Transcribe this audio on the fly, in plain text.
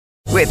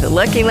With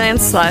Lucky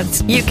Land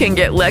Slots, you can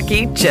get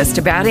lucky just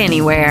about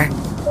anywhere.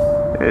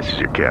 This is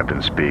your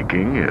captain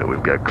speaking.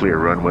 We've got clear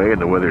runway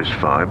and the weather's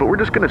fine, but we're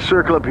just going to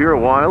circle up here a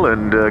while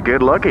and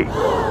get lucky.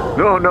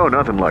 No,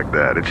 nothing like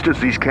that. It's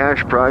just these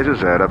cash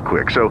prizes add up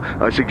quick. So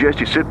I suggest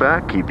you sit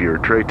back, keep your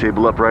tray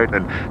table upright,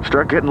 and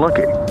start getting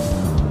lucky.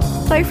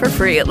 Play for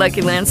free at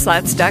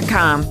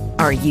LuckyLandSlots.com.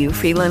 Are you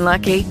feeling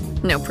lucky?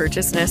 No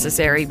purchase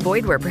necessary.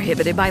 Void where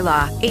prohibited by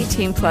law.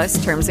 18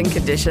 plus terms and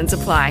conditions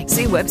apply.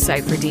 See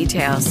website for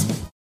details.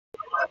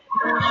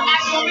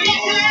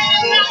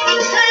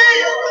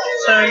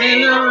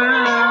 Turning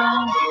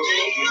around,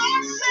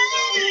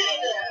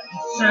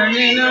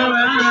 turning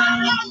around,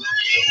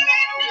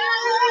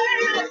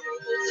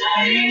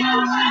 turning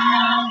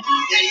around,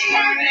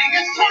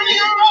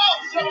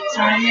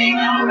 turning around, turning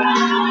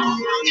around,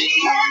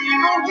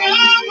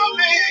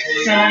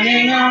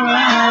 turning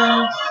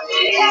around,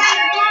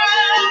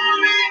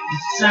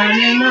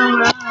 turning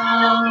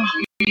around.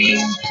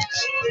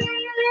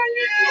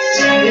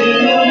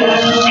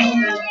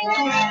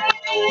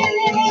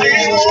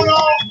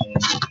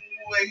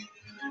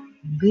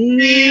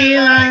 Be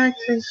like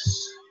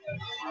this.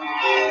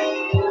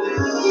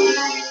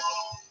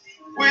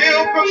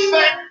 We'll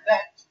perfect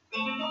that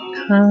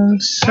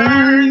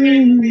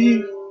concerning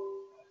me.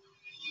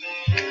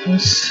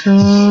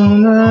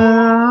 Sooner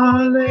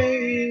or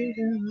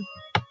later.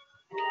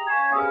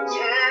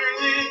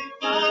 Turning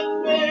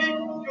my way.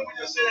 Can we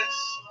just say this?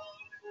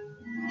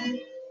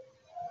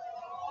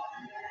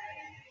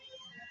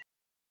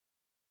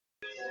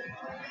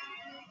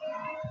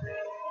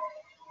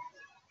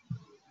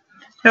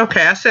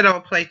 Okay, I said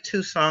I'll play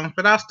 2 songs,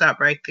 but I'll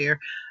stop right there.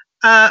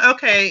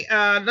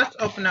 Let's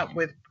open up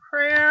with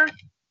prayer.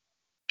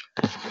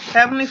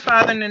 Heavenly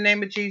Father, in the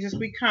name of Jesus,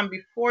 we come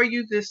before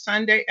you this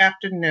Sunday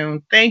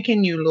afternoon,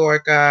 thanking you,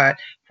 Lord God,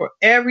 for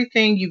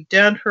everything you've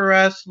done for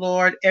us,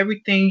 Lord,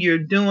 everything you're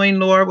doing,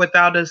 Lord,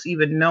 without us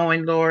even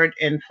knowing, Lord,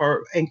 and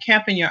for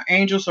encamping your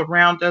angels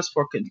around us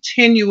for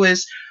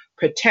continuous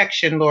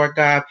protection, Lord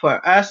God,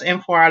 for us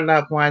and for our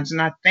loved ones.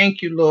 And I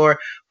thank you, Lord,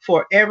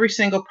 for every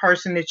single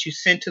person that you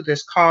sent to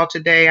this call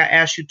today. I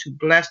ask you to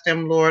bless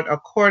them, Lord,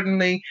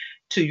 accordingly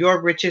to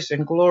your riches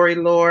and glory,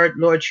 Lord.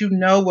 Lord, you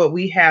know what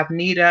we have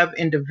need of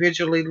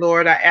individually,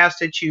 Lord. I ask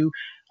that you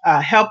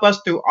help us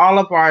through all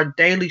of our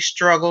daily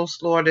struggles,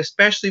 Lord,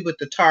 especially with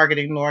the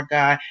targeting, Lord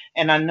God.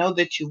 And I know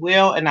that you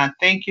will, and I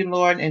thank you,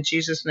 Lord. In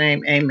Jesus'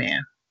 name,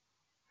 amen.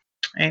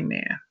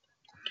 Amen.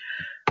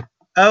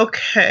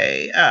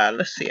 Okay,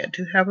 let's see. I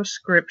do have a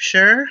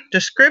scripture.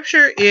 The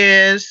scripture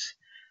is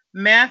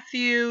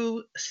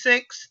Matthew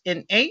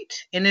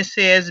 6:8, and it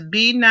says,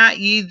 "Be not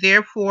ye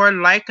therefore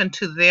like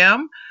unto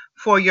them,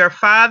 for your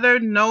Father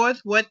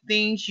knoweth what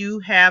things you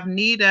have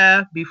need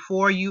of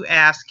before you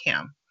ask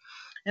him."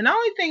 And the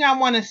only thing I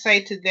want to say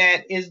to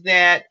that is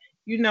that,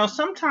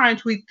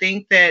 sometimes we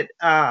think that,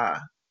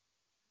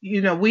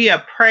 we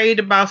have prayed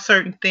about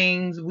certain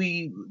things.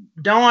 We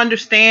don't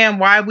understand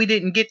why we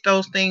didn't get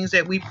those things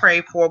that we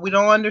prayed for. We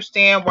don't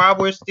understand why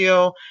we're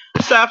still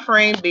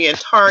suffering, being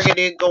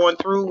targeted, going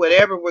through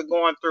whatever we're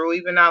going through,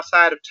 even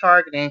outside of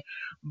targeting.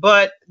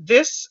 But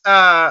this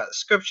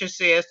scripture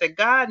says that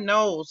God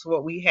knows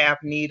what we have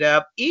need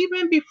of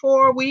even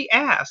before we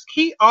ask.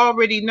 He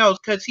already knows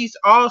because he's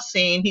all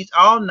seeing, he's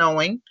all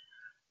knowing.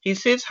 He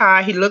sits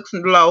high, he looks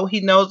low, he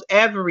knows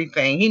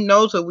everything. He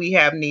knows what we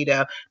have need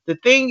of. The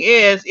thing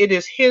is, it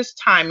is his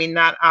timing,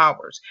 not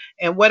ours.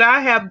 And what I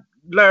have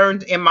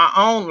learned in my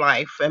own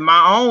life and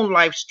my own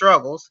life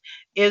struggles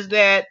is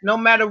that no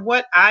matter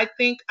what I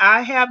think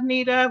I have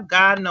need of,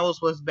 God knows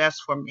what's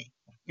best for me.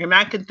 And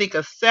I can think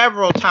of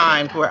several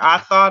times where I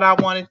thought I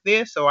wanted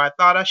this or I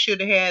thought I should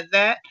have had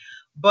that.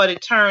 But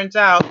it turns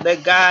out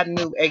that God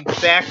knew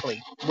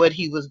exactly what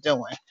he was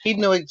doing. He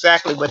knew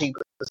exactly what he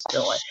was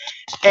doing.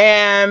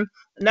 And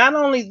not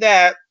only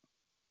that,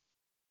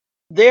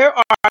 there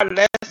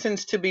are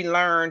lessons to be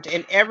learned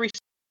in every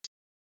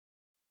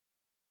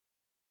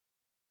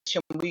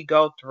situation we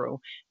go through.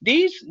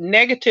 These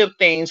negative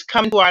things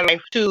come to our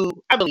life to,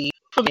 I believe,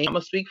 for me, I'm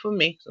going to speak for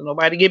me, so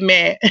nobody get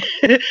mad,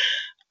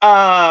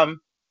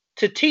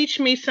 to teach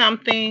me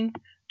something,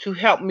 to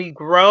help me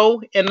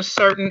grow in a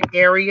certain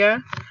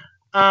area.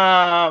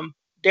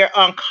 They're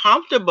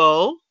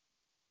uncomfortable,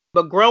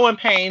 but growing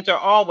pains are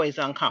always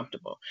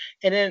uncomfortable.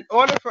 And in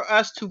order for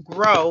us to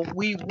grow,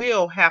 we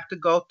will have to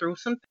go through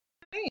some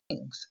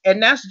things.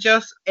 And that's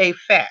just a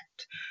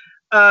fact.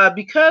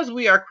 Because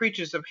we are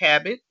creatures of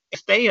habit,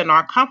 stay in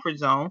our comfort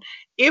zone.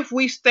 If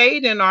we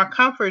stayed in our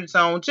comfort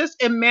zone,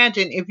 just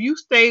imagine if you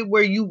stayed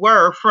where you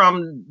were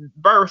from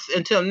birth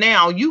until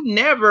now, you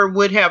never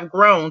would have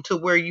grown to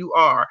where you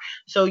are.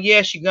 So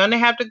yes, you're going to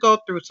have to go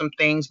through some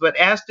things, but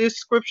as this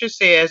scripture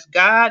says,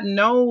 God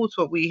knows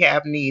what we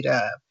have need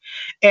of.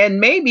 And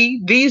maybe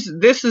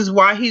this is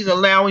why he's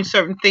allowing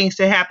certain things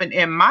to happen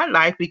in my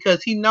life,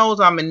 because he knows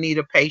I'm in need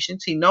of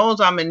patience. He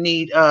knows I'm in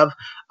need of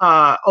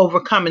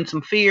overcoming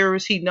some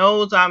fears. He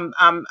knows I'm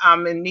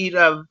in need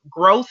of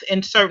growth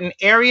in certain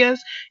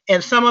areas.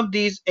 And some of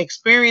these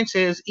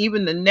experiences,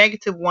 even the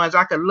negative ones,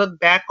 I could look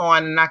back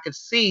on and I could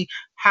see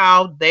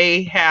how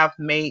they have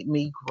made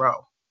me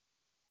grow.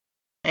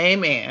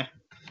 Amen.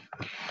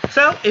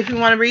 So if you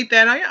want to read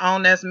that on your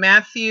own, that's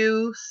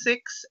Matthew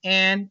 6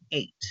 and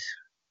 8.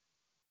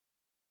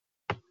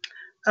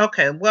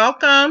 Okay,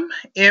 welcome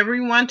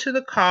everyone to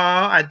the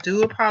call. I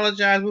do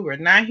apologize. We were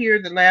not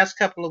here the last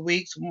couple of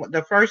weeks.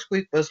 The first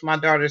week was my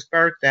daughter's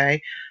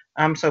birthday.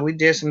 So we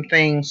did some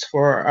things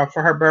for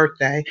her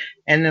birthday.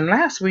 And then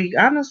last week,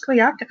 honestly,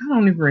 I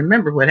don't even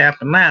remember what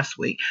happened last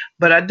week,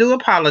 but I do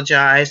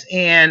apologize.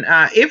 And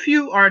if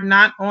you are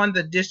not on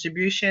the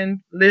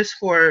distribution list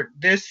for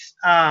this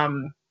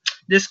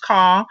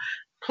call,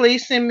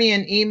 please send me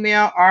an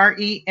email,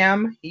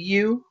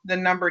 REMU, the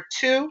number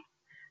 2,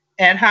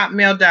 at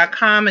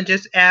hotmail.com, and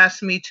just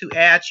ask me to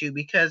add you,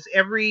 because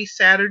every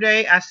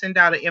Saturday I send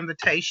out an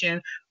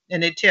invitation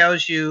and it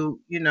tells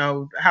you,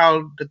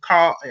 how the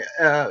call,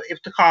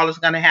 if the call is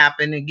going to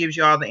happen. It gives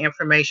you all the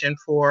information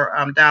for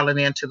dialing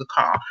into the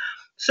call.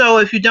 So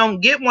if you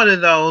don't get one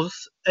of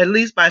those, at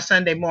least by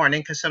Sunday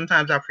morning, because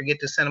sometimes I forget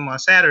to send them on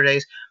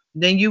Saturdays,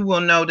 then you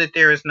will know that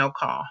there is no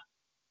call.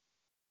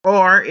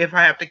 Or if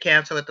I have to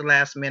cancel at the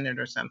last minute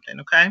or something,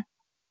 okay?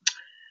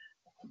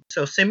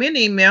 So send me an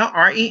email,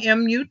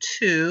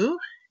 REMU2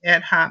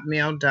 at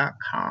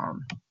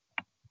hotmail.com.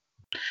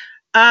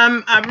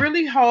 I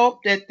really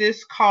hope that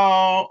this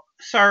call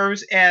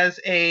serves as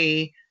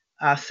a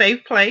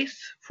safe place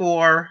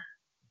for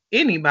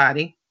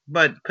anybody,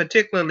 but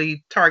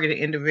particularly targeted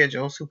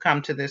individuals who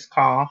come to this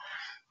call.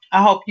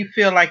 I hope you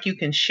feel like you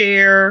can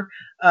share,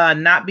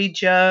 not be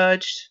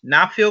judged,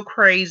 not feel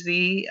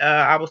crazy.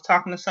 I was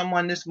talking to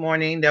someone this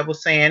morning that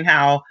was saying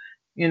how,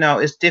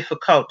 it's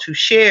difficult to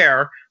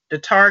share the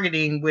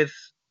targeting with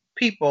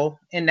people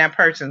in that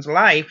person's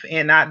life.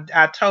 And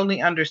I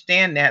totally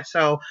understand that.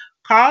 So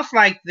calls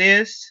like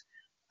this,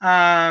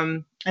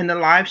 and the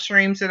live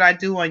streams that I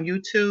do on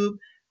YouTube,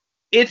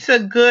 it's a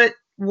good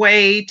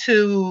way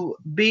to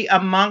be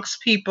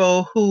amongst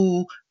people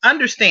who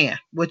understand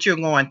what you're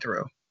going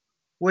through,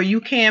 where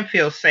you can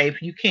feel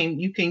safe. You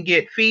can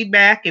get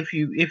feedback if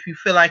you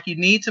feel like you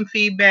need some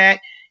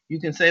feedback. You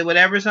can say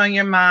whatever's on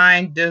your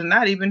mind. Does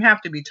not even have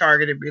to be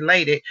targeted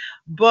related,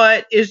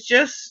 but it's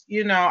just,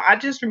 I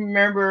just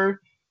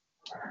remember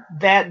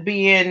that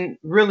being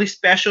really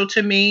special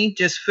to me,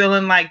 just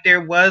feeling like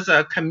there was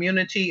a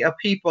community of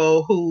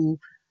people who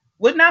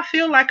would not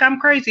feel like I'm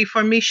crazy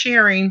for me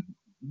sharing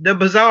the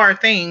bizarre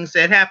things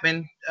that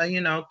happen,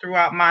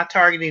 throughout my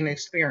targeting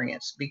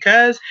experience,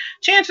 because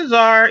chances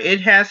are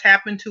it has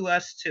happened to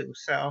us too.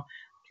 So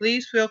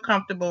please feel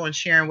comfortable in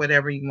sharing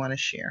whatever you want to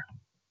share.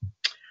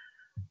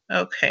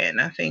 Okay, and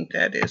I think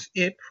that is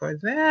it for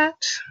that.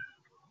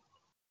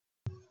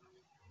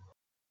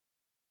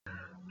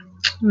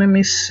 Let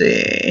me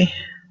see.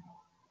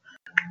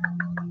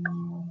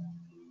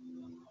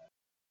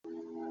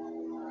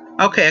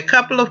 Okay, a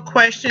couple of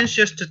questions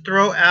just to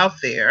throw out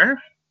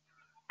there.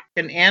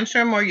 You can answer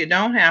them or you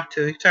don't have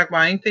to. You can talk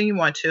about anything you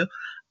want to.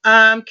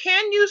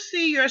 Can you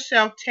see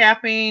yourself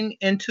tapping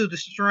into the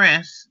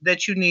strengths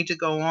that you need to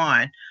go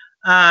on,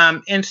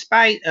 in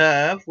spite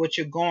of what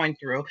you're going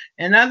through?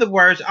 In other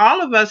words,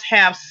 all of us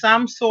have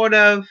some sort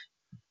of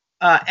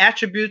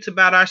attributes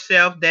about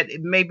ourselves that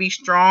it may be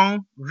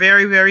strong,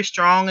 very, very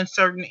strong in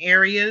certain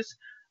areas.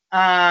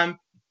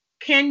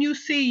 Can you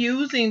see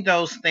using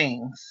those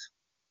things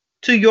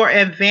to your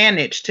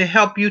advantage to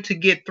help you to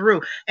get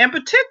through? And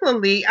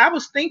particularly, I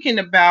was thinking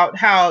about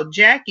how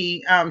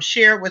Jackie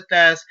shared with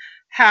us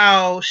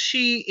how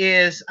she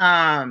is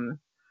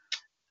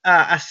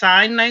a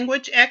sign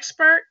language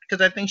expert,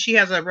 because I think she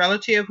has a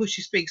relative who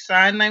she speaks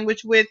sign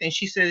language with, and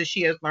she says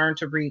she has learned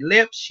to read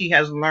lips. She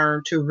has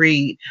learned to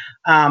read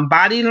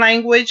body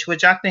language,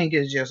 which I think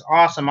is just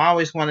awesome. I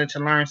always wanted to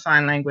learn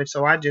sign language,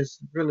 so I just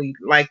really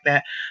like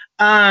that.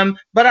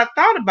 But I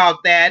thought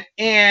about that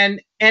and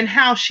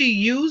how she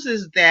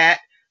uses that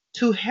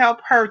to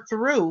help her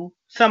through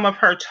some of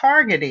her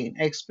targeting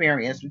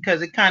experience,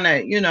 because it kind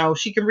of,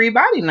 she can read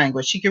body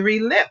language, she can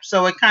read lips,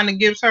 so it kind of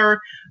gives her a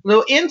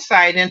little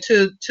insight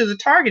into the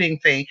targeting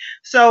thing.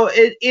 So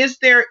is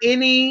there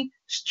any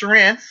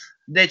strength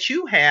that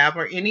you have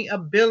or any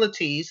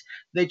abilities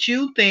that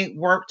you think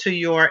work to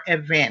your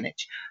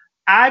advantage?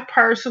 I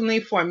personally,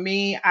 for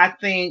me, I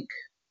think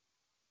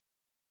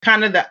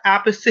kind of the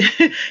opposite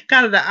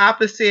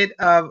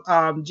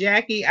of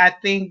Jackie. I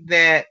think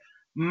that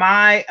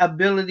my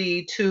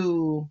ability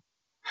to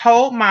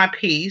hold my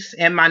peace,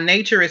 and my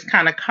nature is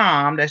kind of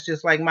calm. That's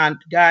just like my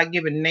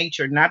God-given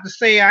nature. Not to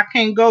say I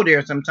can't go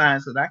there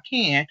sometimes, because I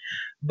can,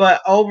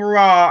 but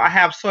overall I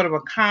have sort of a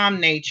calm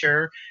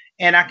nature,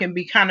 and I can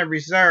be kind of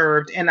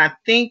reserved. And I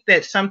think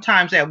that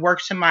sometimes that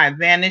works to my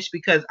advantage,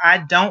 because I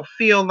don't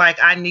feel like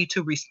I need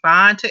to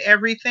respond to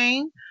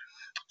everything.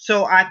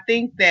 So I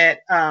think that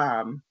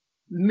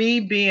me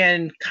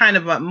being kind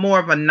of more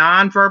of a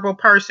nonverbal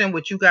person,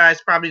 which you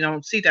guys probably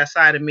don't see that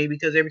side of me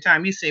because every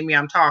time you see me,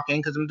 I'm talking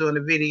because I'm doing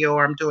a video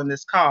or I'm doing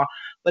this call.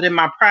 But in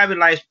my private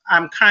life,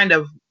 I'm kind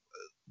of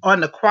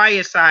on the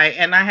quiet side,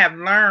 and I have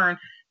learned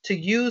to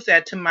use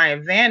that to my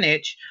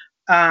advantage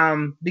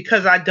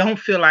because I don't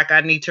feel like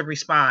I need to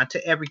respond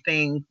to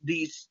everything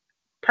these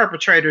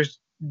perpetrators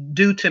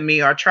do to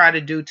me or try to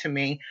do to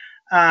me.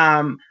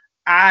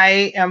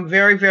 I am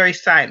very, very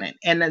silent,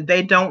 and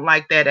they don't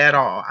like that at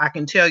all. I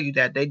can tell you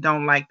that they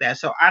don't like that.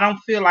 So I don't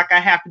feel like I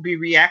have to be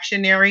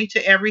reactionary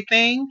to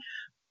everything.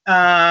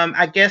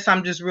 I guess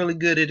I'm just really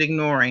good at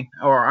ignoring,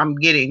 or I'm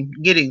getting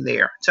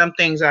there. Some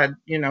things I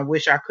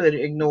wish I could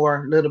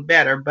ignore a little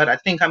better, but I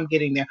think I'm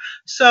getting there.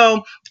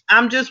 So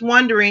I'm just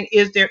wondering,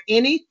 is there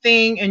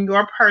anything in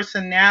your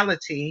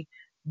personality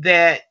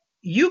that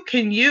you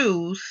can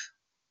use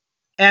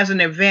as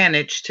an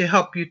advantage to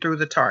help you through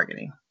the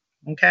targeting?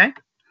 Okay,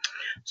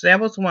 so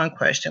that was one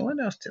question.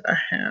 What else did I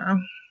have?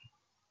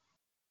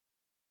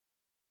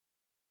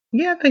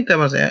 Yeah, I think that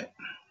was it.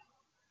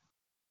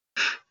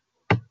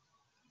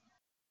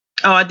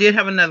 Oh, I did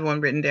have another one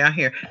written down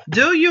here.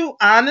 Do you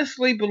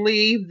honestly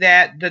believe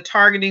that the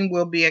targeting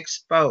will be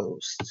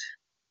exposed?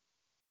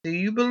 Do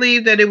you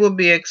believe that it will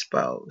be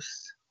exposed?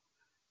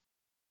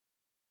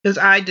 Because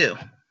I do.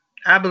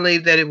 I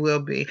believe that it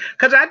will be.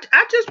 Because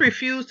I just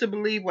refuse to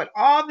believe with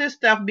all this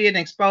stuff being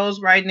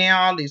exposed right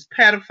now, all these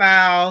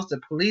pedophiles,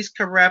 the police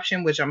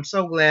corruption, which I'm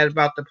so glad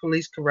about the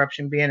police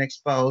corruption being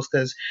exposed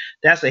because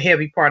that's a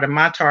heavy part of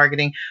my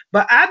targeting.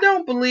 But I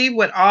don't believe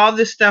with all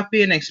this stuff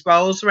being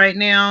exposed right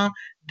now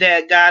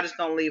that God is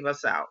going to leave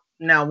us out.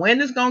 Now,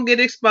 when it's going to get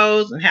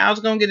exposed and how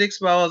it's going to get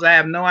exposed, I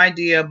have no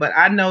idea. But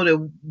I know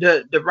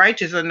that the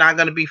righteous are not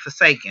going to be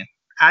forsaken.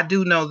 I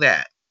do know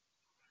that.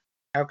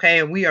 Okay,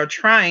 and we are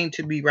trying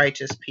to be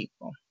righteous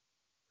people.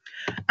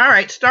 All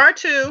right, star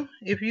 2.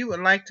 If you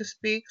would like to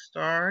speak,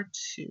 star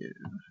 2.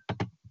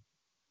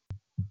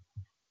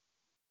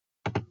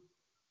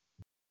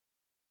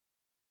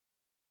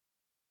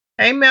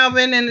 Hey,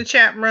 Melvin in the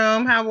chat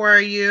room. How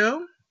are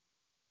you?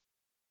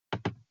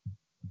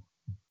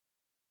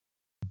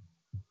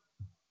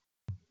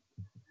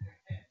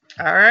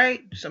 All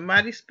right,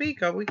 somebody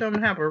speak. Are we going to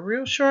have a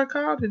real short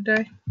call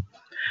today?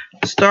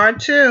 Star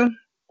 2.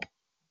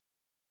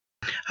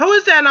 Who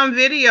is that on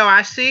video?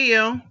 I see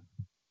you.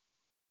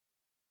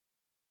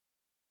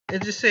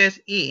 It just says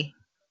E.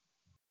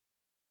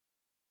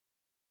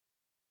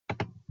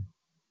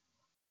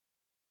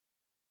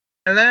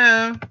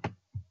 Hello.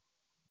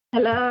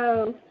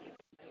 Hello.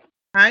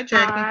 Hi,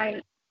 Jackie.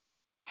 Hi.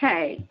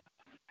 Hey.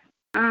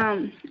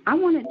 I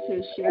wanted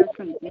to share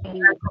some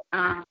things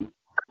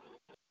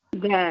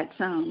that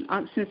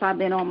since I've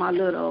been on my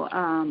little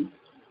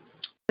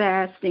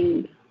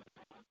fasting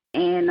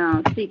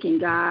and seeking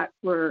God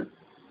for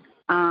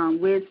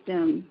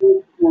wisdom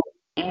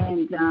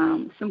and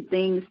some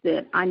things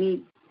that I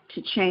need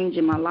to change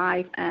in my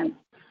life. And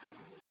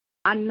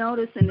I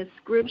noticed in the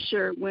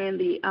scripture when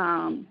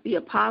the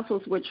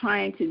apostles were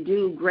trying to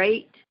do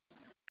great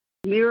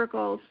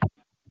miracles,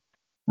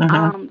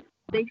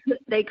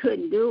 they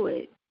couldn't do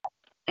it,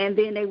 and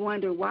then they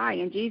wonder why.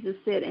 And Jesus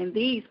said, "And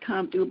these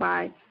come through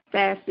by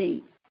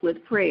fasting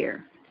with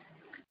prayer."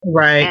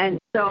 Right. And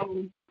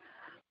so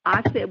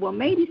I said, well,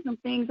 maybe some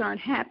things aren't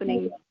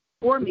happening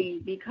for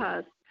me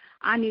because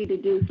I need to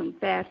do some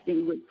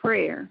fasting with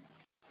prayer,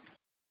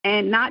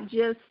 and not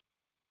just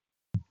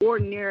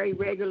ordinary,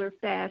 regular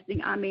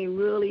fasting. I mean,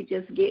 really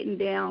just getting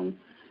down,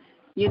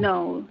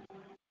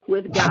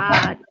 with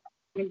God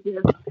and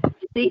just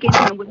seeking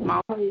Him with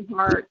my whole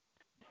heart,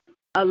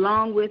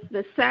 along with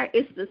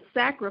it's the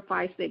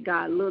sacrifice that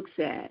God looks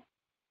at.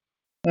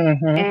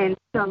 And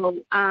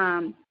so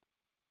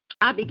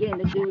I began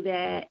to do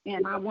that,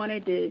 and I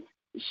wanted to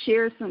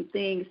share some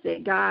things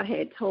that God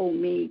had told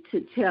me to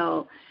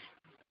tell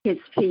His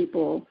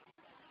people.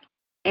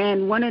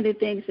 And one of the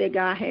things that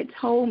God had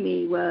told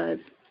me was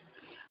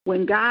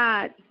when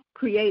God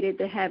created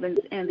the heavens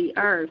and the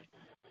earth,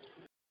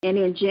 and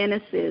in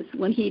Genesis,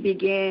 when He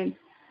began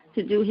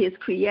to do His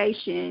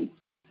creation,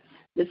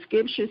 the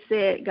scripture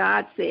said,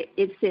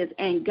 it says,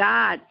 and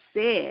God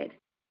said,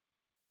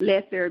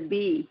 let there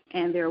be,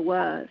 and there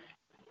was.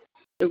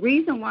 The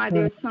reason why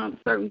there's some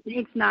certain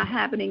things not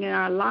happening in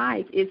our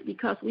life is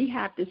because we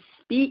have to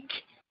speak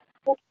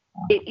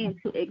it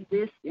into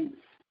existence.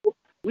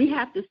 We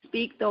have to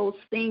speak those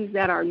things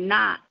that are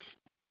not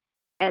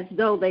as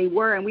though they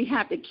were, and we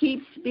have to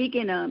keep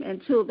speaking them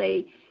until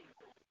they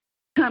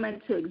come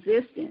into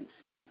existence.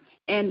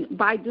 And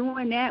by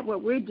doing that,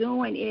 what we're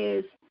doing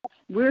is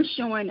we're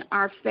showing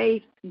our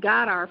faith,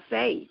 God, our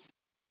faith,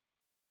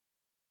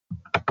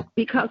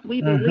 because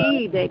we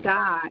believe that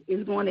God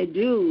is going to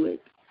do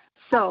it.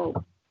 So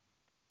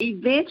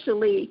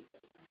eventually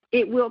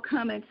it will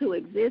come into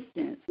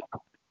existence.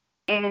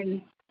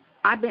 And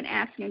I've been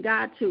asking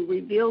God to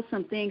reveal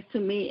some things to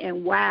me,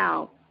 and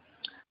wow,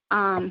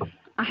 I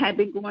had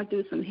been going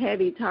through some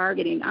heavy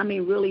targeting. I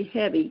mean, really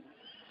heavy.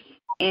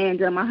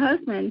 And my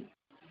husband,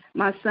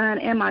 my son,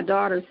 and my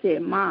daughter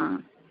said,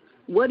 Mom,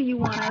 What do you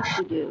want us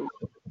to do?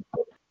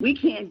 We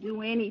can't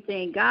do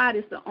anything. God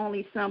is the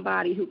only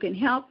somebody who can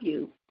help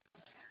you.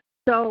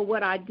 So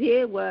what I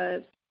did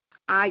was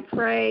I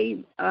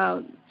prayed.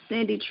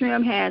 Cindy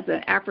Trim has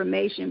an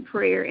affirmation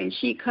prayer, and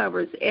she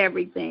covers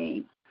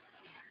everything.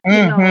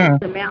 You know,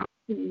 the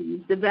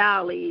mountains, the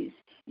valleys,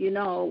 you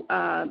know,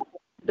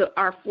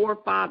 our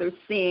forefathers'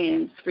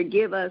 sins.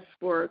 Forgive us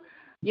for,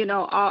 you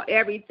know,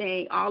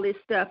 everything, all this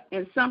stuff.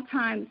 And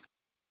sometimes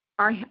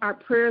our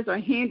prayers are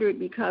hindered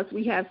because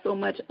we have so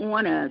much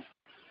on us.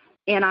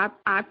 And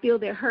I feel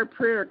that her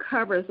prayer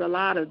covers a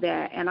lot of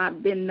that. And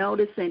I've been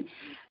noticing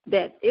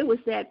that it was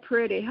that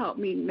prayer that helped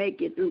me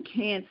make it through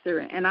cancer.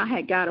 And I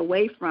had got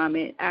away from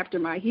it after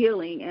my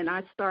healing, and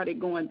I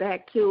started going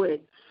back to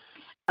it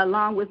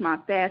along with my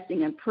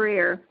fasting and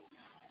prayer.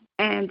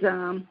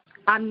 And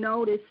I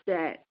noticed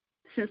that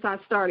since I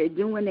started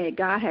doing that,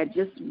 God had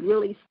just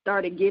really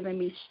started giving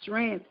me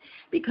strength,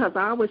 because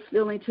I was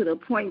feeling to the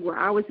point where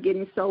I was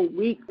getting so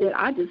weak that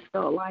I just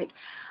felt like,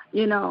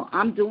 you know,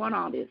 I'm doing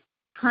all this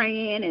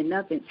praying and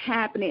nothing's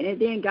happening. And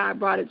then God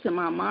brought it to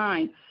my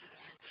mind.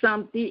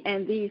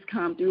 These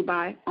come through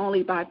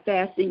only by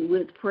fasting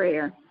with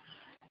prayer.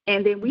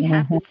 And then we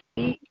have to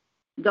speak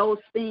those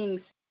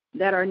things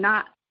that are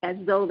not as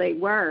though they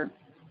were.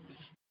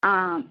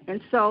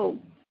 And so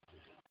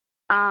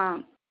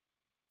I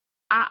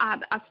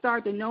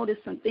started to notice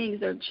some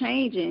things are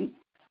changing.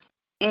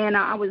 And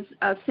I was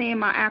saying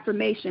my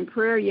affirmation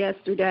prayer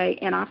yesterday,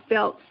 and I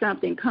felt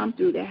something come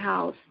through the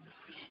house.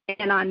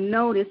 And I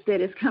noticed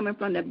that it's coming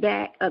from the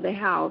back of the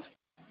house.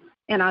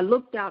 And I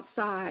looked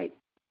outside,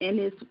 and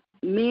this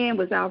man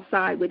was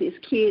outside with his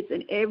kids,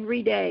 and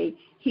every day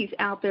he's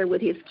out there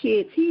with his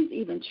kids. He's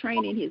even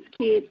training his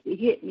kids to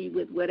hit me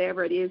with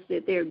whatever it is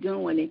that they're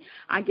doing, and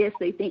I guess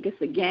they think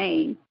it's a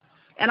game.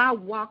 And I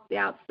walked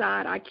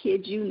outside, I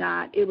kid you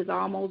not, it was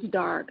almost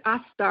dark. I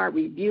started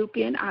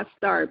rebuking, I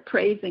started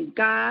praising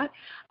God,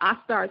 I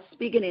started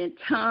speaking in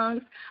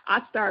tongues,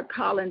 I started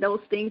calling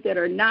those things that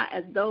are not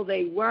as though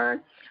they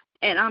were.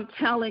 And I'm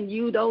telling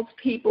you, those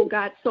people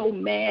got so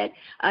mad,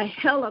 a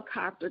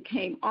helicopter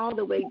came all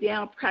the way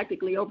down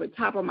practically over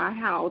top of my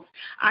house.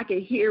 I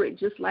could hear it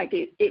just like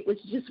it was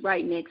just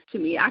right next to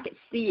me. I could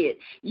see it.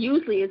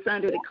 Usually it's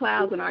under the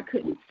clouds and I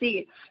couldn't see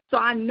it. So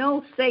I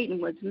know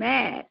Satan was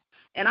mad.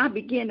 And I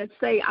began to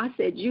say, I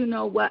said, you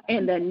know what,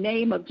 in the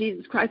name of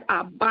Jesus Christ,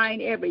 I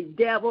bind every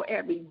devil,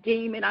 every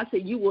demon. I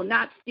said, you will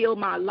not steal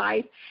my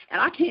life. And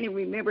I can't even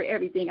remember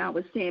everything I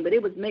was saying, but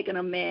it was making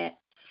them mad.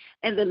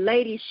 And the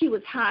lady, she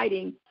was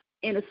hiding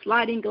in a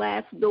sliding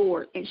glass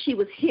door, and she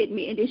was hitting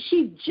me. And then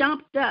she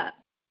jumped up.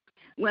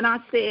 When I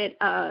said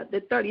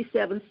the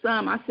 37th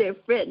Psalm, I said,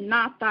 fret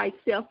not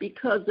thyself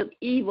because of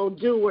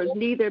evildoers,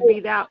 neither be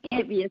thou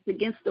envious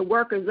against the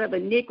workers of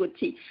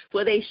iniquity,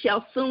 for they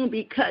shall soon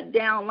be cut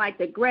down like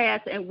the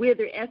grass and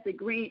wither as the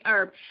green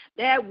herb.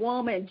 That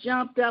woman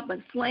jumped up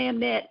and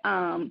slammed that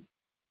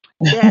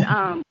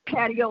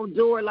patio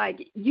door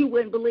like you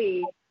wouldn't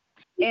believe.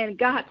 And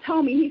God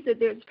told me, he said,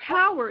 there's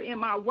power in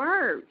my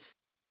words.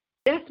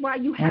 That's why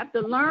you have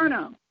to learn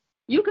them.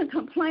 You can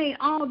complain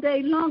all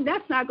day long.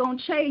 That's not going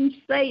to change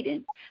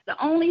Satan. The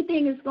only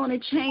thing that's going to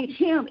change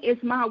him is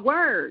my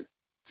word,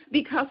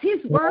 because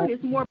his word is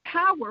more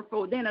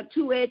powerful than a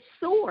two-edged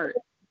sword.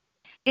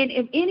 And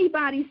if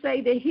anybody say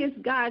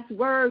that God's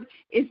word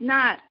is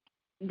not,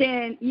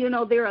 then, you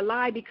know, they're a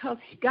lie, because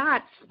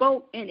God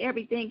spoke and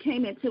everything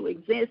came into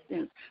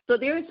existence. So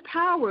there is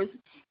powers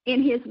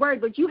in his word,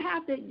 but you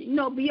have to, you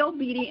know, be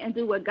obedient and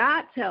do what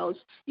God tells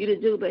you to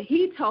do. But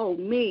he told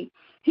me,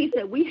 he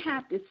said, we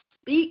have to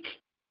speak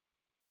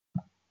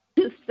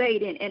to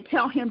Satan and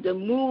tell him to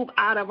move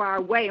out of our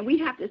way. And we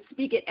have to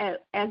speak it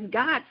as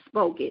God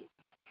spoke it.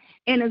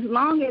 And as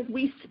long as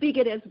we speak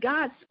it as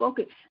God spoke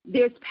it,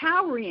 there's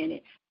power in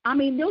it. I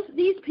mean,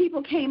 these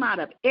people came out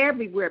of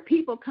everywhere.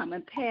 People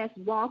coming past,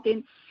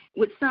 walking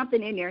with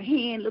something in their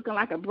hand, looking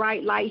like a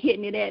bright light,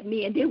 hitting it at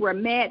me. And they were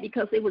mad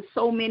because there was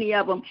so many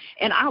of them.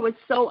 And I was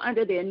so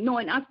under the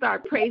anointing. I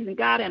started praising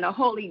God in a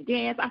holy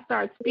dance. I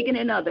started speaking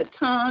in other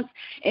tongues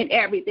and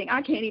everything.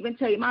 I can't even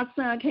tell you. My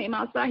son came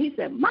outside. He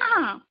said,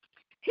 Mom.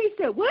 He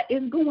said, what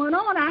is going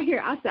on out here?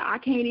 I said, I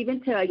can't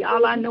even tell you.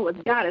 All I know is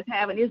God is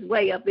having his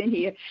way up in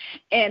here.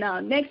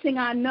 And next thing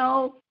I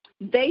know,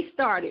 they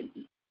started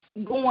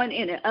going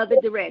in the other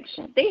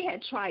direction. They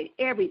had tried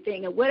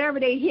everything, and whatever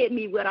they hit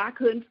me with, I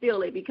couldn't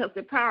feel it because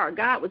the power of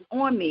God was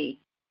on me.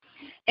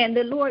 And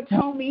the Lord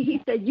told me,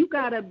 he said, you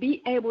got to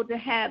be able to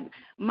have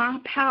my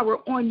power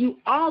on you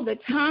all the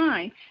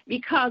time,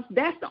 because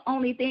that's the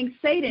only thing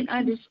Satan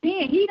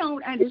understands. He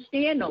don't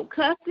understand no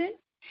cussing.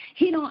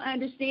 He don't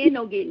understand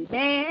no getting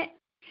mad.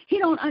 He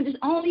don't understand.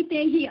 Only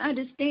thing he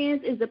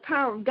understands is the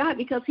power of God,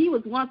 because he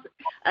was once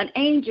an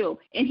angel,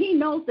 and he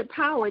knows the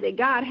power that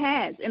God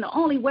has. And the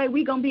only way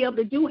we're going to be able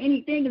to do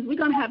anything is we're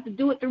going to have to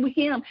do it through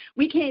him.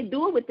 We can't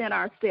do it within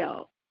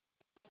ourselves.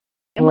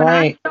 And when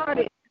I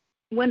started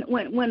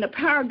when the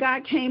power of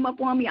God came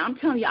up on me, I'm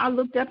telling you, I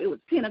looked up. It was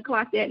 10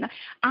 o'clock that night.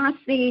 I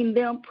seen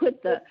them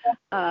put the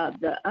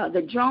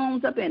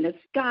drones up in the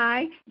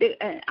sky.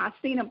 I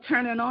seen them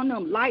turning on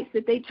them lights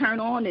that they turn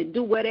on and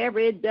do whatever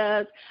it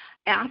does.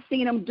 And I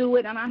seen them do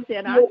it, and I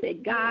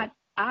said, God,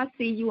 I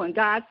see you and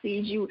God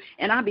sees you.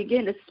 And I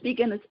began to speak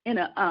in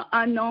an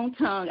unknown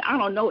tongue. I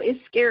don't know. It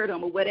scared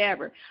them or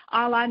whatever.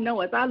 All I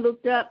know is I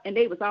looked up, and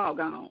they was all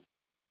gone.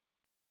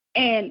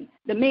 And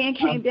the man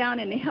came down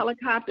in the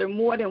helicopter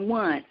more than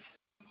once.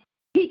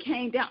 He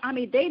came down. I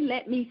mean, they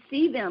let me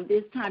see them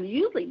this time.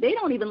 Usually, they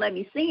don't even let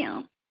me see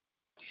them.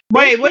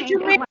 Wait, what you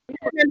mean? In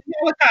the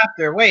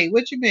helicopter. Wait,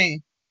 what you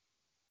mean?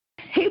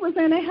 He was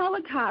in a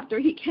helicopter.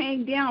 He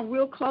came down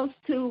real close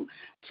to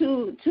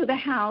the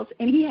house,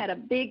 and he had a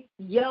big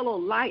yellow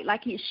light,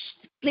 like he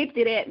flipped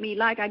it at me,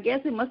 like I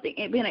guess it must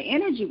have been an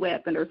energy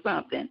weapon or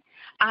something.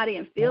 I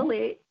didn't feel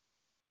it.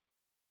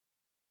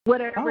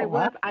 Whatever it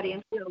was, I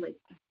didn't feel it.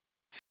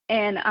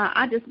 And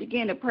I just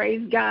began to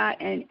praise God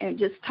and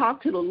just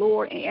talk to the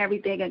Lord and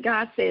everything. And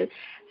God said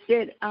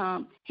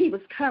he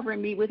was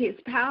covering me with his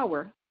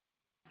power.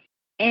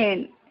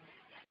 And,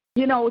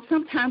 you know,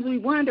 sometimes we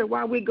wonder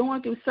why we're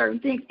going through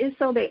certain things. It's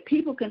so that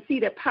people can see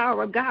the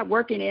power of God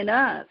working in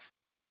us.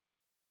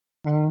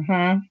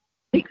 Mm-hmm.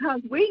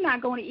 Because we're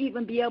not going to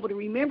even be able to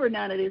remember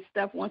none of this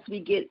stuff once we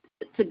get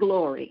to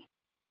glory.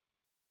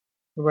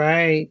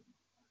 Right.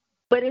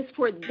 But it's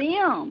for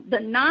them, the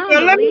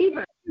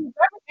non-believers. Let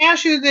me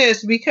ask you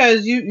this,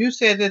 because you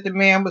said that the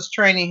man was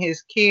training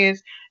his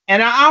kids,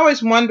 and I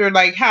always wonder,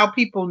 like, how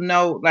people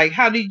know, like,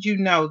 how did you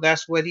know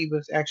that's what he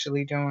was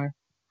actually doing?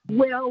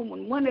 Well,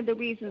 one of the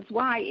reasons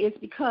why is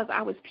because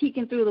I was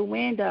peeking through the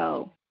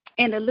window,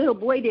 and the little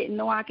boy didn't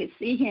know I could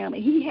see him,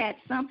 and he had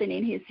something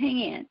in his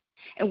hand.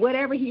 And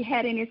whatever he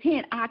had in his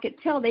hand, I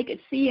could tell they could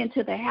see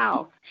into the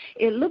house.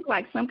 It looked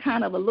like some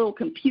kind of a little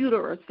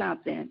computer or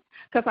something,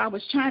 because I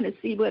was trying to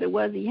see what it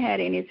was he had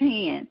in his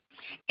hand.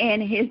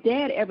 And his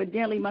dad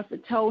evidently must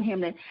have told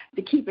him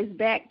to keep his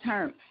back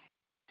turned.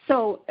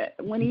 So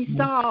when he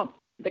saw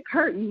the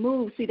curtain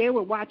move, see, they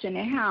were watching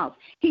the house.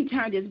 He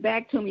turned his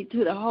back to me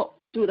through the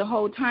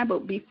whole time.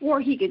 But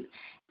before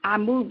I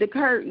moved the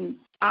curtain,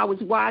 I was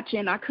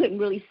watching. I couldn't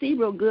really see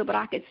real good, but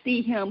I could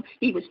see him.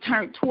 He was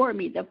turned toward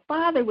me. The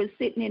father was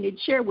sitting in the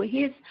chair with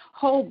his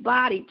whole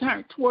body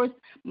turned towards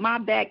my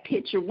back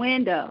picture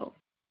window.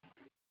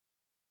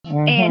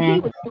 Mm-hmm. And he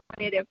was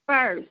doing it at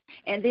first.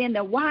 And then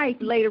the wife,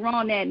 later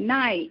on that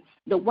night,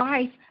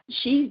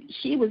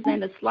 she was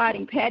in the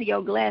sliding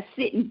patio glass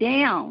sitting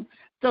down.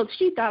 So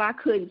she thought I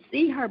couldn't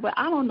see her, but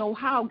I don't know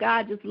how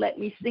God just let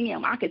me see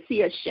him. I could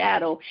see a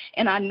shadow,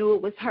 and I knew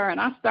it was her. And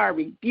I started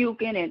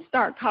rebuking and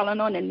started calling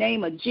on the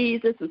name of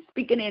Jesus and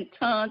speaking in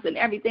tongues and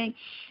everything.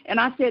 And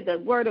I said, the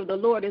word of the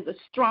Lord is a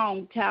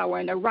strong tower,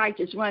 and the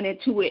righteous run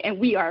into it, and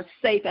we are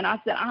safe. And I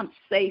said, I'm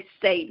safe,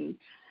 Satan.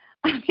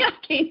 I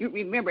can't even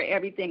remember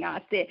everything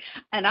I said.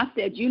 And I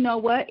said, you know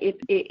what?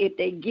 If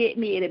they get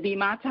me, it'll be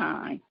my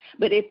time.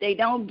 But if they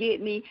don't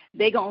get me,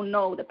 they're going to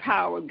know the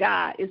power of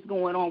God is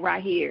going on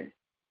right here.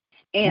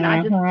 And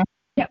I just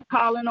kept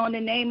calling on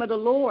the name of the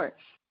Lord.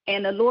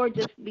 And the Lord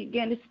just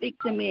began to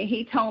speak to me. And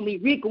he told me,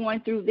 we're going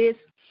through this,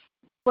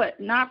 but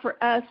not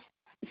for us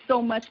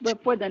so much,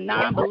 but for the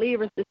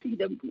non-believers to see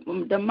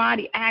the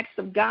mighty acts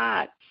of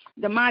God,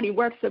 the mighty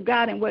works of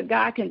God and what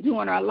God can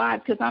do in our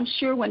lives. Because I'm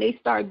sure when they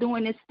start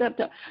doing this stuff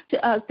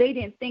to us, they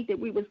didn't think that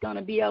we was going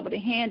to be able to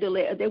handle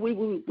it, or that we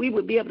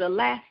would be able to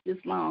last this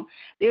long.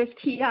 There's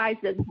TIs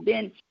that's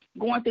been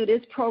going through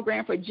this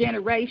program for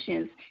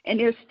generations, and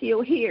they're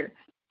still here.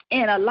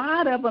 And a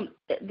lot of them,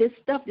 this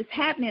stuff that's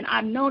happening,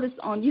 I've noticed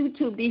on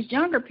YouTube, these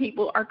younger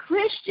people are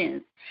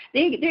Christians.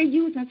 They're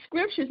using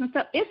scriptures and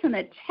stuff. It's an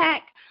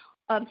attack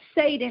of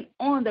Satan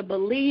on the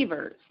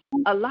believers.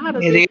 A lot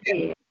of it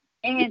is.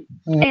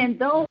 And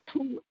those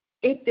who,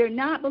 if they're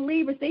not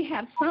believers, they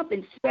have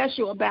something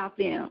special about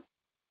them.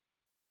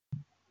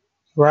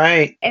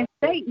 Right. And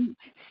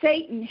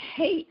Satan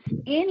hates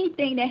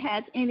anything that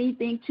has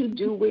anything to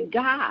do with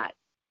God.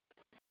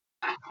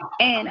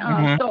 And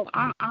so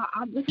I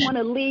just want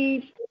to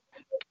leave.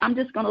 I'm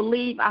just going to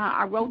leave.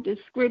 I wrote this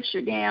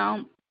scripture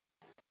down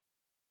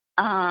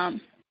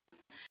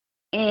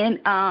in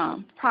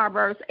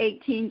Proverbs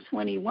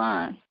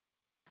 18:21.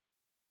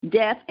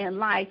 Death and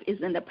life is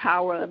in the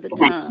power of the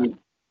tongue.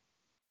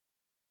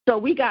 So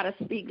we got to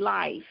speak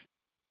life.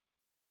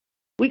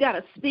 We got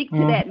to speak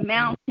to that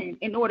mountain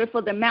in order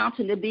for the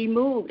mountain to be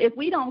moved. If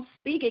we don't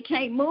speak, it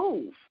can't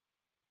move.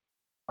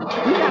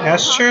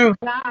 That's true.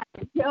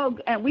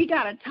 And we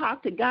got to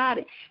talk to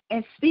God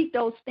and speak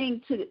those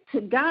things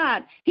to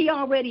God. He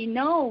already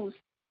knows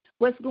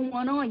what's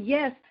going on,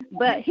 yes,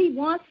 but he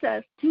wants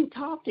us to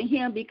talk to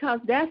him, because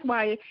that's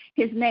why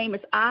his name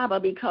is Abba,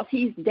 because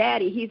he's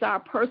daddy. He's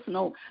our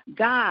personal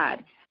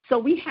God. So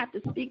we have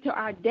to speak to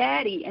our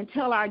daddy and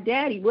tell our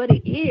daddy what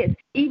it is,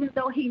 even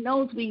though he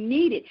knows we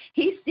need it.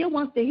 He still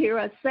wants to hear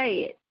us say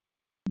it.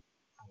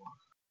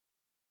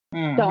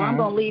 So I'm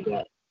going to leave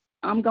it.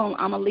 I'm going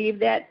to leave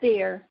that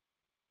there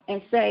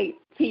and say,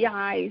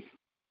 TIs,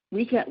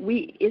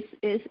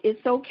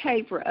 it's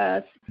okay for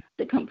us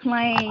to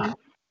complain,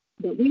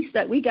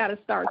 but we got to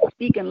start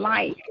speaking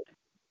life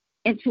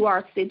into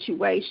our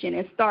situation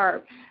and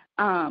start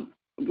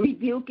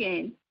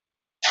rebuking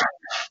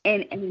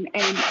and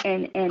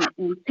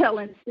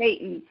telling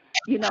Satan,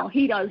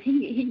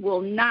 he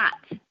will not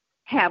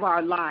have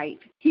our life.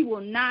 He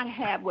will not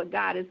have what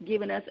God has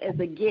given us as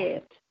a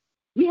gift.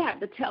 We have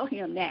to tell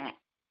him that.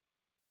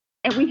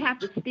 And we have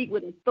to speak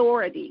with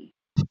authority,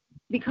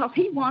 because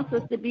he wants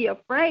us to be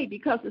afraid,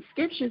 because the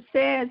scripture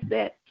says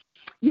that,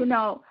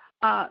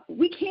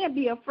 we can't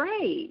be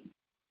afraid.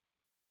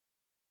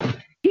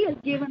 He has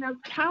given us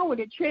power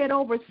to tread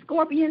over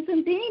scorpions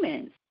and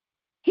demons.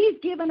 He's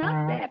given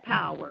us that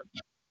power.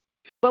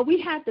 But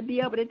we have to be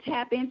able to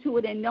tap into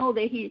it and know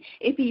that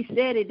if he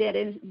said it,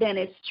 then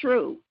it's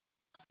true.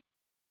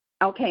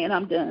 Okay, and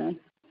I'm done.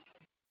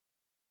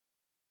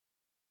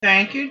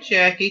 Thank you,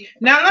 Jackie.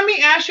 Now let me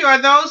ask you: are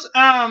those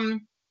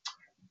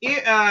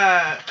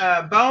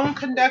bone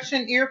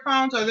conduction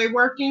earphones? Are they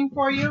working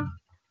for you?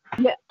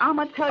 Yeah, I'm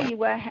gonna tell you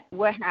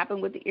what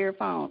happened with the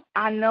earphones.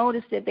 I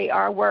noticed that they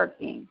are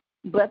working,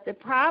 but the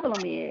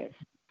problem is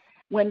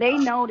when they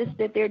notice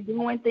that they're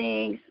doing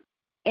things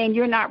and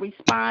you're not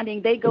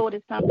responding, they go to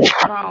something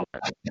stronger.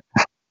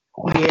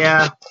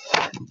 Yeah.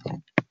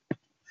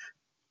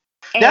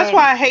 That's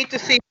why I hate to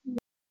see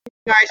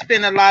guys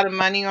spend a lot of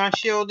money on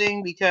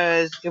shielding,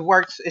 because it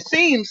works. It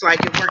seems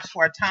like it works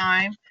for a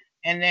time,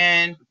 and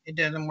then it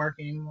doesn't work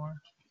anymore.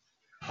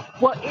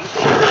 Well,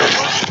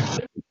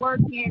 it's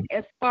working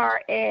as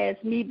far as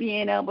me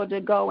being able to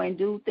go and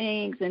do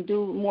things and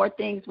do more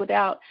things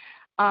without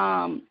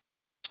feeling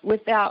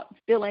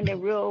the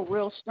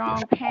real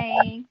strong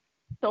pain.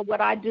 So what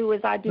I do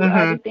is I do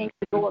other things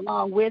to go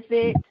along with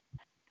it.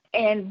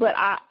 But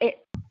I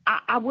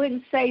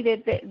wouldn't say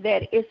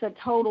that it's a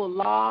total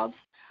loss,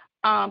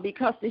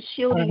 because the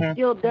shielding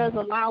still does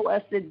allow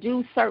us to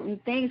do certain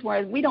things,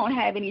 whereas we don't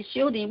have any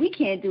shielding, we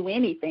can't do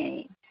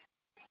anything.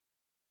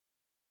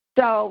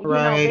 So,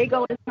 they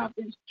go to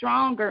something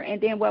stronger, and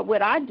then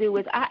what I do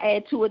is I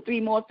add 2 or 3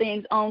 more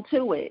things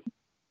onto it.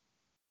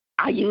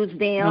 I use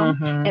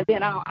them, and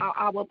then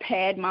I will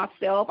pad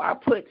myself. I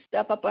put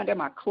stuff up under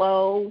my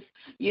clothes,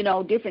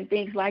 different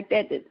things like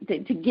that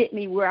to get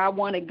me where I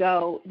want to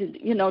go,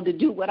 to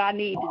do what I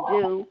need to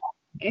do.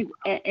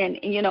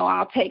 And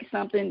I'll take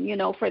something,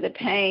 for the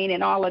pain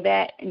and all of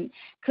that. And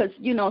because,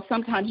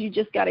 sometimes you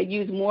just got to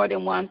use more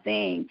than one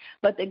thing.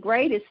 But the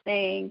greatest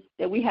thing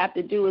that we have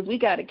to do is we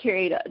got to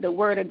carry the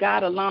word of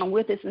God along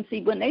with us. And see,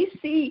 when they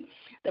see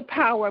the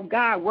power of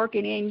God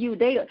working in you,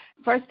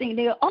 first thing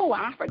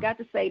I forgot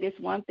to say this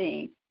one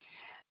thing.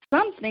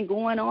 Something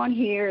going on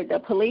here. The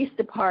police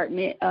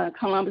department,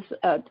 Columbus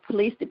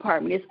Police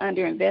Department, is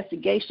under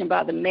investigation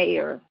by the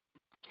mayor.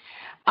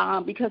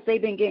 Because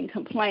they've been getting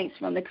complaints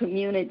from the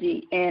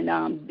community, and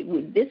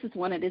this is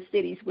one of the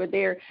cities where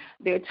they're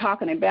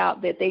talking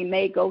about that they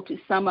may go to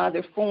some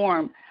other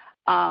form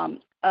of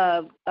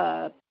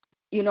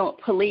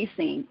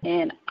policing.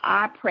 And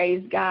I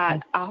praise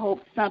God. I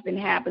hope something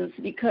happens,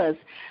 because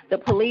the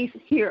police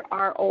here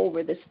are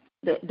over the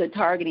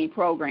targeting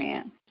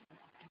program.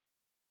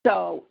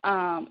 So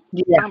I'm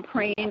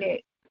praying that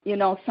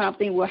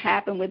something will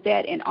happen with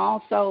that. And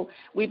also,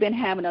 we've been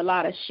having a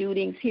lot of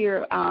shootings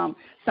here.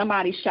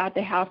 Somebody shot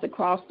the house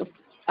across the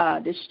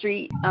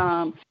street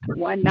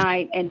one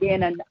night, and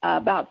then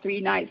about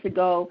 3 nights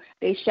ago,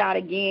 they shot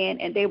again,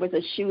 and there was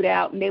a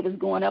shootout, and they was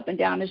going up and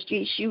down the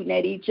street shooting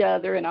at each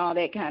other and all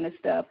that kind of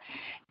stuff.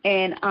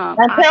 And I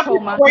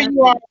told my husband,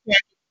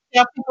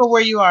 tell people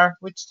where you are,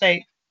 which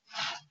state?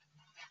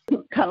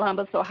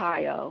 Columbus,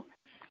 Ohio.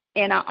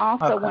 And I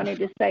also wanted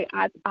to say,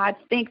 I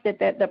think that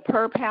the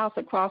Perp house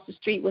across the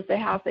street was the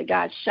house that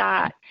got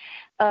shot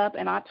up.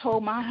 And I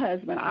told my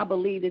husband, I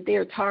believe that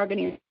they're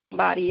targeting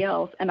somebody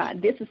else. And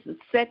this is the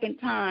second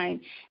time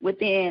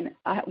within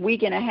a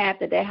week and a half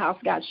that house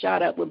got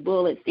shot up with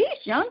bullets. These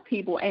young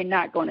people are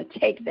not going to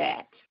take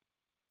that.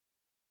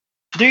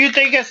 Do you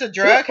think it's a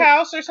drug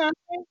house or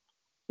something?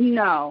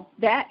 No,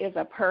 that is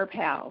a Perp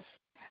house.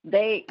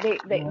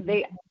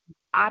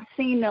 I've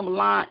seen them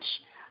launch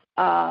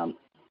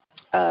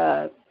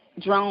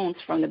drones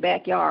from the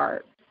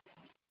backyard,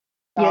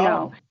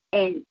 and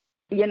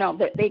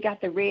they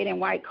got the red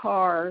and white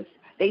cars.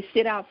 They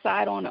sit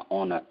outside on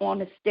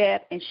the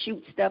step and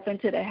shoot stuff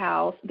into the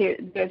house.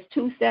 There's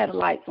 2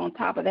 satellites on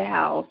top of the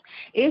house.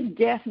 It's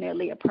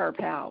definitely a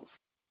Perp house.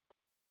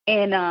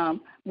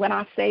 And when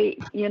I say,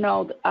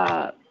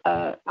 I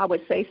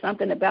would say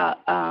something about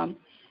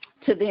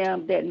to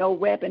them that no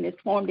weapon is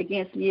formed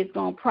against me is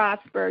going to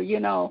prosper.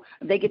 If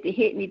they get to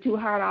hit me too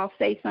hard, I'll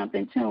say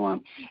something to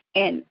them.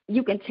 And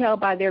you can tell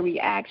by their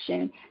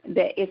reaction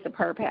that it's a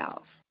Perp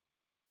house.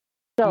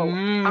 So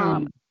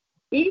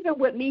even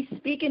with me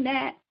speaking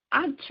that,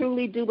 I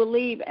truly do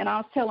believe, and I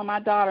was telling my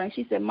daughter, and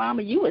she said,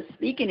 Mama, you were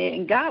speaking it,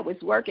 and God was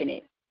working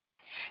it.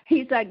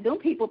 He's like, them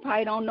people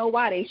probably don't know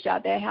why they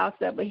shot that house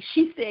up. But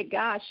she said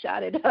God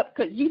shot it up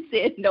because you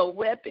said no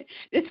weapon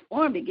that's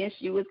formed against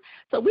you.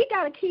 So we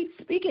got to keep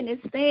speaking this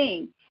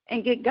thing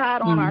and get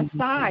God on our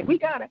side. We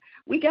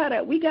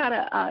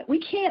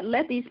can't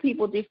let these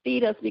people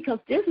defeat us, because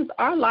this is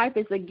our life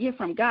is a gift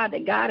from God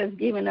that God has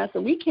given us,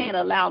 and we can't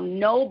allow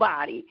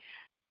nobody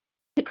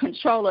to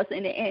control us.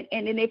 And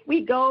if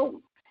we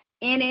go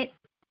in it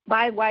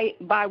by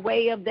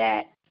way of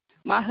that,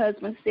 my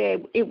husband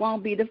said it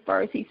won't be the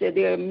first. He said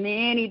there are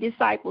many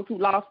disciples who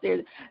lost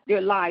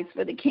their lives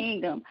for the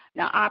kingdom.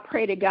 Now, I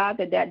pray to God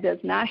that does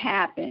not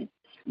happen,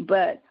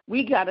 but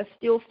we got to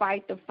still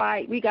fight the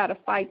fight. We got to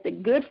fight the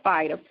good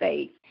fight of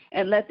faith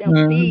and let them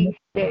see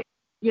that,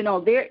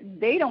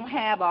 they don't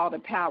have all the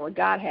power.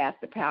 God has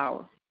the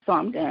power. So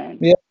I'm done.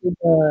 Yes, he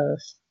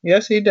does.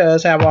 Yes, he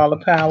does have all the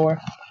power.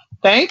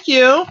 Thank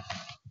you.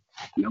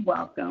 You're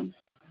welcome.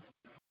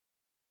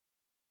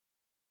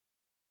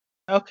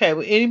 Okay,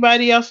 would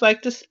anybody else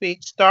like to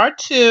speak? Star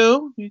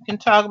 2. You can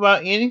talk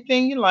about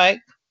anything you like.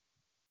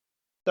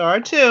 Star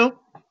 2.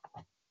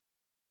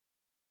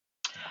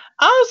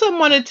 I also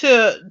wanted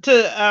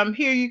to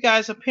hear you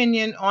guys'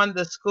 opinion on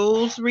the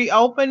schools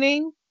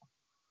reopening,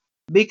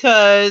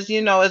 because,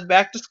 it's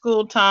back to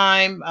school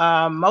time.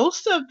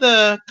 Most of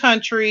the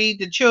country,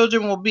 the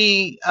children will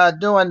be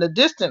doing the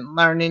distant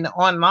learning, the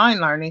online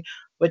learning,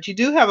 but you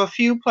do have a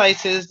few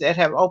places that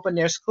have opened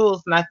their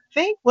schools. And I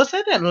think, was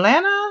it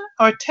Atlanta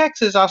or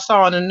Texas I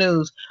saw on the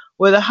news,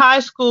 where the high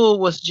school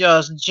was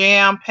just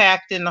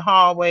jam-packed in the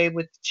hallway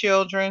with the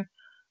children.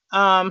 So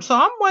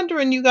I'm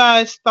wondering you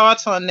guys'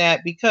 thoughts on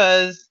that,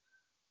 because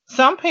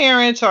some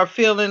parents are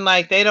feeling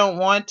like they don't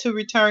want to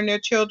return their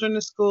children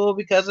to school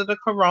because of the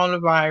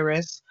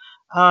coronavirus.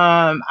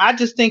 I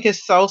just think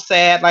it's so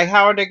sad. Like,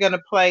 how are they going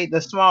to play, the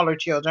smaller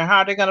children? How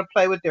are they going to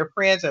play with their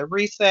friends at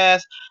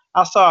recess?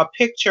 I saw a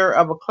picture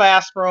of a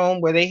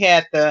classroom where they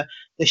had the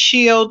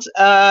shields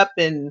up,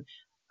 and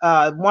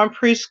one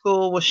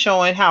preschool was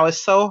showing how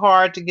it's so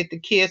hard to get the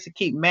kids to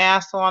keep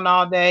masks on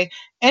all day.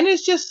 And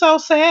it's just so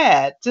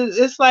sad.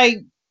 It's like,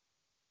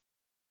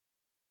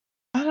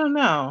 I don't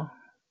know.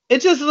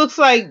 It just looks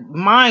like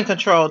mind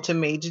control to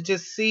me, to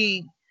just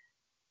see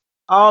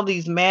all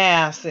these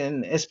masks,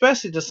 and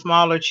especially the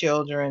smaller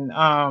children.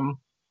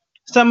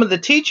 Some of the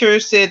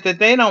teachers said that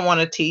they don't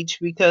want to teach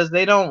because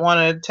they don't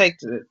want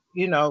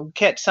to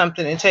catch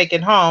something and take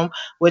it home,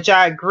 which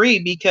I agree,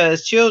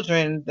 because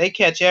children, they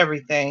catch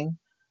everything.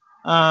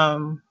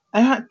 And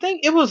I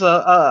think it was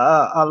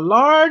a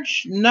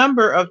large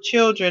number of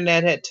children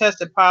that had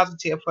tested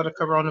positive for the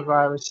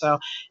coronavirus. So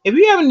if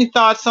you have any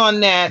thoughts on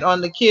that,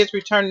 on the kids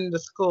returning to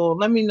school,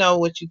 let me know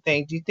what you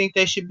think. Do you think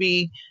they should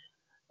be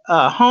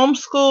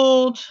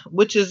homeschooled,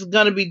 which is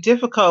going to be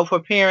difficult for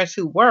parents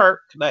who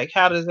work? Like,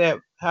 how does that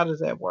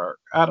work?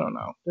 I don't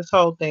know. This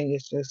whole thing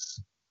is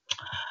just,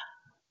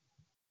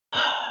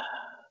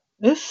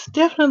 it's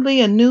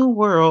definitely a new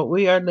world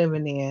we are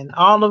living in.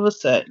 All of a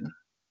sudden,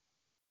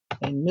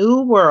 a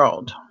new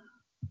world.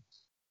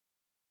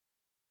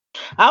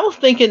 I was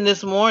thinking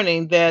this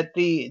morning that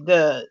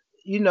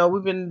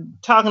we've been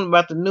talking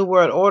about the New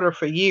World Order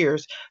for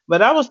years,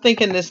 but I was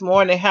thinking this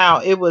morning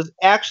how it was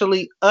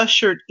actually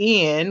ushered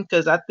in,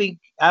 because I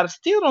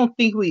still don't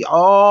think we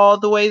all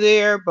the way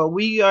there, but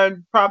we are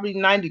probably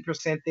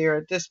 90% there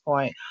at this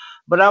point.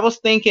 But I was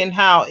thinking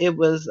how it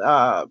was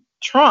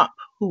Trump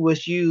who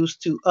was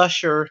used to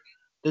usher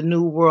the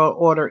New World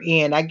Order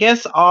in. I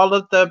guess all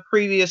of the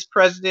previous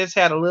presidents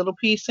had a little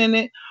piece in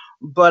it,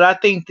 but I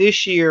think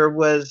this year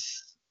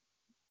was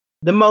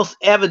the most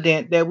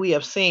evident that we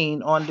have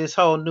seen on this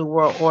whole New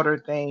World Order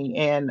thing,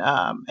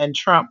 and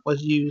Trump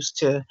was used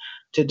to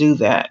do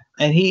that,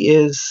 and he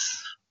is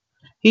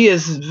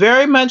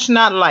very much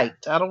not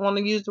liked. I don't want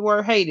to use the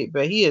word hated,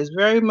 but he is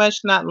very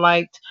much not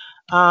liked.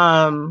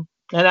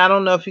 And I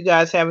don't know if you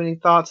guys have any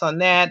thoughts on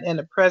that and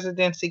the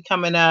presidency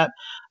coming up,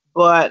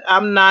 but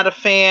I'm not a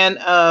fan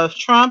of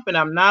Trump, and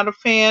I'm not a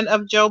fan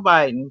of Joe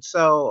Biden,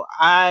 so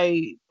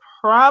I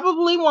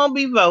probably won't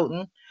be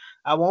voting.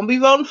 I won't be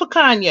voting for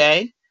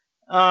Kanye.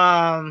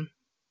 I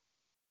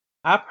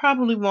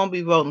probably won't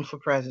be voting for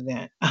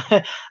president.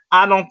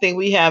 I don't think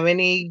we have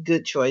any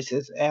good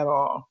choices at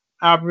all.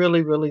 I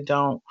really, really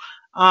don't.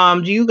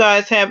 Do you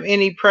guys have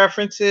any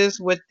preferences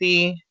with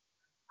the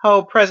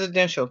whole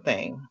presidential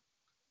thing?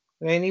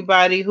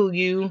 Anybody who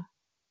you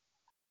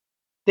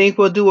think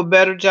will do a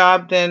better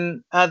job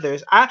than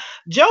others?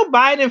 Joe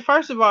Biden,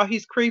 first of all,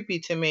 he's creepy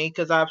to me,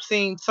 because I've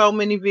seen so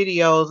many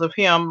videos of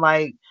him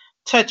like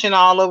touching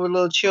all over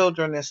little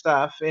children and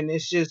stuff, and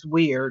it's just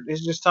weird.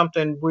 It's just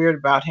something weird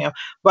about him.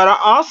 But I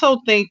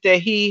also think that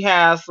he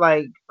has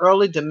like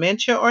early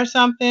dementia or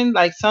something.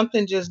 Like,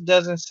 something just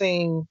doesn't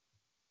seem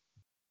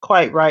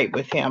quite right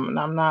with him, and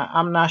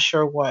I'm not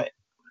sure what.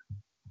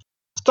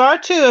 Star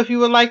 2, if you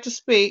would like to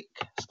speak.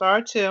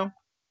 Star 2.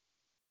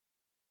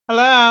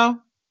 Hello.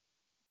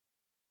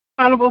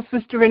 Honorable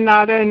Sister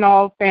Renata and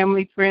all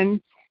family,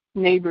 friends,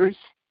 neighbors,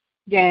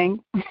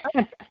 gang.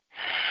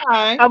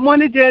 Hi. I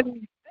wanted to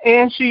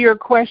answer your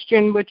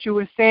question, what you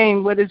were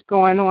saying, what is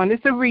going on.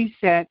 It's a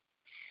reset,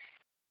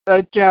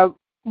 but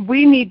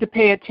we need to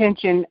pay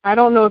attention. I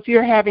don't know if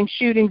you're having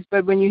shootings,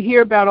 but when you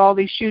hear about all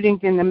these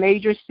shootings in the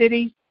major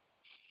cities,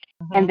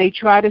 and they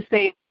try to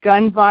say it's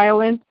gun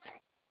violence.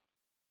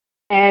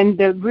 And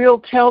the real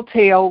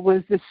telltale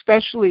was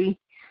especially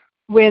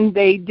when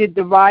they did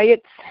the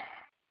riots,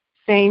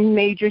 same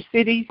major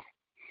cities,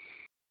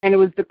 and it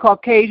was the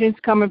Caucasians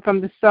coming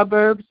from the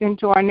suburbs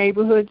into our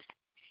neighborhoods.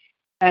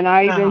 And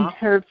I even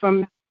heard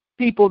from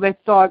people that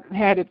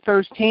had it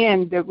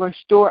firsthand that were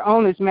store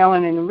owners,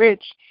 melanin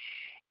rich,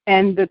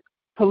 and the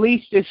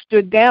police just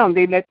stood down.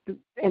 They let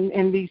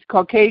and these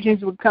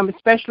Caucasians would come,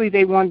 especially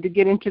they wanted to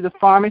get into the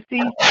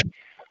pharmacies.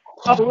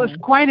 Oh, it was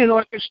quite an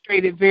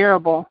orchestrated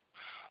variable.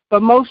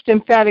 But most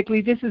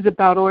emphatically, this is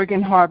about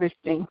organ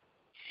harvesting.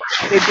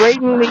 They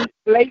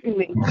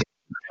blatantly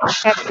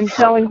have been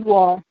telling you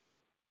all.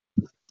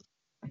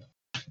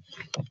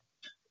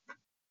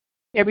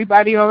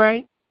 Everybody all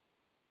right?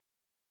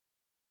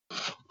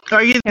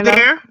 Are you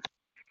there?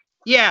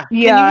 Yeah. Yeah, can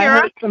you hear I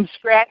heard some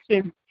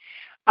scratching.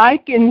 I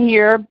can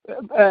hear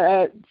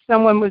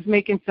someone was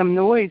making some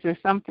noise or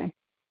something.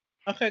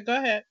 Okay, go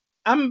ahead.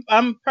 I'm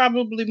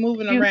probably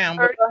moving around,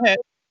 but go ahead.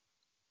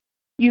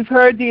 You've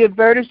heard the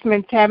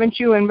advertisements, haven't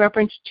you, in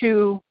reference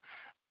to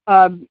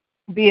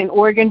be an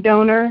organ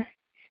donor?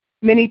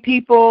 Many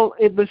people,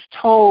 it was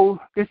told,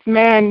 this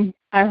man,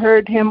 I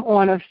heard him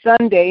on a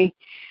Sunday,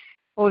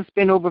 it's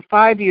been over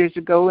 5 years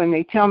ago, and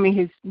they tell me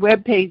his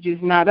webpage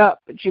is not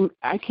up, but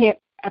I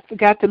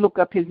forgot to look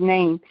up his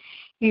name.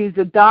 He was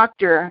a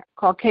doctor,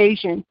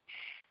 Caucasian,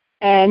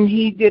 and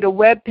he did a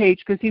webpage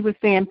because he was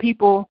saying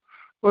people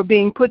were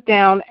being put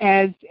down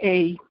as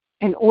an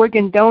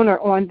organ donor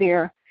on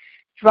their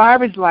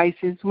driver's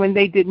license when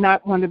they did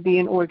not want to be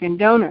an organ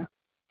donor.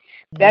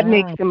 That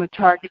makes them a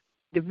target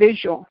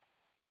individual.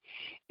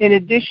 In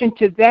addition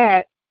to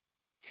that,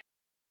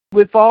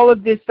 with all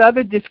of this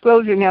other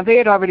disclosure, now they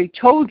had already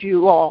told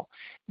you all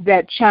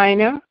that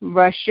China,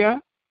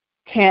 Russia,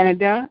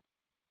 Canada,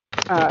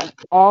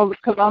 all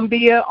of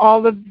Colombia,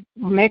 all of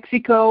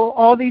Mexico,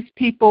 all these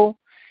people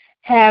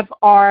have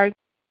our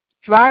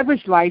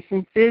driver's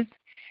licenses,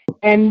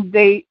 and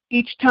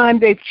each time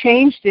they've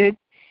changed it,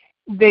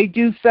 they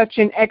do such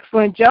an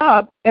excellent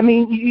job. I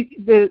mean,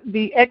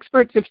 the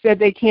experts have said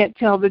they can't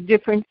tell the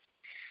difference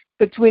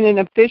between an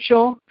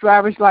official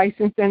driver's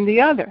license and the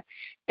other.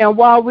 And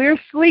while we're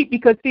asleep,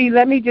 because see,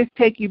 let me just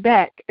take you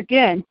back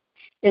again.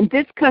 In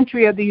this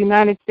country of the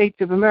United States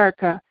of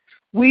America,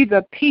 we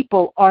the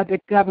people are the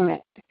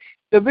government.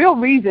 The real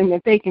reason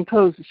that they can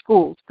close the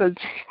schools, because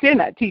they're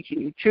not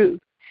teaching you truth.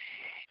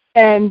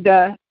 And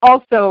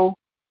also,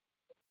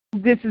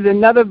 this is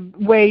another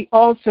way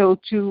also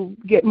to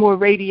get more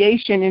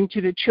radiation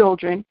into the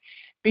children,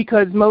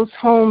 because most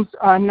homes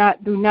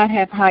do not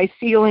have high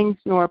ceilings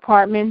nor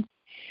apartments,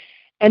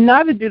 and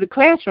neither do the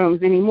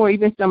classrooms anymore,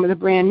 even some of the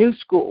brand new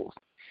schools.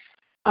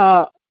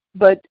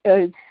 But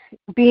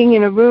being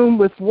in a room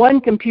with one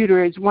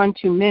computer is one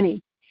too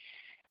many.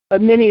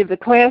 But many of the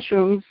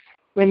classrooms,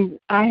 when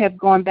I have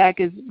gone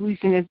back as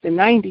recent as the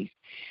 90s,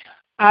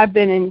 I've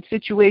been in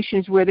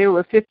situations where there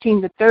were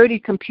 15 to 30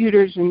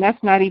 computers, and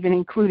that's not even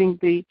including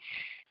the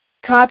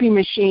copy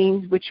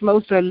machines, which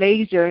most are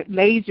laser.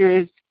 Laser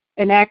is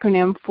an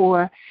acronym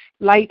for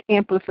light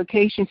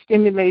amplification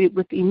stimulated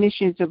with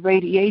emissions of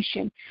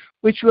radiation,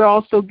 which we're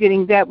also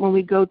getting that when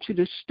we go to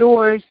the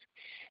stores,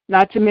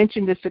 not to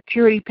mention the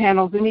security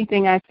panels.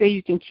 Anything I say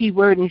you can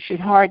keyword and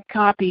should hard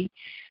copy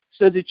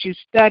so that you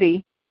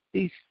study.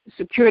 These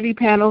security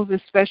panels,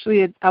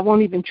 especially, I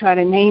won't even try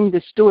to name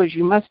the stores.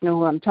 You must know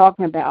what I'm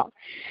talking about.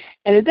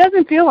 And it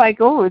doesn't feel like,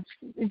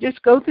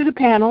 just go through the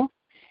panel,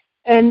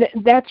 and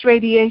that's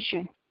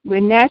radiation. We're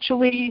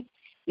naturally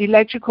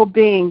electrical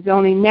beings.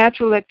 Only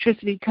natural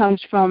electricity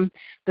comes from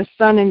the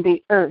sun and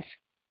the earth.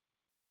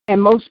 And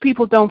most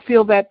people don't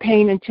feel that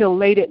pain until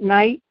late at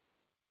night.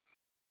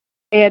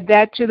 Add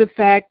that to the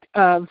fact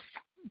of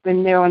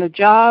when they're on a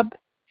job.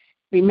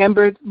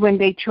 Remember when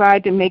they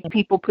tried to make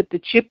people put the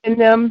chip in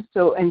them?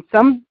 So, and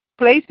some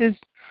places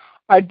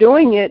are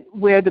doing it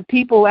where the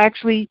people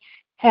actually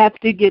have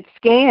to get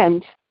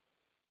scanned.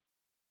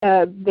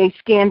 They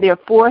scan their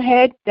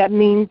forehead. That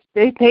means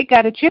they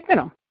got a chip in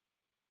them.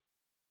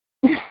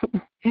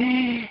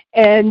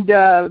 And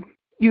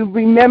you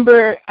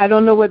remember, I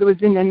don't know whether it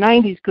was in the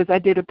 90s because I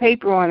did a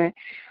paper on it,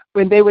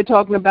 when they were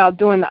talking about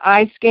doing the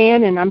eye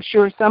scan, and I'm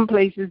sure some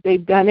places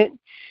they've done it.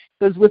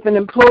 Because with an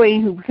employee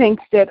who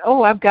thinks that,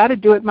 I've got to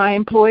do it, my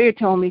employer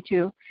told me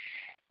to.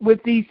 With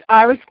these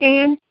iris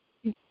scans,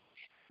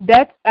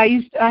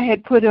 I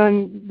had put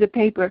on the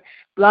paper,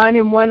 blind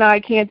in one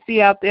eye, can't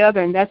see out the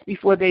other, and that's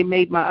before they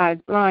made my eyes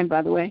blind,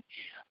 by the way,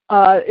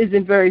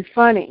 isn't very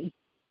funny.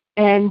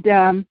 And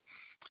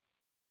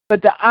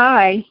but the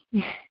eye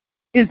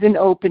is an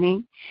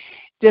opening,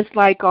 just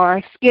like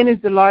our skin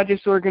is the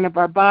largest organ of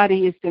our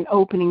body. It's an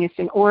opening, it's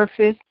an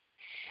orifice,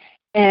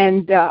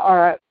 and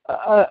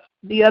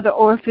the other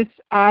orifice,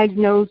 eyes,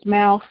 nose,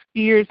 mouth,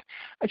 ears.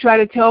 I try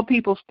to tell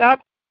people, stop.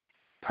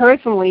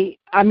 Personally,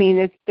 I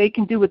mean, they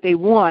can do what they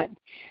want,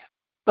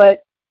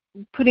 but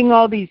putting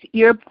all these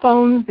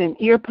earphones and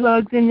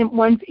earplugs in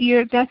one's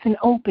ear, that's an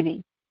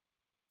opening,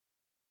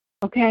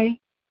 okay?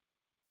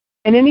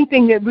 And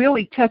anything that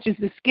really touches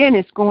the skin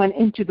is going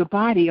into the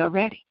body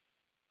already.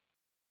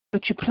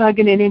 but you're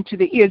plugging it into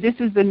the ear. This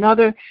is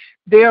another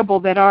variable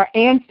that our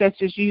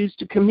ancestors used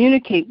to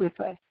communicate with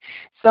us.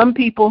 Some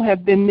people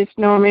have been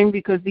misnoming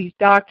because these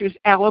doctors,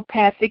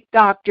 allopathic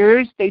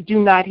doctors, they do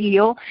not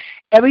heal.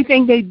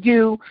 Everything they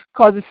do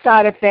causes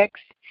side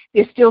effects.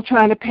 They're still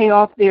trying to pay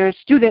off their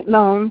student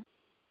loans,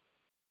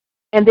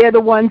 and they're the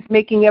ones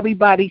making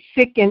everybody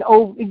sick and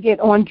get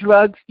on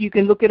drugs. You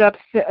can look it up.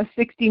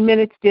 60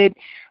 Minutes did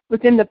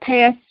within the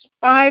past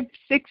 5-6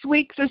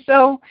 weeks or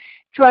so.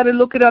 Try to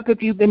look it up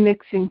if you've been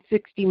mixing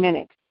 60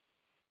 Minutes.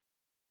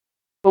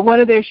 But one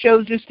of their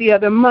shows just the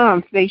other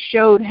month, they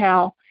showed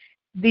how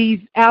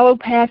these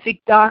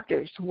allopathic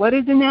doctors, what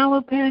is an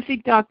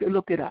allopathic doctor?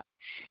 Look it up.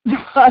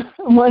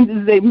 One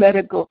is a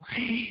medical,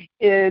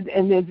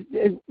 and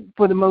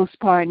for the most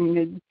part,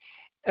 in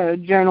the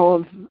journal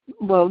of,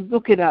 well,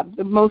 look it up.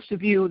 Most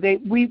of you,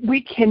 we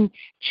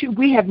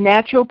have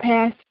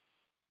naturopaths,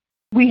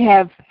 we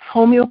have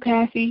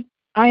homeopathy.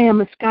 I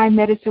am a sky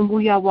medicine,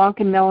 Wuya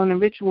Wonka, Melon,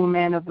 and ritual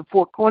man of the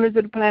four corners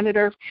of the planet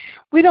Earth.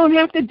 We don't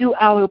have to do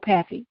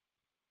allopathy.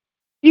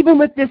 Even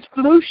with this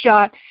flu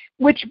shot,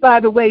 which,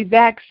 by the way,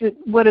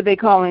 what are they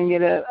calling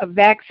it, a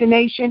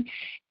vaccination?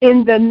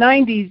 In the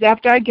 90s,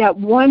 after I got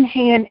one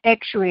hand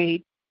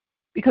x-rayed,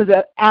 because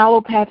an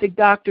allopathic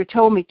doctor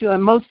told me to,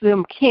 and most of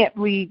them can't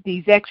read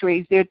these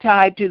x-rays. They're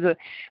tied to the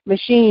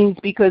machines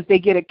because they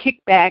get a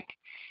kickback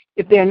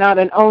if they're not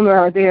an owner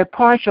or they're a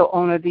partial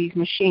owner of these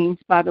machines,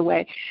 by the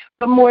way.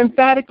 But more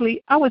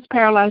emphatically, I was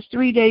paralyzed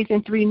 3 days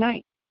and 3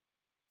 nights.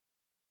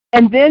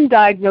 And then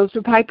diagnosed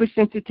with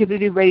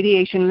hypersensitivity,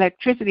 radiation,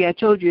 electricity. I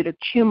told you it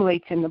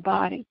accumulates in the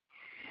body.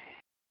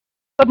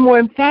 But more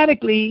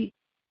emphatically,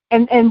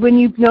 and when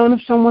you've known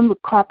of someone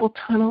with carpal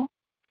tunnel,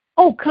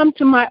 come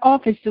to my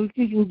office so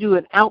you can do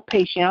an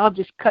outpatient. I'll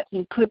just cut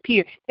and clip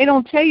here. They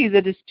don't tell you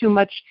that it's too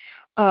much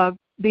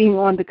being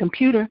on the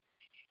computer.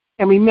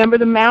 And remember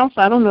the mouse?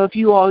 I don't know if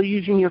you all are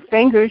using your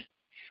fingers,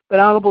 but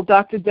Honorable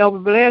Dr.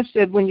 Delbert Blair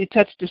said when you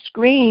touch the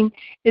screen,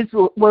 it's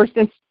worse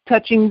than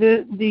touching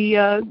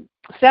the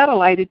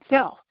satellite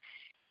itself.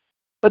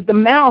 But the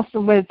mouse,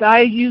 as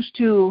I used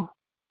to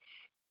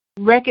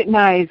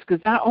recognize,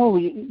 because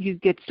you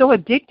get so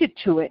addicted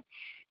to it,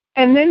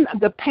 and then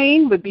the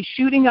pain would be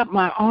shooting up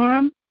my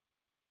arm.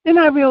 Then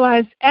I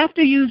realized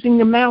after using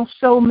the mouse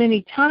so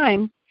many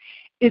times,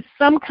 it's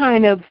some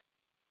kind of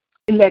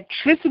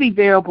electricity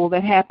variable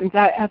that happens.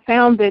 I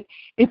found that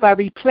if I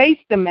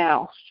replaced the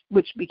mouse,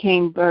 which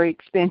became very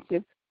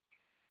expensive,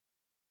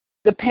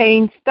 the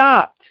pain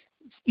stopped.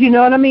 You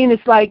know what I mean?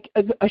 It's like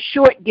a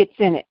short gets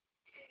in it,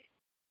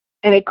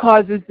 and it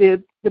causes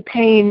the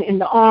pain in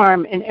the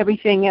arm and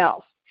everything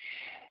else.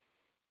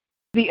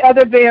 The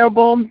other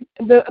variable,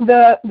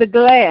 the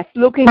glass,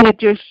 looking at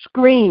your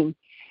screen,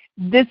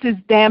 this is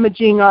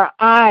damaging our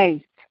eyes.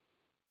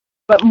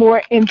 But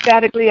more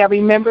emphatically, I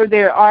remember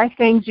there are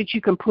things that you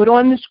can put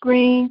on the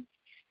screen,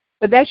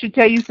 but that should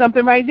tell you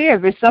something right there.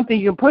 If there's something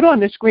you can put on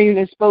the screen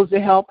that's supposed to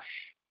help,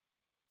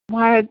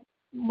 why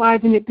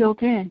isn't it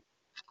built in?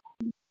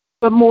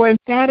 But more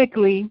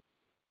emphatically,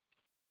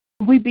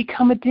 we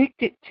become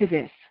addicted to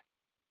this.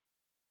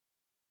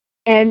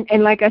 And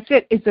like I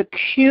said, it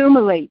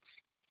accumulates.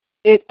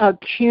 It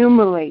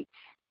accumulates.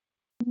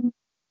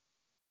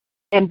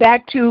 And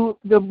back to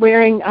the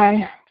wearing,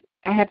 I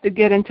have to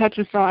get in touch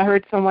with someone. I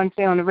heard someone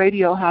say on the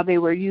radio how they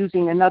were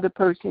using another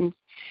person's,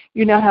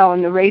 you know how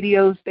in the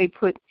radios they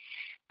put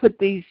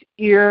these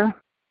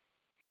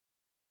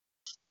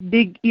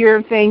big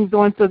ear things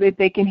on so that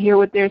they can hear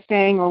what they're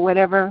saying or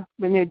whatever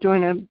when they're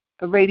doing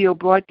a radio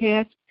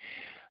broadcast.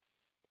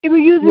 They were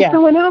using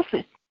someone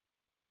else's.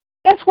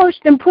 That's worse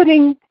than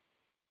putting,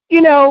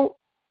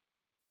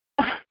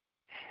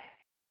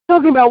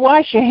 talking about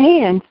wash your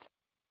hands.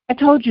 I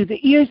told you the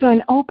ears are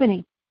an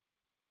opening.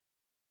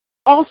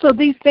 Also,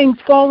 these things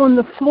fall on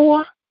the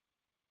floor,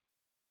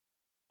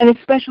 and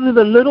especially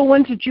the little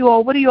ones that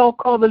what do you all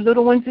call the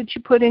little ones that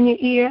you put in your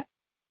ear?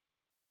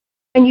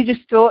 And you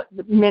just throw it,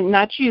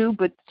 not you,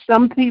 but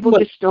some people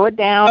just throw it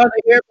down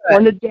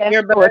on the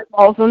desk or it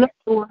falls on the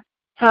floor.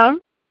 Huh?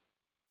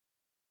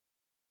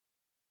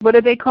 What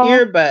are they called?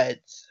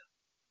 Earbuds.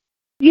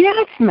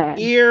 Yes, ma'am.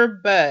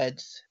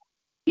 Earbuds.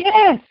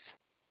 Yes.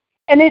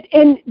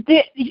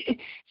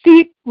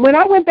 See, when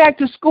I went back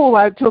to school,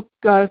 I took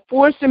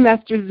 4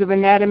 semesters of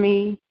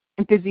anatomy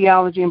and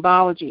physiology and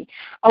biology.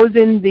 I was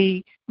in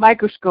the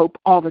microscope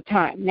all the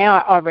time. Now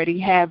I already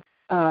have,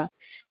 what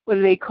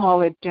do they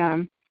call it,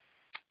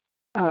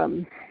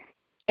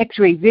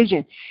 X-ray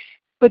vision.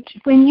 But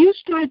when you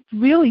start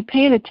really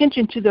paying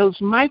attention to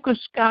those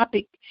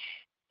microscopic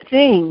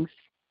things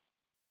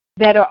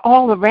that are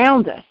all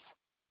around us,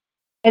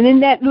 and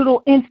in that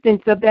little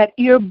instance of that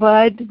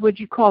earbud, what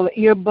you call it,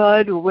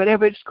 earbud or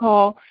whatever it's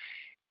called,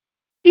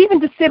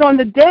 even to sit on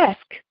the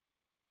desk,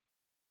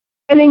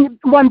 and then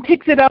one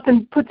picks it up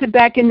and puts it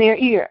back in their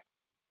ear.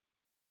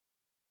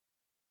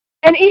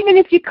 And even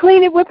if you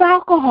clean it with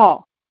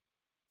alcohol,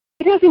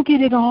 it doesn't get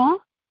it all.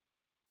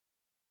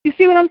 You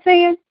see what I'm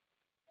saying?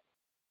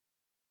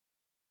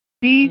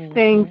 These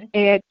things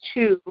add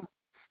to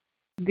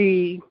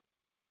the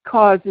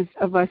causes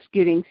of us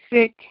getting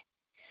sick.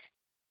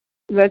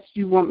 Unless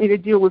you want me to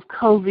deal with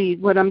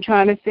COVID, what I'm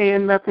trying to say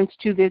in reference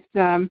to this,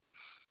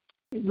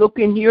 look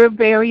in your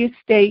various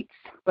states,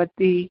 but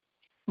the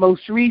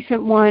most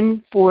recent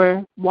one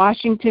for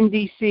Washington,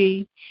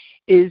 D.C.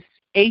 is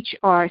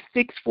H.R.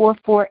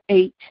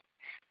 6448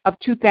 of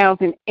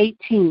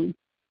 2018.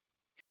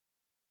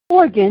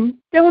 Organ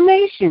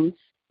donations.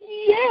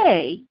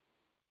 Yay!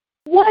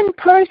 One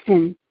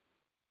person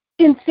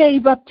can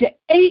save up to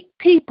 8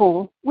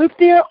 people with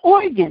their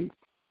organs,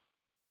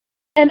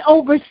 and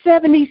over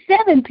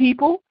 77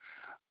 people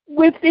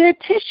with their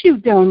tissue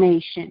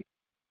donation.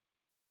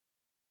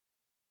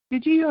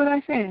 Did you hear what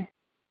I said?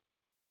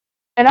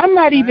 And I'm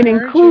not even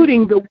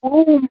including the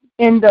womb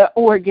in the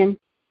organ.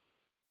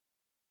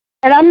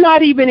 And I'm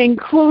not even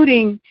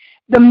including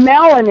the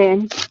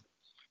melanin,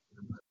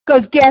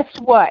 because guess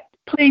what?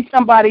 Please,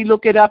 somebody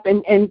look it up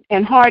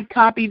and hard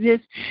copy this.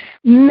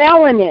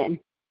 Melanin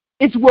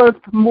is worth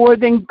more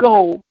than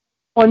gold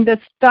on the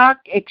stock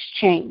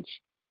exchange.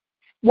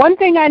 One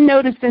thing I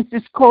noticed since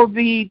this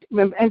COVID,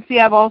 and see,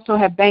 I've also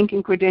had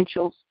banking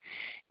credentials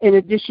in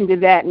addition to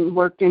that and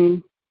worked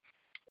in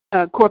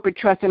corporate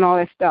trust and all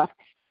that stuff.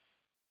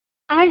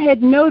 I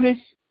had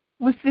noticed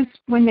was this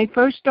when they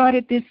first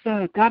started this,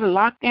 got a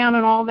lockdown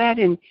and all that,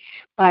 and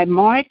by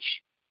March,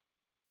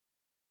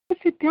 I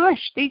said,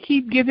 gosh, they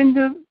keep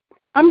giving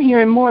I'm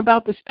hearing more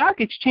about the stock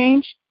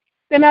exchange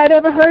than I'd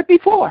ever heard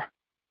before.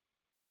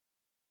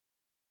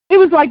 It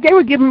was like they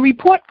were giving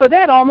report for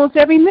that almost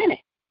every minute.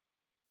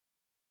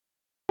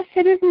 I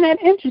said, isn't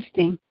that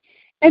interesting?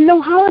 And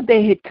no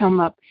holiday had come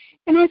up.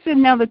 And I said,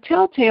 now the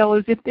telltale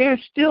is if they're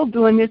still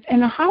doing this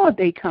and a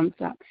holiday comes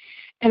up.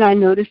 And I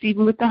noticed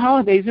even with the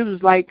holidays, it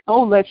was like,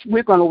 oh,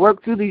 we're going to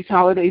work through these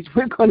holidays.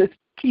 We're going to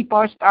keep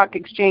our stock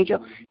exchange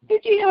up.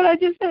 Did you hear what I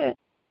just said?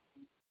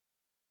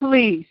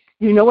 Please,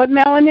 you know what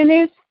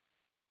melanin is?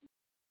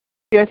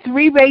 There are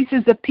 3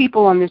 races of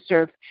people on this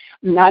earth,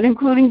 not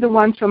including the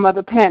ones from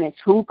other planets.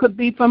 Who could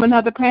be from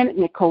another planet?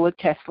 Nikola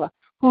Tesla.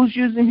 Who's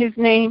using his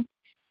name?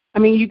 I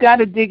mean, you got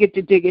to dig it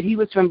to dig it. He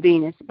was from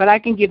Venus, but I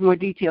can give more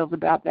details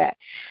about that.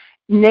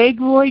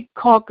 Negroid,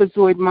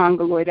 Caucasoid,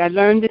 Mongoloid. I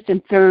learned this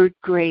in 3rd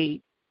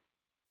grade.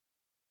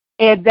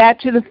 Add that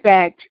to the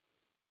fact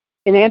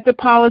in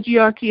anthropology,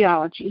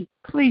 archaeology.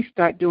 Please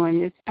start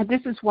doing this.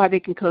 This is why they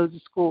can close the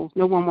schools.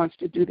 No one wants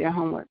to do their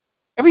homework.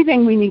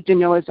 Everything we need to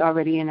know is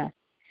already in us.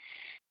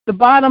 The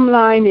bottom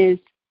line is,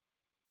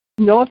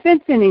 no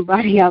offense to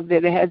anybody out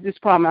there that has this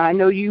problem. I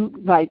know you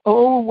like,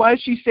 oh, why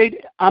she say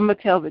that? I'm going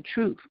to tell the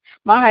truth.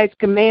 My highest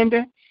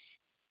commander,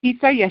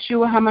 Isa,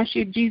 Yeshua,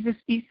 HaMashiach, Jesus,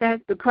 Isa,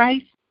 the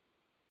Christ,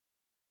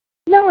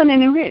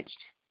 melanin enriched.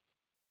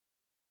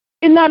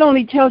 It not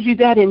only tells you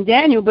that in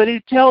Daniel, but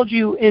it tells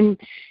you in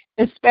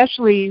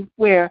especially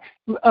where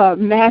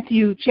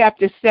Matthew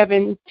chapter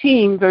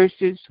 17,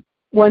 verses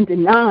 1 to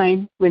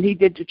 9, when he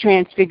did the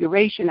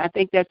transfiguration. I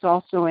think that's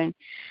also in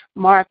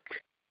Mark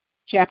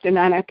chapter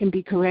 9, I can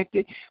be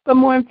corrected. But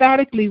more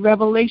emphatically,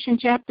 Revelation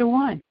chapter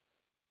 1.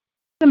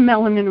 The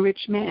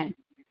melanin-rich man.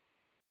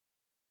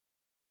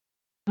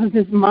 Because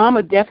his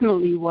mama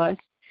definitely was.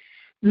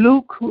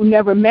 Luke, who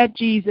never met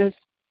Jesus,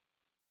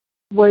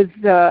 was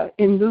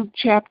in Luke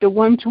chapter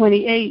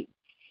 128.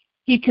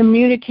 He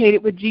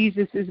communicated with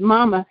Jesus'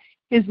 mama.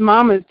 His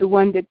mama is the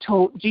one that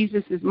told,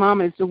 Jesus'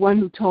 mama is the one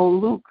who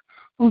told Luke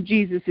who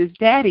Jesus'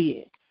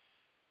 daddy is.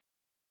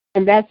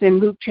 And that's in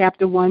Luke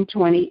chapter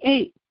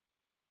 128.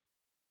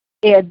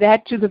 Add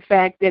that to the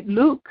fact that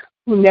Luke,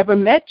 who never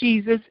met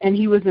Jesus, and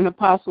he was an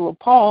apostle of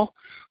Paul,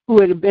 who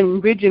had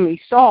been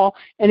originally Saul,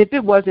 and if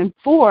it wasn't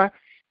for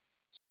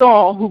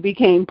Saul, who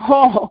became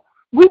Paul,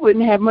 we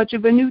wouldn't have much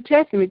of a New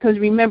Testament, because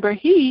remember,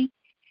 he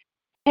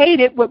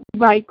hated what we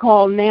might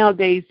call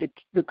nowadays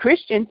the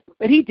Christians,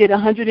 but he did a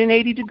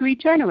 180-degree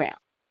turnaround.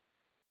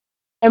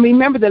 And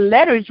remember, the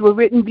letters were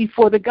written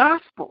before the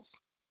Gospels.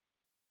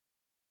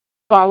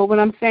 Follow what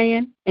I'm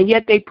saying? And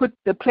yet they put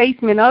the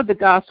placement of the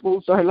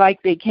Gospels or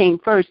like they came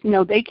first.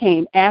 No, they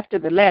came after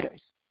the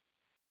letters.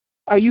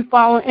 Are you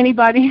following?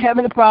 Anybody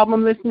having a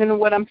problem listening to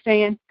what I'm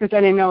saying? Because I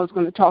didn't know I was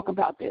going to talk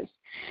about this.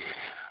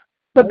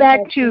 But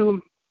back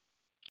to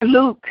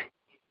Luke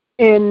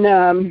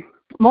in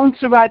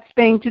Montserrat,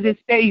 Spain. To this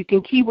day, you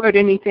can keyword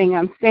anything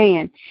I'm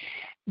saying,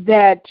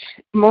 that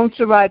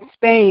Montserrat,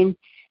 Spain,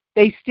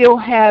 they still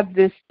have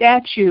the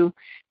statue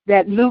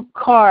that Luke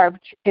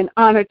carved in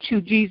honor to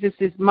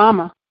Jesus'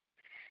 mama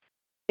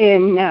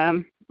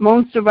in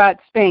Montserrat,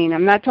 Spain.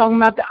 I'm not talking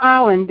about the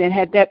island that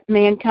had that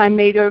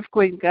mankind-made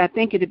earthquake. I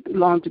think it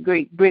belonged to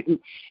Great Britain,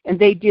 and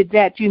they did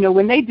that. You know,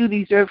 when they do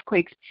these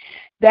earthquakes,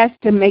 that's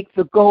to make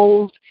the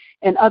gold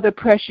and other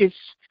precious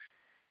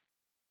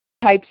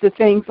types of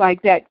things like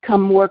that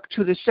come more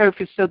to the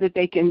surface so that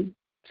they can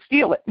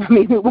steal it. I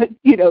mean,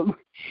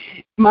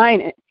 mine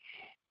it.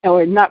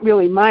 Or not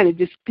really mine it,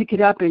 just pick it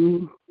up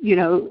and,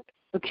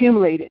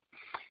 accumulate it.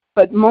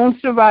 But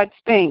Montserrat,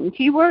 Spain,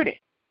 keyword it.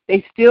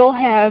 They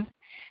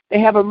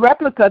have a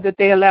replica that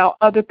they allow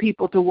other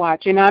people to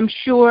watch. And I'm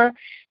sure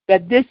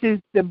that this is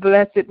the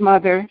Blessed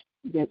Mother,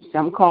 that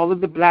some call her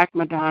the Black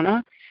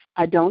Madonna.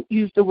 I don't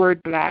use the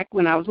word black.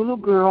 When I was a little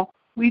girl,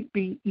 we'd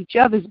be each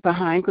other's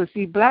behind because,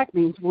 see, black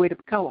means void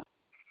of color.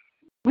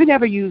 We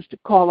never used to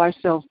call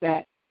ourselves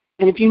that.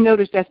 And if you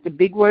notice, that's the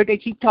big word they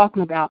keep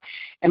talking about.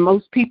 And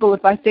most people,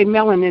 if I say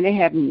melanin, they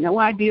have no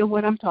idea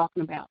what I'm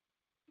talking about.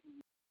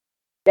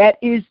 That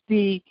is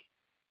the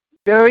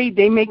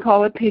they may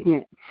call it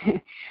pigment.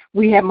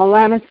 We have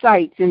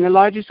melanocytes, and the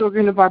largest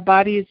organ of our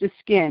body is the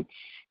skin.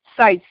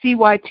 Cyte,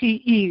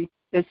 C-Y-T-E,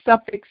 the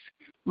suffix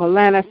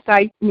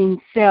melanocyte means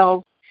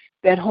cells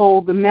that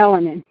hold the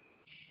melanin.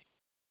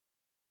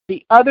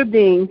 The other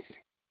beings,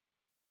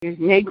 there's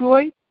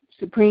Negroid,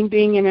 supreme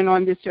being in and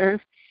on this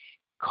earth,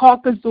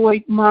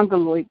 Caucasoid,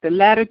 Mongoloid. The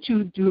latter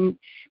two do,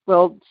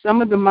 well,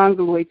 some of the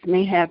Mongoloids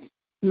may have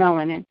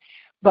melanin,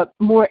 but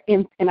more,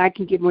 and I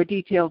can give more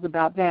details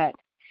about that.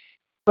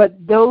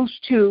 But those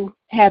two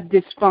have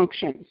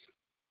dysfunctions.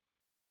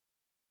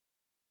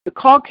 The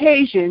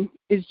Caucasian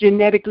is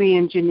genetically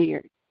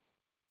engineered.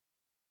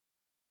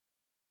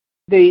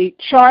 The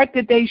chart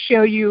that they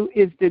show you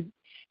is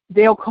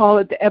they'll call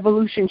it the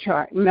evolution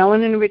chart.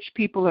 Melanin-rich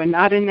people are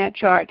not in that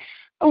chart.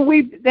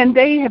 Then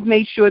they have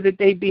made sure that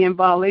they be in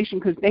violation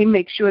because they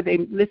make sure they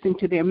listen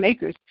to their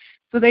makers.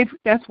 So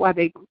that's why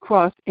they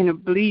cross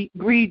and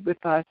breed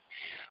with us.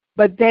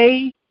 But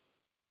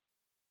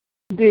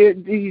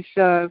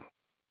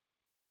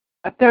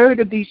a third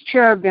of these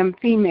cherubim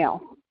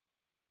female,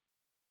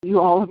 you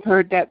all have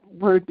heard that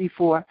word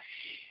before,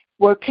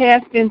 were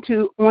cast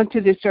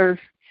onto this earth,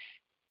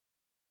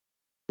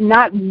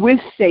 not with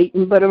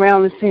Satan, but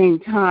around the same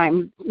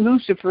time.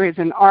 Lucifer is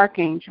an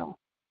archangel.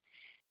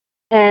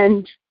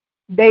 And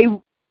they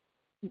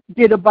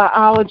did a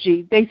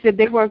biology. They said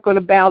they weren't going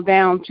to bow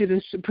down to the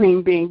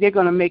supreme being. They're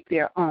going to make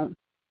their own.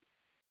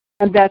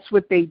 And that's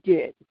what they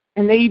did.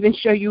 And they even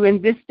show you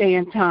in this day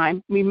and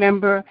time.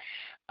 Remember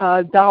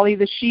Dolly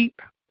the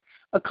sheep?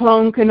 A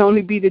clone can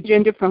only be the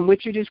gender from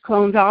which it is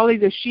cloned. Dolly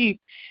the sheep.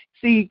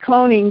 See,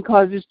 cloning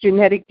causes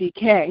genetic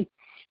decay.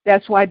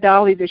 That's why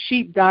Dolly the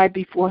sheep died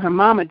before her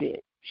mama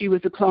did. She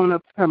was a clone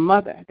of her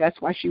mother.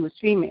 That's why she was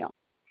female.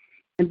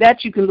 And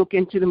that you can look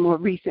into the more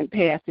recent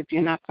past if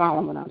you're not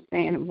following what I'm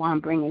saying and why I'm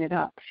bringing it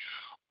up.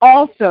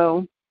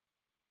 Also,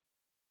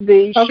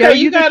 show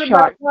you got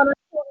about 1 or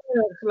 2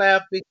 minutes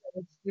left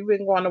because you've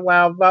been going a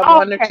while,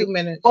 about 1 or 2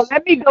 minutes. Well,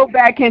 let me go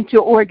back into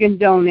organ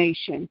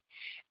donation.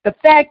 The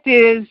fact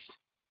is,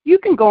 you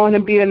can go on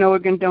and be an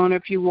organ donor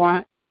if you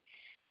want.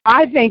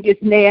 I think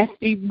it's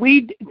nasty.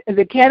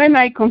 The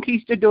Canaanite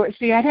conquistador,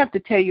 see, I'd have to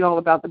tell you all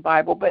about the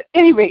Bible, but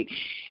anyway,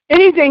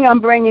 anything I'm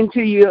bringing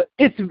to you,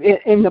 it's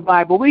in the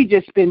Bible. We've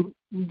just been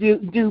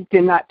duped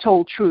and not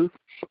told truth,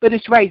 but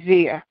it's right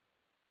there,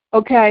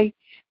 okay?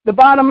 The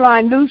bottom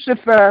line,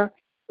 Lucifer,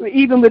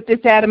 even with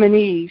this Adam and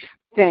Eve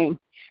thing,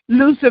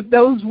 Lucifer,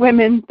 those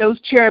women,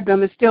 those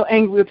cherubim are still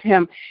angry with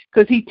him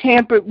because he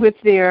tampered with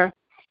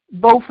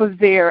both of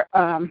their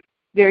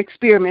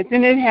experiments.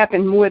 And it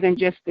happened more than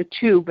just the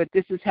two, but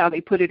this is how they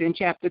put it in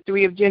chapter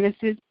 3 of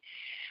Genesis.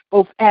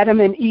 Both Adam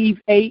and Eve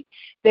ate.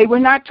 They were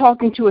not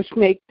talking to a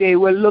snake. They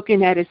were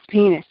looking at his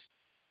penis.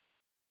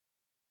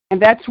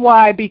 And that's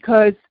why,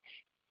 because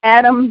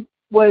Adam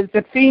was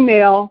the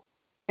female,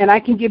 and I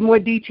can give more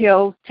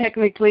details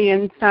technically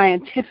and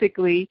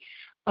scientifically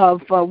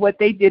of what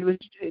they did was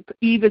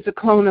Eve is a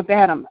clone of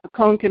Adam. A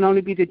clone can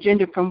only be the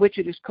gender from which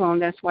it is cloned.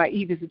 That's why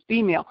Eve is a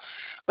female.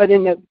 But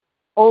in the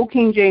Old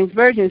King James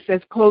Version, it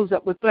says clothes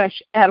up with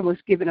flesh. Adam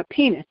was given a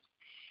penis.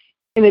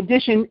 In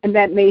addition, and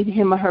that made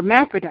him a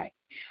hermaphrodite.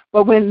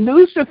 But when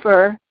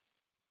Lucifer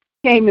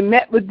came and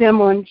met with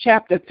them on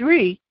chapter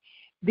 3,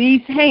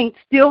 these saints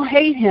still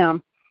hate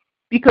him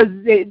because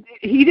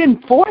he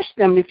didn't force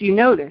them, if you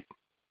notice.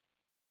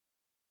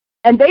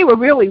 And they were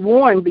really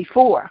warned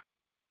before,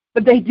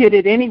 but they did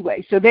it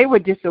anyway. So they were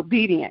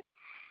disobedient,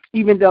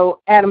 even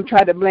though Adam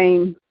tried to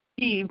blame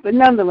Eve. But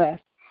nonetheless,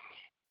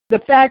 the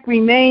fact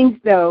remains,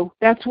 though,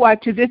 that's why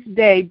to this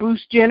day,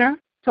 Bruce Jenner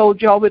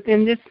told y'all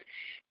in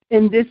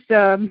this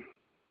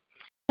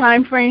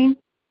time frame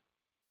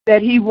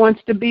that he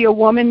wants to be a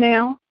woman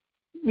now.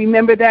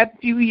 Remember that a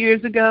few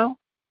years ago?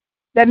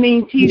 That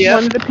means he's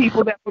one of the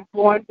people that were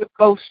born with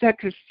both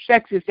sexes.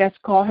 That's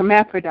called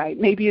hermaphrodite.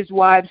 Maybe his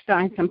wife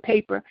signed some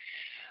paper,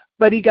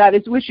 but he got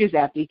his wishes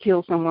after he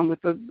killed someone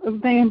with a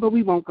van, but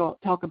we won't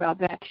talk about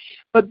that.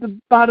 But the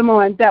bottom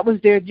line, that was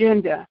their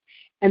agenda,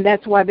 and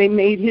that's why they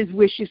made his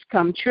wishes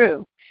come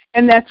true.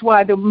 And that's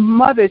why the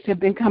mothers have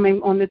been coming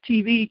on the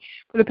TV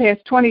for the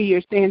past 20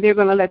 years saying they're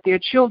going to let their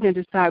children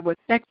decide what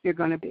sex they're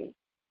going to be.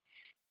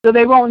 So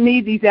they won't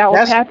need these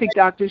allopathic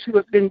doctors who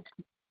have been,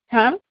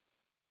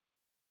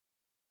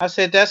 I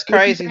said, that's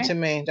crazy to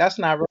me. That's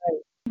not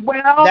right.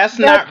 Well,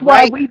 that's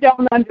why we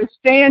don't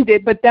understand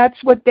it, but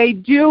that's what they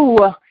do.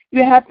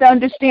 You have to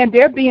understand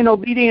they're being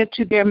obedient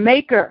to their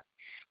maker.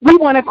 We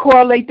want to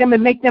correlate them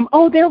and make them,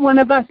 they're one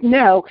of us.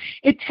 No,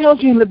 it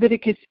tells you in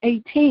Leviticus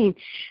 18,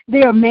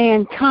 they're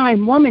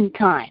mankind,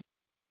 womankind.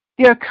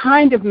 They're a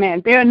kind of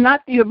man. They're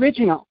not the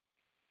original.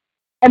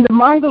 And the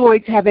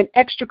Mongoloids have an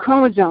extra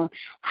chromosome.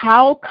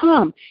 How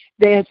come?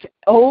 There's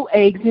old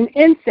eggs and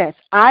incest.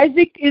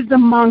 Isaac is a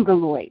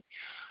Mongoloid.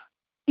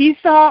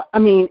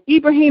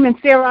 Ibrahim and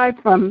Sarai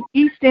from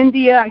East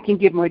India, I can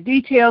give more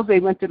details. They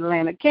went to the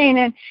land of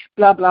Canaan,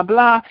 blah, blah,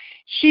 blah.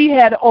 She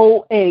had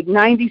old egg,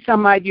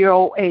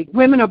 90-some-odd-year-old egg.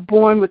 Women are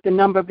born with the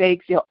number of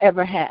eggs they'll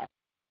ever have.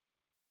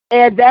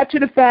 Add that to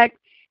the fact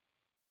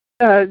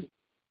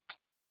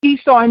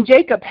Esau and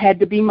Jacob had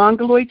to be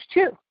Mongoloids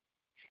too,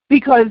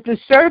 because the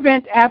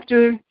servant,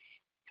 after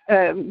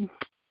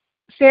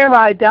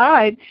Sarai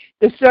died,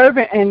 the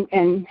servant,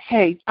 and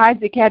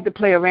Isaac had to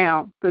play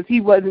around, because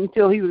he wasn't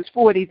until he was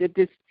 40 that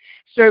this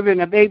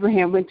servant of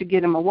Abraham went to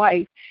get him a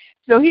wife.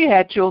 So he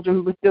had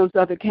children with those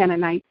other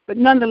Canaanites. But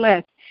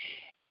nonetheless,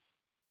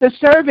 the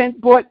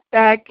servant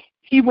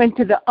he went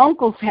to the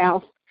uncle's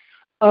house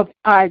of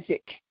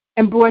Isaac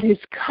and brought his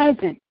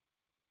cousin.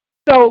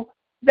 So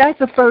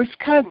that's a first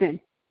cousin.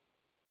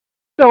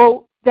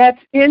 So that's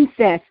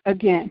incest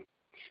again.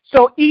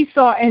 So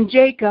Esau and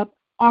Jacob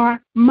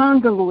are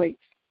Mongoloids.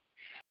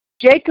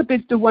 Jacob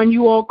is the one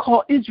you all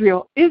call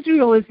Israel.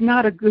 Israel is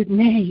not a good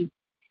name.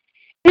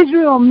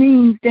 Israel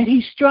means that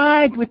he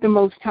strived with the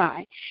Most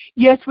High.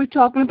 Yes, we're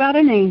talking about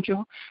an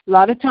angel. A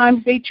lot of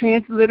times they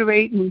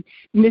transliterate and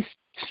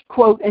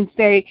misquote and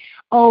say,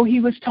 oh, he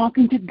was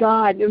talking to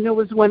God, and it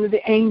was one of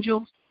the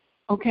angels.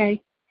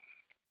 Okay?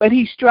 But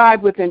he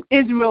strived with him.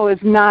 Israel is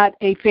not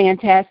a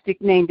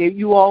fantastic name.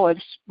 You all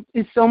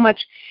is so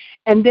much.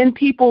 And then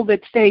people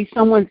that say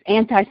someone's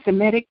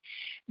anti-Semitic,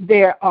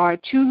 there are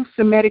two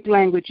Semitic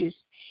languages.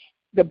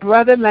 The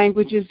brother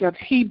languages of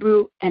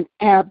Hebrew and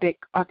Arabic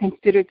are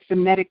considered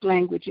Semitic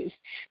languages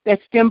that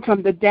stem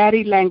from the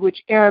daddy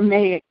language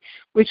Aramaic,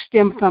 which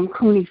stem from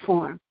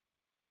cuneiform.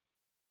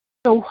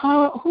 So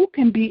who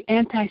can be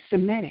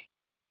anti-Semitic?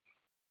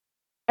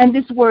 And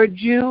this word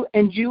Jew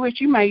and Jewish,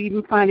 you might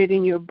even find it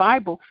in your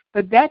Bible,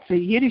 but that's a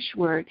Yiddish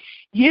word.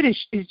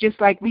 Yiddish is just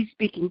like me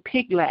speaking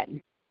Pig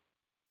Latin.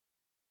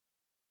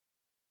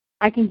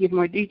 I can give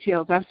more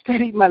details. I've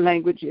studied my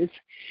languages.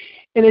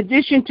 In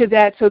addition to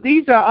that, so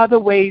these are other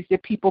ways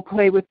that people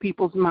play with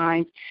people's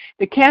minds.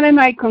 The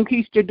Canaanite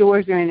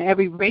conquistadors are in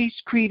every race,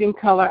 creed, and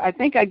color. I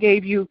think I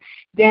gave you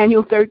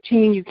Daniel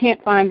 13. You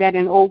can't find that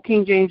in Old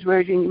King James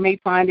Version. You may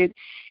find it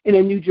in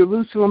a New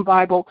Jerusalem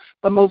Bible,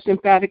 but most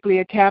emphatically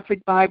a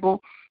Catholic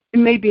Bible. It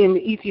may be in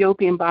the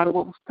Ethiopian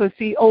Bible, because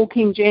see, Old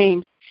King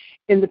James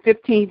in the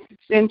 15th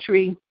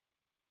century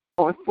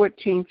or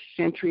 14th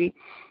century,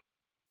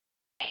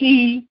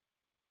 he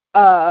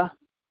the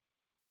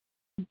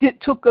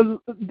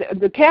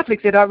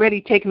Catholics had already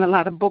taken a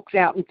lot of books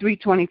out in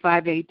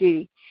 325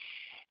 AD.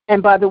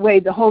 And by the way,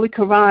 the Holy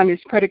Quran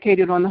is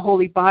predicated on the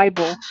Holy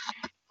Bible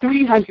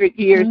 300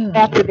 years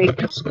after they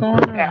took the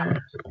book out.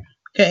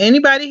 Can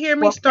anybody hear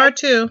me? Star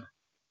two.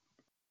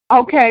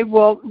 Okay,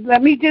 well,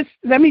 let me just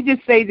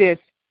say this.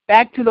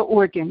 Back to the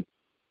organ.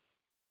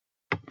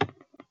 If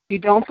you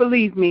don't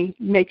believe me,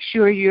 make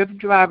sure you have a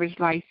driver's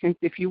license.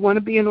 If you want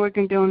to be an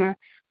organ donor,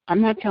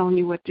 I'm not telling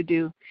you what to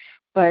do,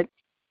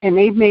 and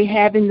they may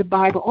have in the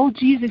Bible, oh,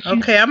 Jesus.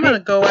 Okay, I'm going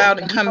to go out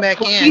and come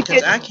back in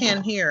because I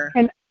can't hear.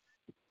 And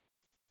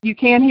you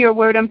can't hear a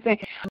word I'm saying.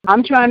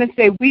 I'm trying to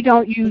say we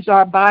don't use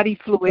our body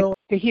fluid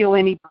to heal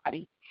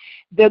anybody.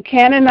 The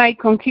Canaanite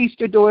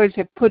conquistadors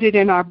have put it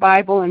in our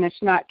Bible, and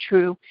it's not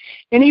true.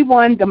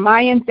 Anyone, the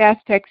Mayans,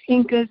 Aztecs,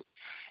 Incas,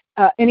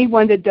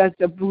 anyone that does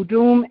the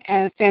voodoo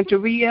and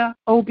Santeria,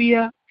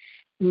 Obia,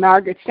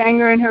 Margaret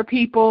Sanger and her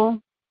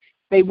people,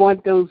 they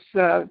want those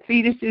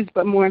fetuses,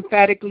 but more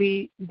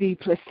emphatically, the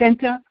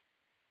placenta.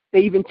 They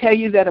even tell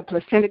you that a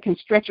placenta can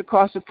stretch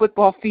across a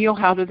football field.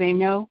 How do they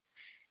know?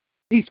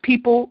 These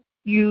people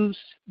use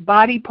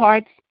body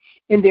parts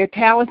in their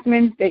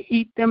talismans. They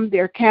eat them.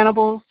 They're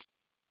cannibals.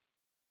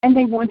 And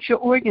they want your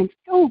organs.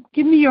 Oh,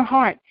 give me your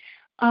heart.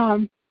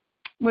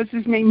 What's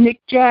his name? Mick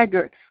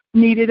Jagger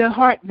needed a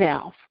heart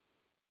valve.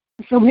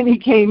 So when he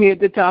came here at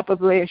the top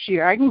of last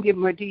year, I can give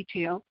more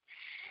detail.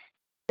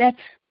 That's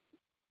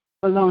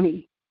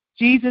baloney.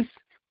 Jesus,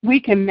 we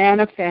can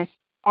manifest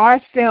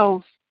our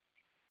cells.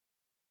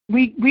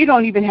 We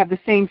don't even have the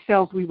same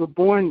cells we were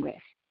born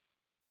with.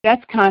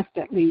 That's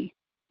constantly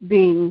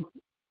being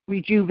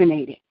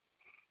rejuvenated.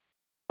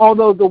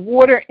 Although the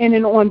water in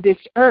and on this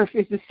earth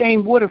is the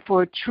same water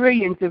for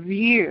trillions of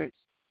years,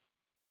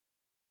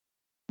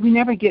 we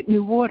never get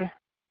new water.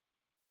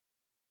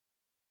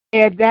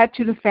 Add that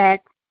to the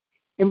fact,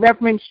 in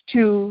reference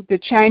to the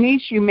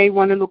Chinese, you may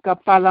want to look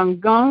up Falun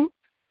Gong,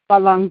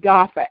 Falun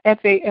Dafa,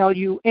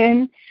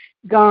 F-A-L-U-N,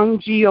 Gong,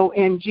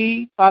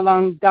 G-O-N-G,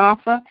 Falun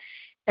Dafa,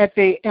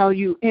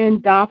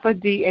 F-A-L-U-N,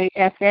 Dafa,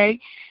 D-A-F-A.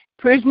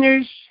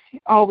 Prisoners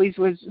always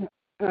was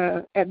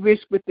at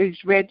risk with these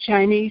red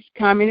Chinese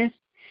communists.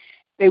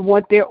 They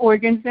want their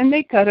organs, and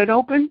they cut it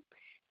open.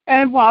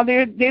 And while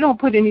they don't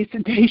put any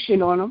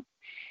sedation on them,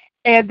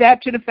 add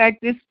that to the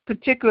fact this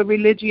particular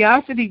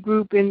religiosity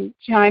group in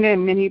China,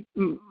 and many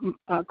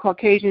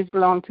Caucasians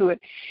belong to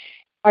it,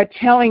 are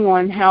telling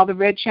on how the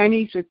red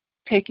Chinese are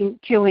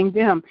killing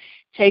them,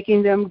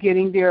 taking them,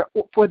 getting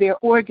for their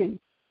organs.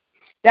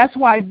 That's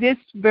why this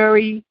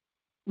very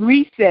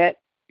reset,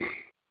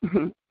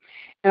 and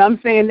I'm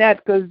saying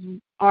that because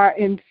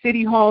in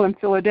City Hall in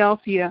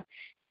Philadelphia,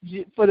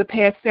 for the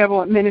past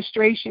several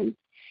administrations,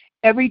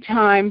 every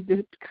time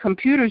the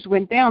computers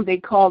went down, they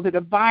called it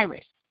a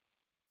virus.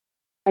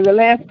 And the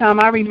last time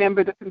I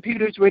remember the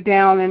computers were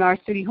down in our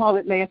City Hall,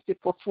 it lasted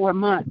for 4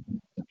 months.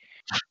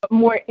 But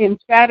more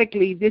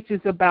emphatically, this is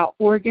about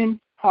organ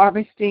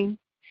harvesting.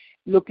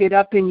 Look it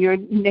up in your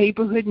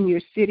neighborhood, in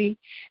your city.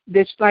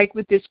 This, like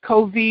with this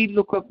COVID,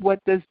 look up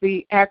what does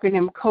the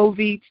acronym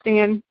COVID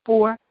stand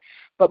for.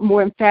 But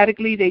more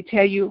emphatically, they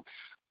tell you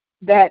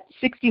that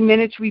 60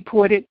 Minutes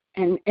reported,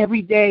 and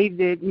every day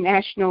the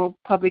National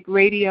Public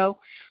Radio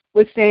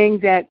was saying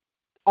that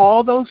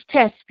all those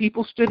tests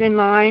people stood in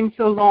line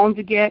so long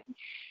to get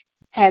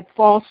had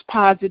false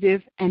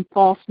positive and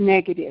false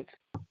negative.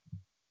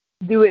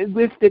 Do it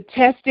with the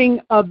testing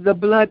of the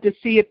blood to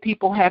see if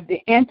people have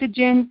the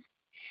antigens.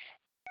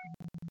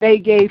 They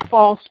gave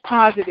false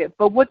positive.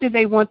 But what do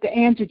they want the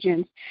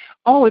antigens?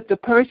 Oh, if the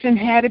person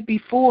had it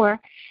before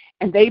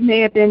and they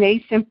may have been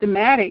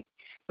asymptomatic,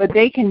 but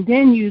they can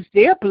then use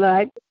their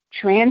blood,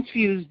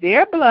 transfuse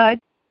their blood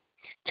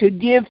to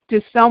give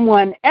to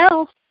someone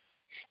else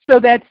so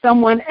that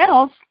someone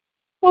else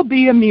will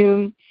be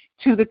immune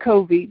to the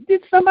COVID.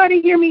 Did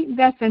somebody hear me?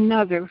 That's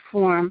another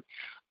form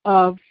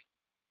of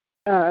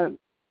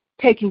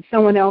taking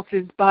someone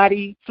else's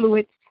body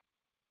fluids.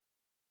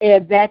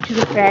 Add that to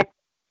the fact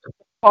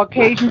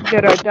Caucasians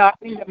that are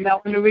adopting the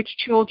melanin-rich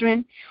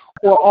children,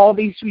 or all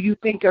these who you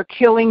think are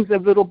killings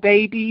of little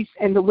babies,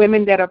 and the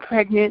women that are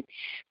pregnant,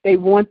 they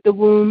want the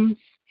wombs.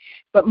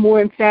 But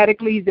more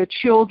emphatically, the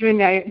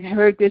children, I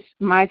heard this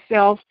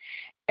myself,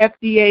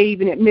 FDA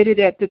even admitted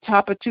at the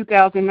top of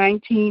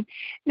 2019.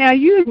 Now,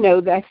 you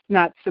know that's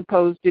not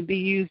supposed to be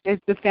used as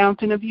the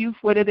fountain of youth.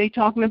 What are they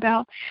talking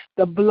about?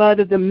 The blood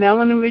of the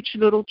melanin-rich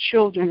little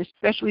children,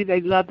 especially they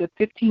love the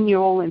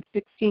 15-year-old and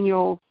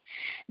 16-year-old.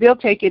 They'll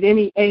take it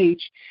any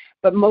age,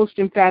 but most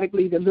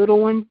emphatically the little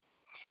ones.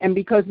 And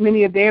because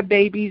many of their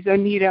babies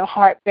need a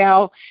heart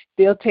valve,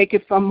 they'll take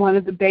it from one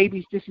of the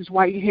babies. This is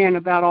why you're hearing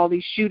about all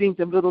these shootings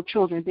of little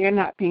children. They're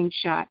not being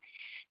shot.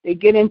 They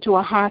get into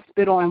a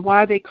hospital, and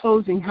why are they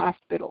closing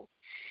hospitals?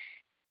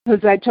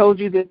 Because I told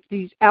you that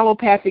these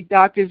allopathic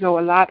doctors owe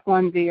a lot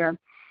on their,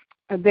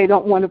 they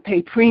don't want to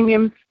pay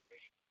premiums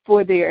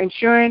for their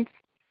insurance.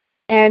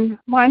 And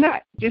why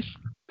not? Just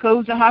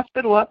close the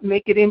hospital up,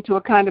 make it into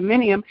a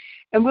condominium,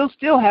 and we'll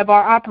still have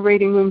our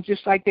operating room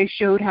just like they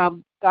showed how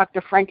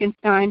Dr.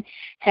 Frankenstein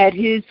had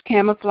his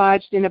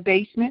camouflaged in a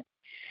basement.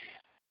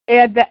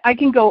 And that I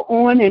can go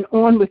on and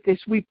on with this.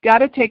 We've got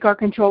to take our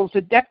controls.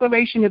 The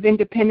Declaration of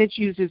Independence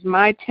uses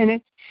my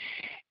tenets.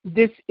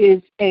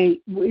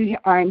 We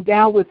are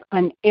endowed with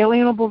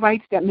unalienable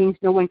rights. That means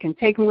no one can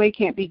take them away,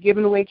 can't be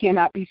given away,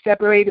 cannot be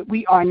separated.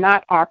 We are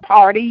not our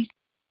parties.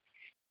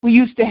 We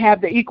used to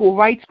have the Equal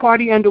Rights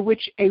Party, under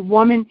which a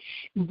woman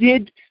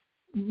did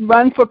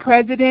run for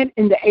president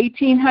in the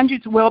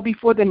 1800s, well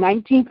before the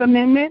 19th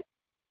Amendment.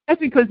 That's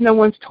because no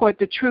one's taught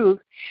the truth.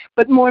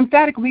 But more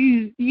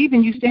emphatically, we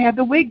even used to have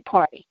the Whig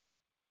Party.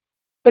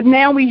 But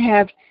now we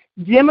have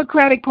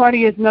Democratic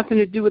Party has nothing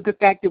to do with the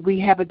fact that we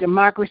have a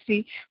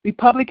democracy.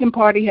 Republican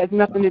Party has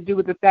nothing to do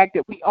with the fact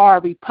that we are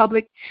a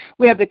republic.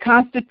 We have the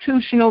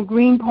Constitutional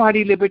Green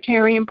Party,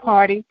 Libertarian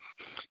Party.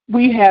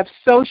 We have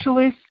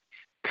socialists,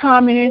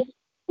 communists.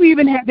 We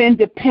even have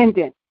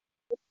independent.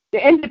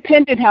 The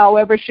independent,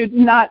 however, should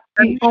not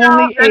be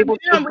only able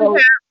to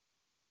vote.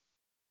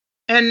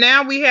 And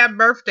now we have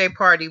birthday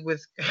party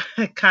with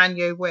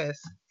Kanye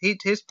West.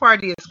 His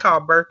party is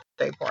called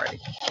Birthday Party.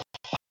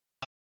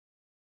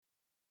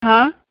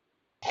 Huh?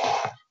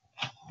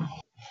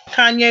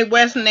 Kanye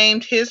West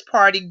named his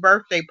party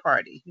Birthday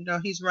Party. You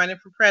know, he's running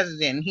for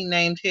president. He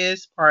named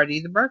his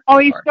party the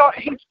Birthday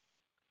Party.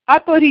 I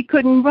thought he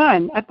couldn't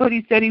run. I thought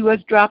he said he was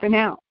dropping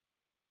out.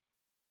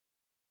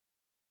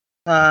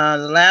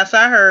 The last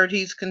I heard,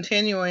 he's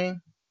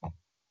continuing.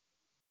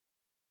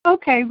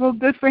 Okay, well,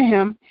 good for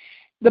him.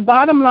 The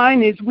bottom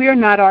line is we're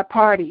not our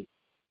party.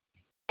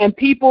 And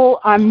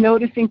I'm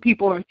noticing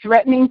people are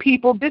threatening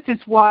people. This is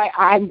why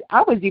I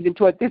was even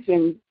taught this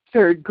in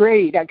 3rd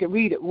grade. I could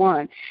read it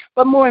 1.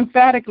 But more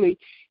emphatically,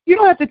 you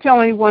don't have to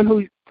tell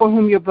anyone for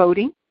whom you're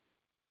voting.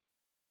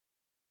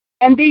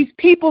 And these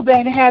people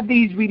that have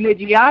these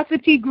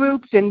religiosity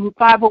groups and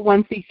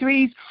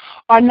 501c3s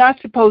are not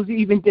supposed to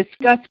even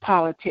discuss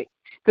politics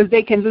because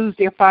they can lose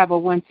their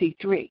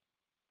 501c3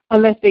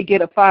 unless they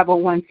get a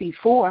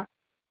 501c4.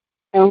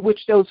 In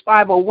which those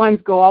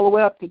 501s go all the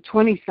way up to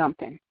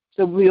 20-something.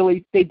 So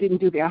really, they didn't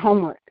do their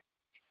homework.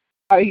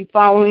 Are you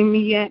following me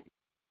yet?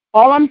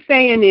 All I'm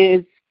saying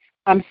is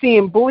I'm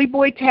seeing bully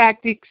boy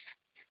tactics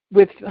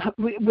with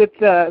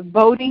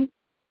voting,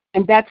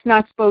 and that's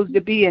not supposed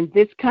to be in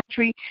this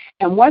country.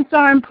 And once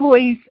our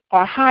employees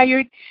are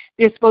hired,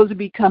 they're supposed to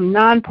become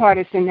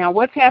nonpartisan. Now,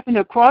 what's happened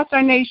across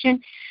our nation,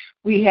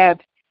 we have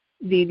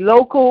the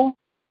local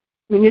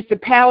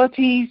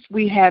municipalities,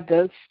 we have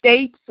the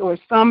states, or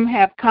some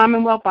have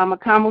Commonwealth. I'm a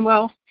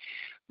Commonwealth.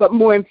 But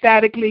more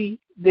emphatically,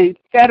 the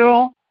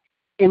federal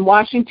in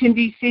Washington,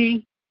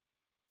 D.C.,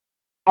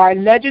 our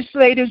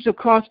legislators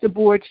across the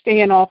board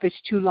stay in office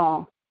too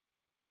long.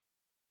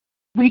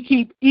 We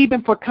keep,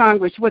 even for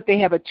Congress, they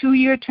have a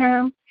 2-year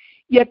term,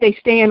 yet they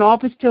stay in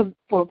office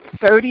for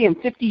 30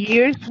 and 50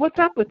 years. What's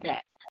up with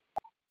that?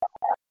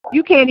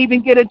 You can't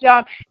even get a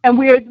job, and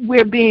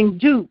we're being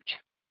duped.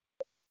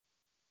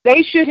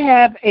 They should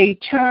have a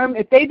term.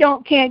 If they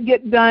can't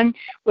get done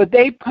what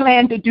they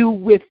plan to do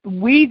with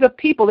we the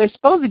people, they're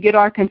supposed to get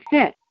our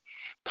consent.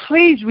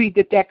 Please read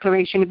the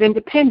Declaration of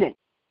Independence.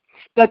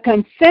 The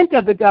consent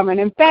of the government.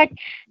 In fact,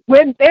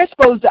 when they're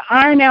supposed to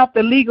iron out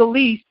the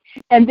legalese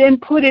and then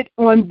put it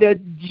on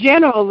the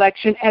general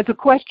election as a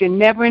question,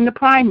 never in the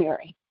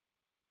primary,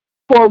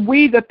 for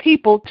we the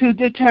people to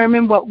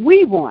determine what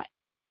we want.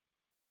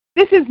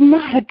 This is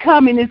not a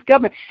communist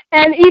government.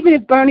 And even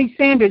if Bernie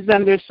Sanders is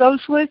under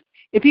socialist,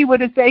 if he were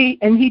to say,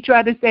 and he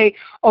tried to say,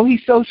 oh,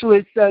 he's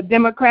socialist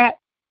Democrat,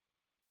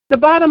 the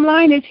bottom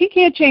line is he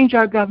can't change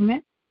our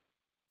government.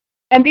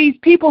 And these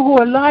people who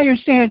are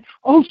liars saying,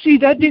 oh, see,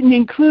 that didn't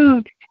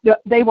include,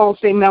 they won't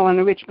say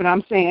Melanie Rich, but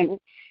I'm saying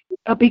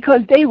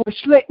because they were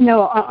slick.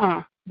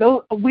 No,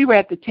 we were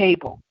at the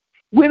table.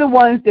 We're the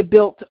ones that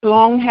built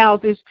long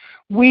houses.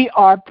 We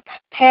are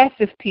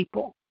passive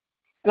people.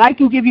 And I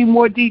can give you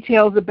more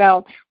details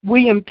about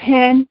William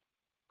Penn,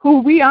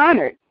 who we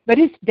honored, but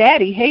his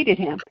daddy hated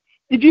him.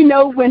 Did you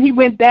know when he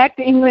went back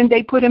to England,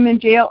 they put him in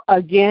jail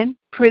again,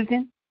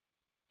 prison?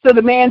 So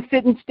the man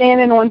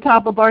standing on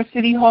top of our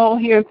city hall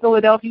here in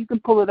Philadelphia, you can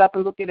pull it up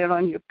and look at it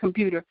on your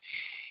computer,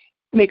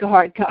 make a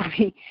hard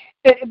copy.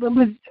 It was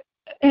an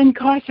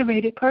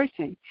incarcerated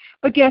person.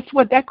 But guess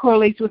what? That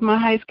correlates with my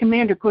highest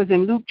commander, because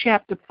in Luke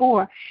chapter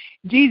 4,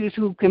 Jesus,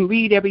 who can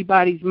read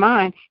everybody's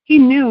mind, he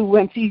knew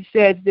when he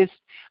said this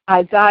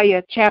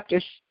Isaiah chapter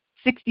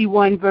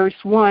 61, verse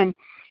 1,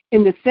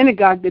 in the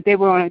synagogue that they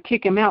were going to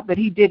kick him out, but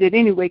he did it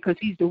anyway because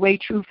he's the way,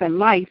 truth, and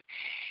life.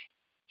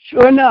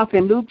 Sure enough,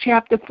 in Luke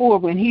chapter 4,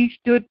 when he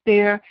stood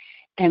there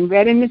and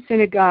read in the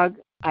synagogue,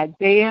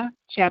 Isaiah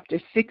chapter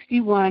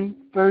 61,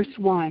 verse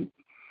 1,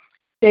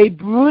 they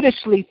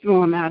brutally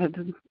threw him out of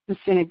the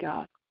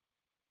synagogue.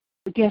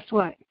 But guess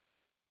what?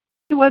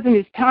 It wasn't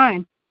his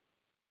time,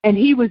 and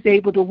he was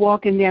able to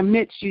walk in their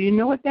midst. Do you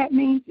know what that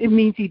means? It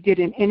means he did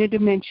an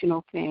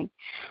interdimensional thing,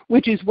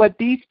 which is what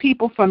these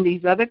people from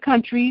these other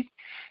countries,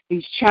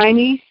 these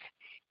Chinese,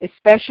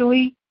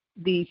 especially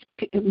these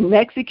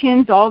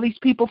Mexicans, all these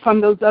people from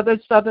those other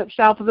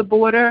south of the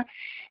border,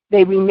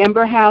 they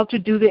remember how to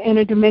do the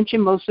interdimension.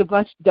 Most of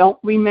us don't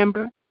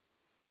remember,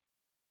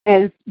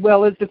 as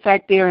well as the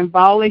fact they are in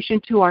violation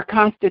to our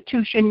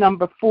Constitution,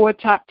 number 4,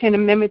 top 10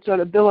 amendments, or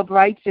the Bill of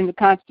Rights in the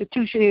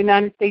Constitution of the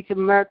United States of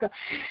America.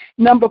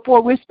 Number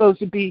 4, we're supposed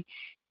to be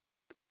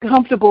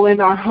comfortable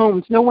in our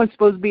homes. No one's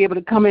supposed to be able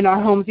to come in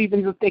our homes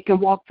even if they can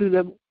walk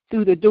through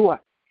the door.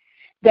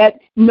 That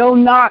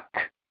no-knock,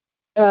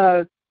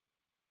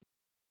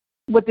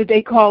 what did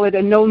they call it,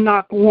 a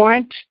no-knock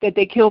warrant, that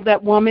they killed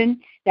that woman.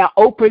 Now,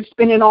 Oprah's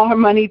spending all her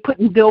money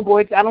putting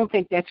billboards. I don't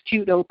think that's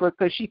cute, Oprah,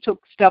 because she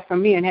took stuff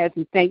from me and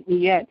hasn't thanked me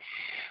yet.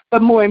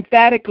 But more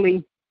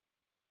emphatically,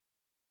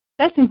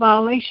 that's in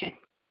violation.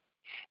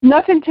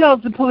 Nothing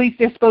tells the police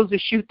they're supposed to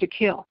shoot to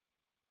kill.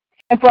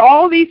 And for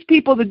all these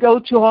people to go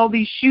to all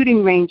these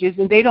shooting ranges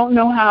and they don't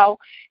know how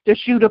to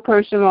shoot a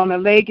person on the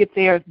leg if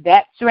they're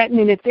that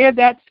threatening, if they're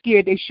that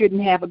scared, they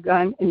shouldn't have a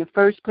gun in the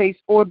first place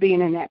or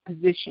being in that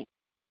position.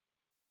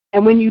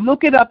 And when you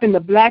look it up in the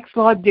Black's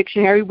Law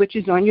Dictionary, which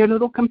is on your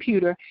little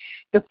computer,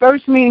 the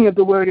first meaning of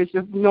the word is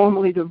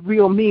normally the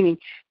real meaning.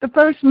 The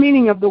first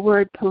meaning of the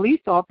word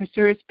police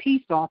officer is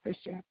peace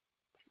officer.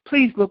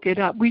 Please look it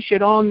up. We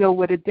should all know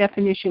what a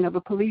definition of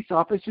a police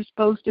officer is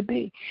supposed to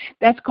be.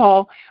 That's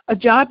called a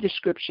job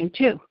description,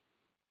 too.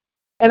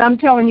 And I'm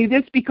telling you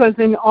this because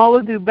in all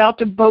of the about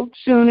to vote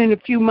soon in a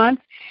few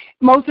months,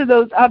 most of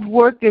those I've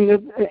worked in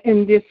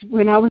this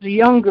when I was a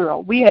young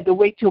girl. We had to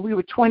wait till we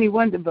were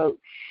 21 to vote.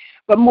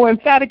 But more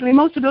emphatically,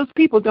 most of those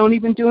people don't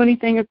even do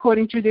anything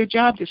according to their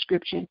job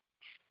description.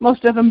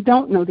 Most of them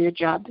don't know their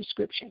job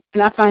description.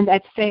 And I find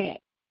that sad.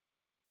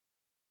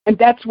 And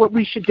that's what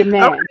we should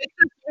demand. Okay,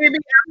 baby,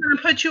 I'm going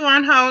to put you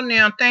on hold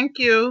now. Thank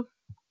you.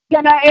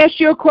 Can I ask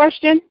you a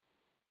question?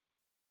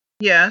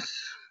 Yes.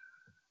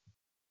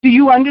 Do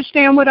you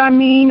understand what I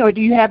mean, or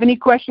do you have any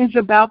questions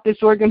about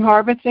this organ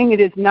harvesting? It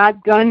is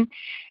not gun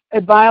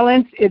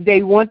violence. If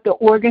they want the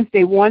organs,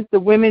 they want the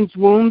women's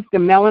wombs, the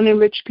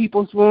melanin-rich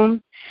people's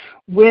wombs.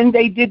 When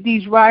they did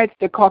these riots,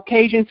 the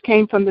Caucasians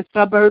came from the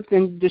suburbs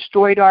and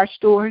destroyed our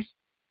stores.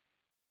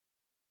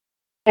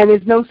 And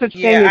there's no such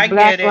thing as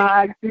Black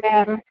Lives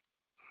Matter.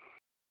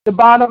 The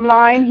bottom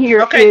line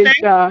here is...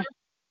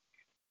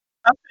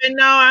 Okay,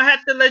 no, I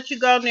have to let you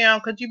go now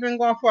because you've been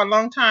going for a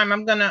long time.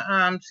 I'm going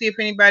to see if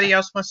anybody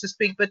else wants to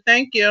speak, but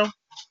thank you.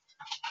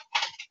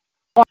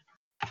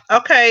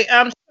 Okay,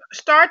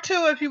 star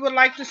 2 if you would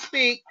like to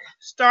speak.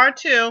 Star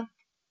 2.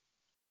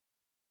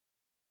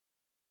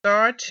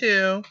 Star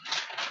 2.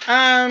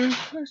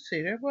 Let's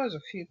see, there was a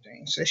few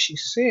things that she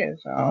said,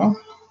 though.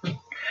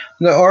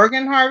 The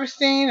organ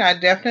harvesting, I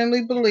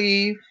definitely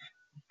believe.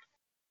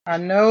 I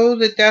know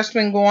that that's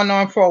been going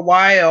on for a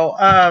while.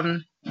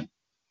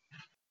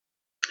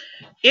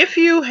 If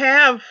you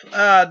have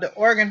the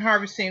organ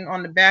harvesting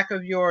on the back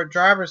of your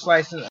driver's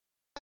license,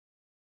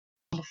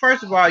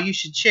 first of all, you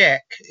should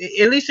check.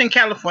 At least in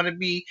California,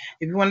 if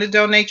you want to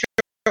donate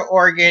your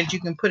organs, you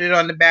can put it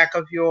on the back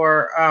of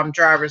your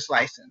driver's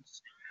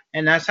license,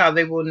 and that's how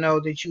they will know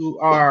that you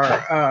are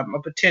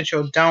a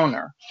potential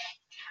donor.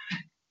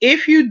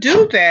 If you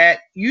do that,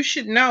 you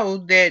should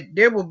know that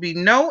there will be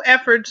no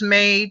efforts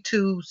made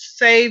to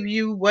save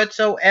you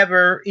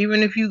whatsoever,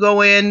 even if you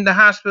go in the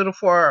hospital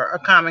for a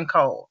common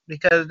cold,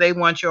 because they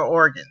want your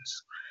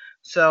organs.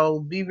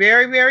 So be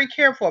very, very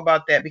careful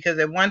about that, because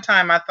at one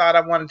time I thought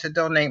I wanted to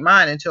donate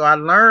mine until I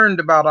learned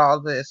about all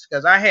this,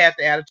 because I had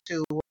the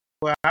attitude,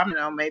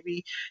 well,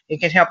 maybe it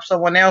can help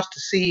someone else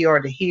to see or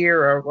to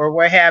hear or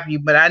what have you.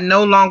 But I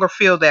no longer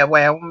feel that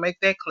way. I want to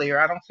make that clear.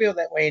 I don't feel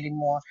that way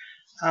anymore.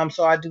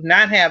 So I do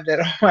not have that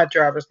on my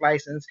driver's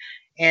license.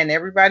 And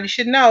everybody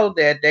should know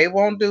that they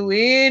won't do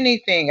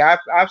anything.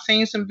 I've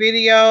seen some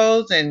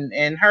videos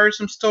and heard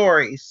some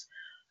stories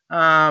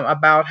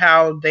about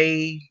how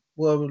they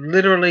will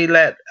literally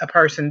let a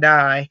person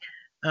die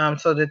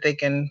so that they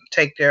can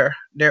take their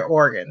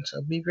organs.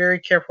 So be very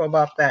careful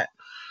about that.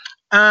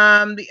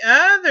 The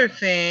other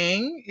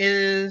thing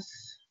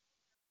is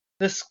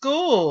the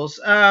schools.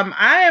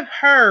 I have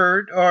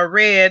heard or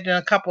read in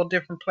a couple of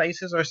different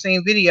places or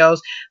seen videos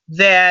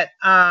that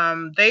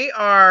they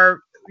are,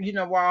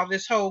 while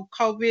this whole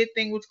COVID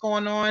thing was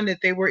going on, that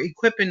they were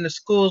equipping the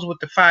schools with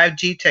the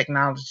 5G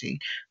technology.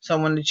 So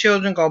when the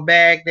children go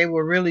back, they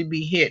will really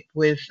be hit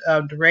with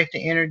direct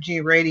energy,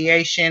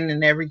 radiation,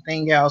 and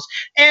everything else.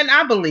 And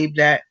I believe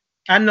that.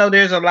 I know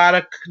there's a lot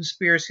of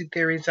conspiracy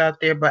theories out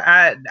there, but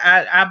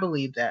I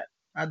believe that.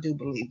 I do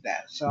believe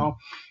that. So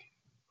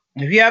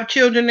if you have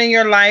children in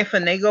your life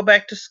and they go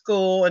back to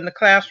school in the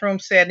classroom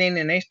setting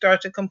and they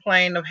start to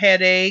complain of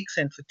headaches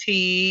and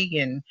fatigue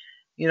and,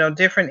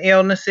 different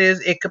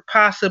illnesses, it could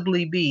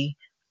possibly be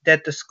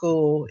that the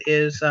school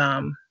is,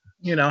 has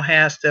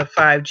the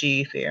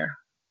 5G there.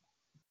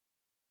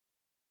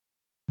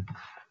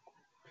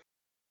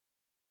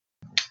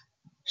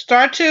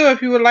 Star 2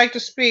 if you would like to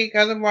speak.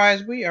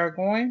 Otherwise, we are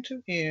going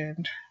to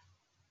end.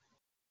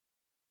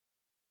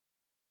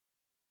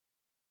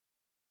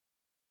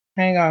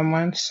 Hang on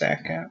 1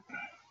 second.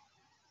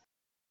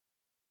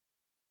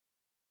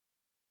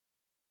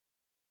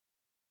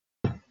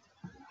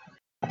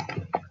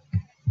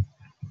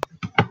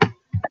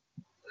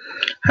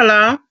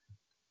 Hello?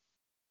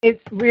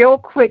 It's real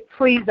quick,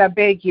 please, I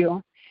beg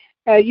you.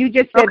 You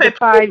just said the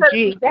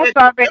 5G. That's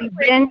already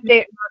been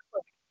there.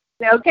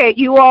 Okay,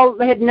 you all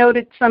had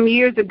noted some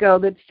years ago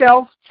that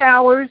cell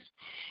towers,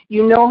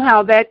 you know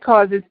how that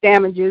causes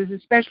damages,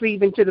 especially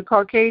even to the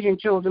Caucasian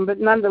children, but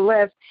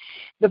nonetheless,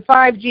 the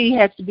 5G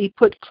has to be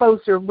put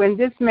closer. When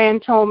this man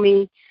told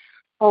me,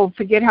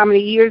 forget how many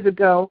years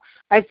ago,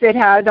 I said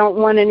how I don't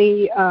want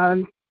any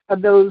of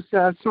those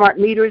smart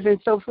meters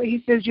and so forth.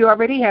 He says, you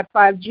already have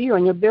 5G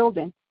on your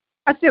building.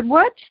 I said,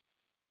 what?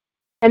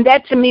 And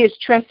that to me is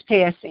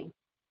trespassing.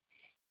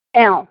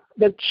 Now,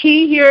 the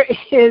key here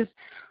is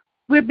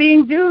we're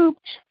being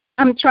duped.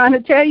 I'm trying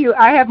to tell you,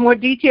 I have more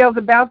details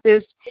about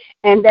this,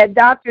 and that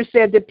doctor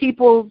said that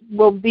people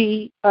will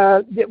be,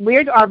 that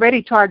we're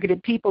already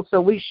targeted people, so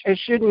we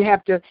shouldn't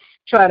have to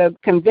try to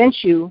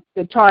convince you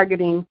that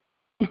targeting,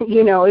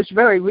 is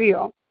very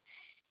real.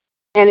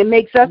 And it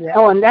makes us,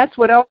 and that's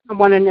what else I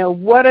want to know.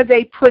 What are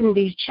they putting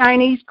these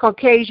Chinese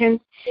Caucasians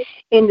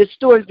in the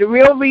stores? The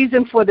real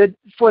reason for the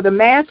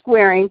mask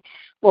wearing,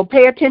 well,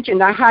 pay attention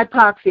to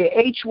hypoxia,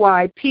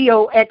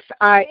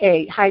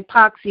 HYPOXIA,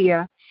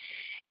 hypoxia,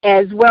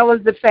 as well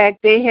as the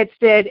fact they had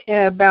said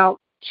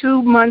about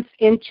 2 months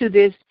into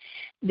this,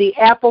 the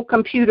Apple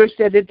computer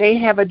said that they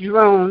have a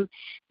drone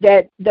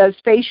that does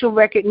facial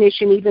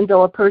recognition even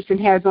though a person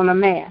has on a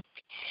mask.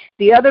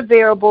 The other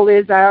variable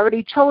is, I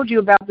already told you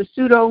about the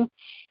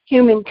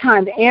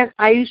pseudo-humankind. And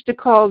I used to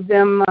call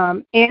them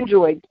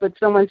androids, but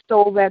someone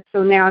stole that,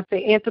 so now it's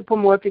the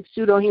anthropomorphic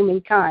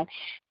pseudo-humankind.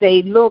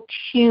 They look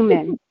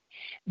human.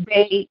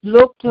 They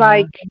look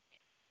like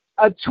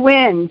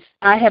twins.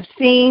 I have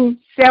seen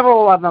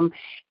several of them,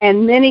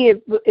 and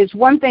it's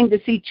one thing to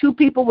see two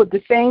people with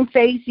the same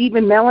face,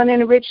 even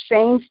melanin-rich,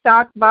 same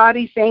stock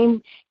body,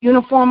 same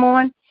uniform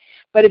on.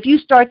 But if you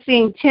start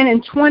seeing 10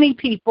 and 20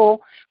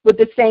 people with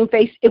the same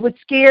face, it would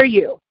scare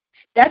you.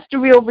 That's the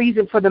real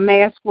reason for the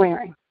mask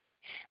wearing.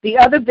 The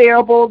other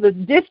variable, the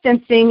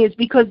distancing, is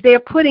because they're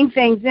putting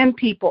things in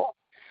people.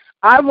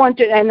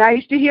 And I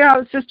used to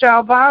hear Sister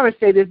Alvara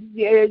say this,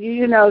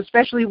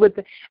 especially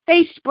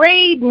they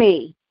sprayed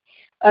me.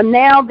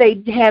 Now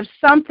they have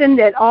something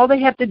that all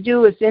they have to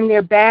do is in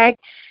their bag,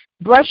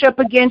 brush up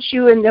against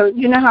you, and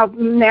you know how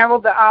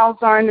narrow the aisles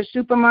are in the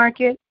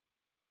supermarket?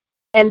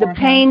 And the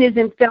pain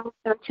isn't felt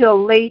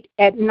until late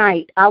at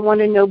night. I want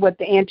to know what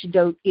the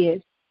antidote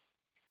is.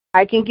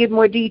 I can give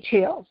more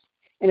details.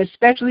 And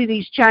especially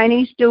these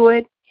Chinese do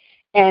it.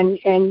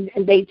 and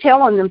they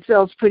tell on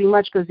themselves pretty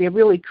much because they're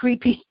really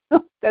creepy.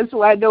 That's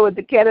why I know what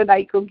the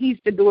Canaanite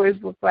conquistadors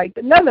look like.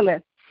 But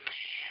nonetheless,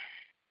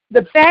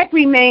 the fact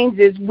remains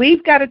is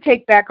we've got to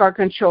take back our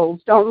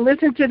controls. Don't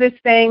listen to this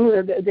thing.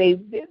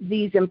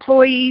 These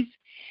employees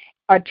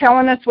are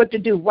telling us what to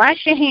do.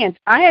 Wash your hands.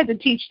 I had to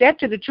teach that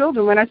to the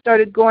children when I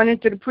started going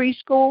into the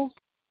preschools.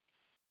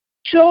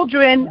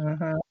 Children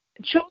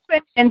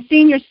and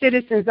senior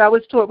citizens, I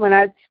was taught when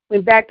I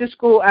went back to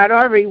school, I'd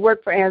already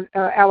worked for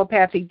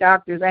allopathic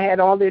doctors. I had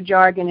all their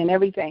jargon and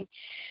everything.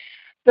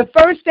 The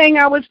first thing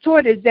I was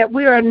taught is that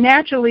we are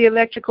naturally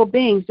electrical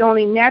beings. The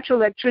only natural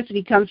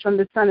electricity comes from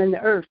the sun and the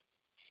earth.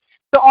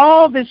 So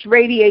all this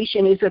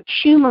radiation is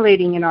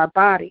accumulating in our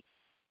body.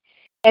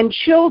 And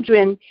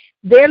children,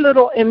 their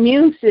little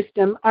immune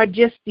system are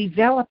just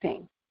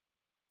developing.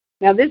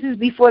 Now, this is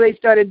before they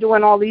started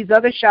doing all these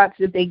other shots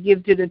that they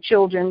give to the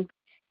children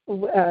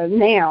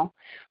now.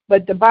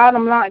 But the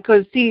bottom line,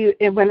 because see,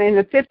 when in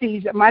the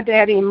 50s, my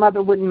daddy and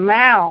mother wouldn't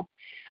allow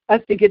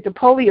us to get the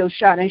polio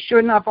shot. And sure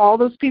enough, all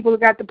those people who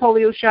got the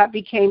polio shot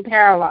became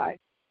paralyzed.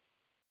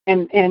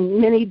 And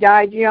many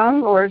died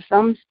young, or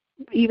some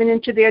even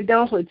into their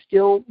adulthood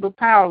still were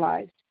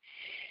paralyzed.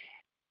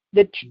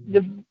 The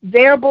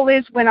variable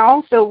is when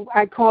also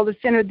I call the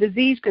Center of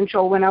Disease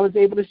Control when I was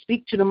able to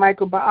speak to the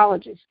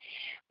microbiologist.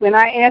 When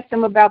I asked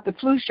them about the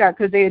flu shot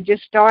because they had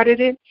just started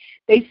it,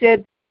 they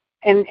said,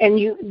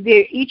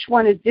 each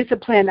one is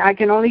disciplined. I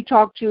can only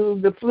talk to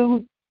the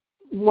flu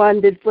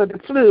one that for the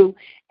flu,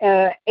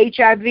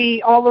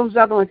 HIV, all those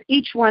other ones.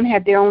 Each one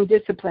had their own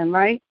discipline,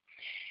 right?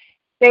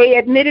 They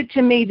admitted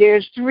to me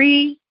there's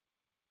 3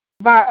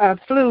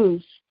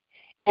 flus,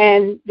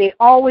 and they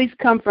always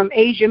come from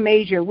Asia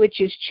Major,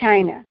 which is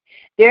China.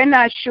 They're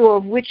not sure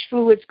of which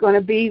flu it's going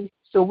to be,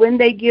 so when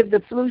they give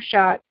the flu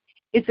shot,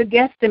 it's a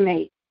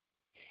guesstimate.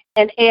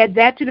 And add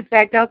that to the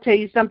fact, I'll tell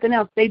you something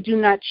else. They do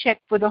not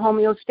check for the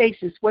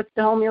homeostasis. What's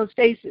the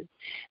homeostasis?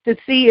 To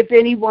see if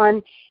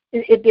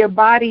their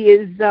body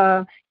is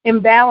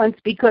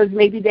imbalanced because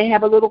maybe they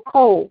have a little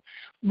cold.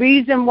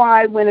 Reason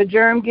why when a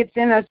germ gets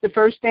in us, the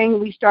first thing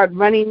we start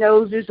running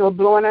noses or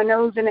blowing our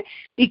nose in it,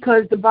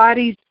 because the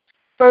body's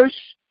first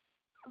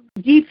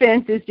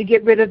defense is to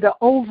get rid of the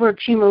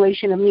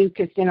overaccumulation of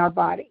mucus in our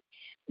body.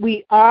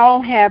 We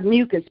all have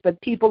mucus, but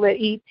people that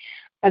eat,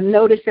 I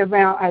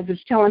was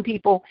telling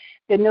people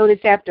that notice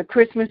after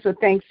Christmas or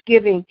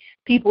Thanksgiving,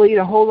 people eat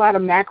a whole lot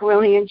of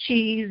macaroni and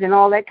cheese and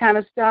all that kind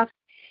of stuff.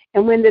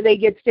 And when do they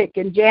get sick?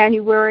 In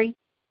January.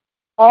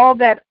 All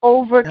that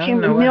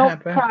overaccumulated milk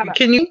product.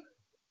 Can you?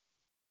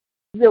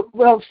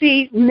 Well,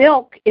 see,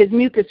 milk is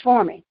mucus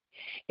forming.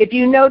 If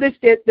you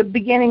noticed at the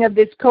beginning of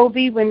this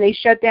COVID, when they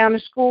shut down the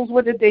schools,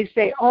 what did they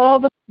say? All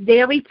the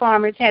dairy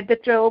farmers had to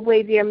throw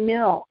away their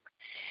milk.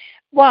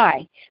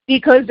 Why?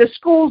 Because the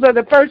schools are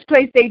the first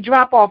place they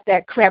drop off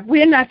that crap.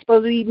 We're not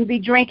supposed to even be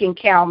drinking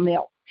cow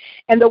milk.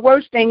 And the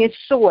worst thing is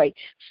soy.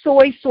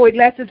 Soy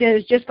lecithin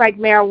is just like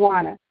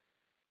marijuana.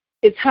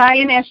 It's high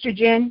in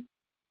estrogen.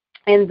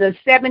 In the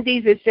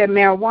 70s, it said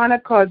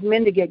marijuana caused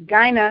men to get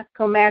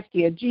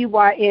gynecomastia,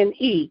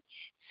 gynecomastia,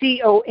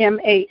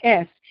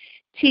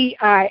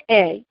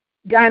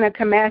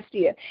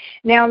 gynecomastia.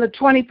 Now, in the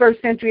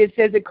 21st century, it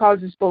says it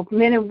causes both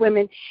men and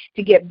women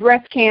to get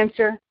breast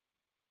cancer,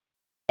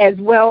 as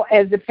well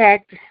as the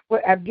fact,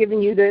 I've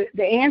given you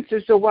the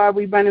answer, so why are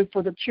we running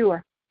for the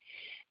cure?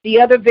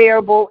 The other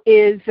variable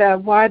is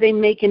why are they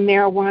making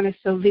marijuana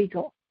so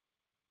legal?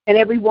 And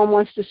everyone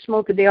wants to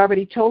smoke it. They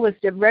already told us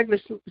that regular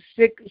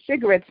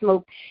cigarette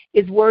smoke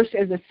is worse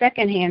as a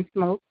secondhand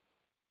smoke.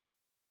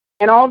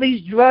 And all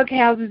these drug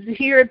houses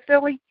here in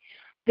Philly,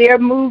 they're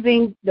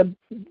moving the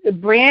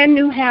brand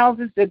new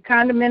houses, the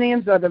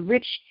condominiums, or the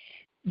rich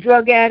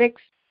drug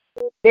addicts.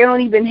 They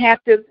don't even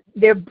have to,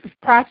 their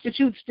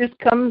prostitutes just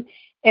come,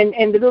 and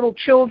the little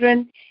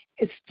children,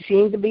 it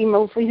seems to be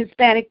mostly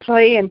Hispanic,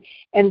 play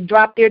and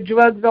drop their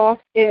drugs off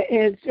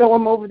and throw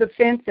them over the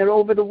fence or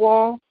over the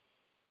wall.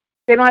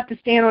 They don't have to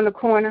stand on the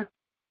corner.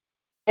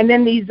 And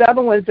then these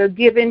other ones are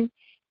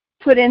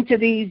put into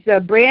these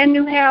brand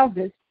new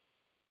houses.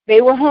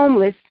 They were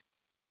homeless,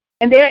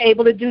 and they're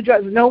able to do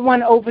drugs. No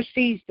one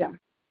oversees them.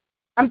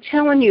 I'm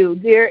telling you,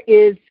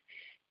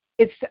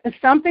 it's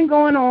something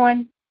going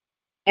on,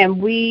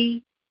 and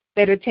we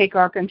better take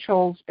our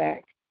controls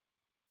back.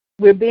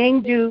 We're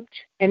being duped,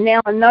 and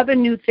now another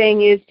new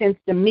thing is since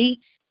the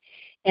meats,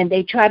 and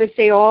they try to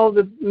say all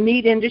the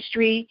meat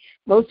industry,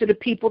 most of the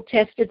people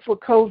tested for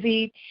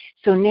COVID,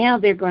 so now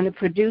they're going to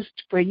produce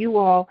for you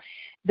all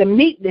the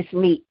meatless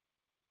meat.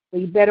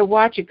 Well, you better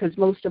watch it because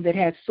most of it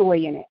has soy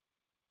in it.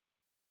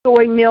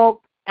 Soy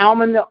milk,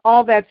 almond milk,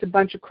 all that's a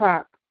bunch of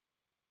crap.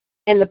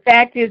 And the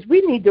fact is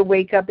we need to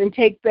wake up and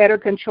take better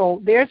control.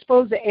 They're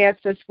supposed to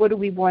ask us, what do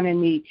we want and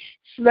need?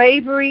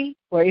 Slavery,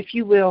 or if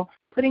you will,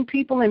 putting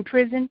people in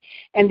prison,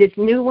 and this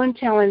new one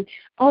telling,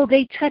 oh,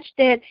 they touched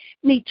that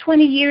meat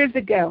 20 years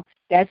ago.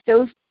 That's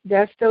those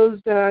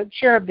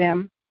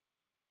cherubim.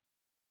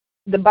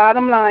 The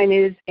bottom line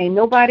is, ain't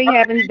nobody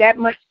having that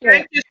much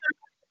sense.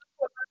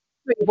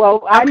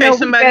 Well, I know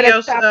somebody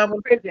else.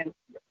 Prison.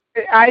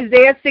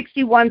 Isaiah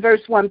 61,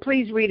 verse 1.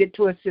 Please read it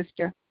to us,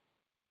 sister.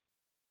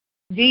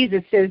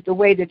 Jesus says the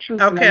way, the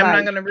truth, and the light. Okay, I'm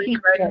not going to read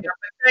it right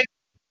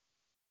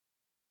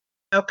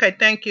now. Okay,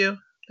 thank you.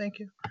 Thank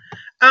you.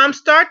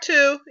 Star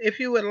 2, if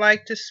you would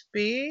like to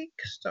speak.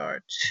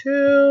 Star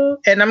 2.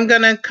 And I'm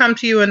going to come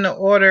to you in the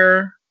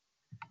order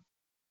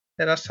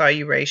that I saw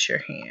you raise your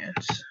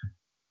hands.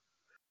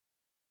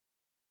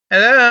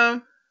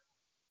 Hello.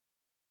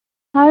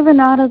 Hi,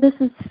 Renata. This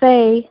is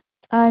Faye.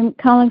 I'm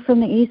calling from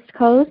the East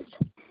Coast.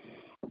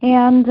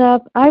 And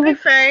Hey,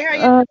 Faye.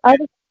 How you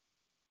doing?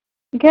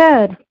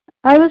 Good.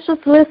 I was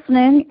just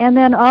listening, and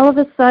then all of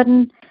a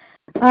sudden,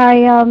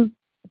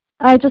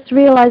 I just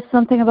realized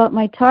something about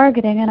my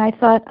targeting, and I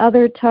thought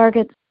other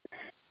targets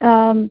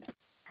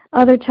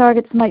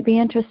might be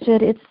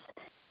interested. It's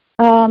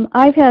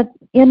I've had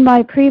in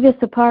my previous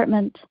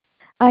apartment,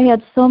 I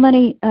had so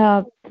many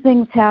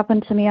things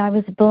happen to me. I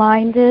was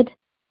blinded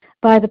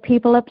by the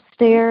people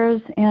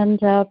upstairs, and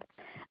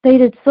they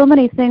did so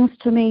many things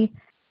to me.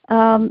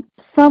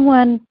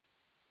 Someone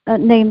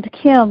named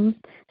Kim,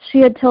 she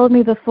had told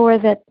me before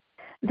that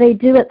they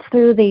do it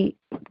through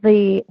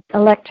the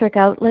electric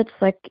outlets,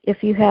 like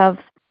if you have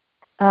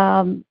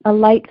a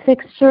light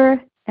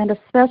fixture, and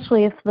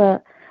especially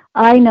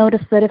I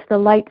notice that if the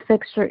light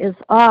fixture is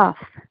off,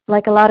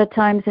 like a lot of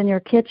times in your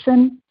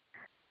kitchen,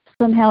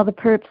 somehow the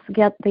perps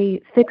get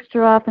the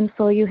fixture off, and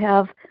so you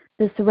have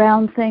this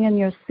round thing in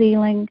your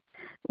ceiling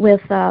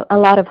with a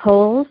lot of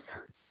holes.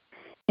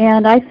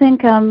 And I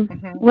think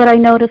what I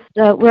noticed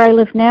where I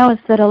live now is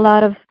that a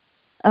lot of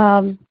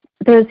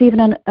there's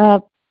even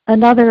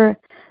another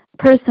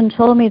person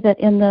told me that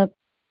in the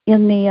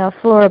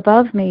floor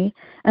above me,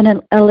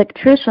 an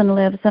electrician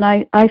lives, and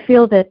I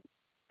feel that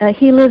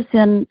he lives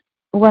in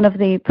one of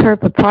the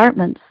perp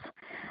apartments.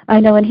 I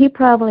know, and he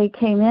probably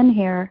came in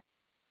here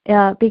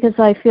because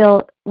I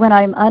feel when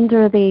I'm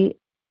under the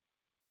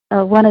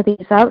one of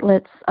these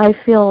outlets, I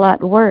feel a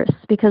lot worse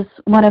because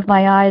one of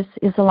my eyes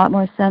is a lot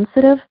more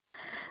sensitive,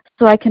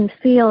 so I can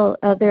feel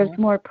there's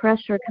more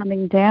pressure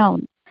coming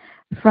down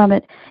from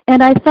it.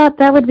 And I thought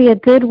that would be a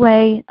good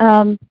way.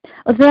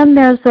 Then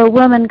there's a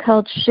woman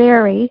called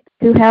Sherry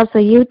who has a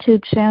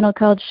YouTube channel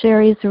called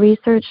Sherry's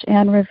Research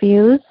and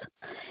Reviews.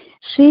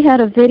 She had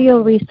a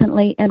video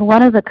recently, and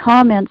one of the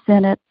comments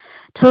in it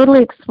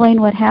totally explained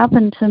what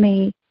happened to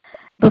me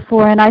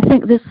before, and I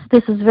think this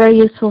is very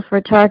useful for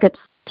targets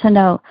to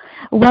know.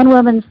 One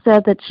woman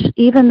said that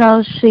even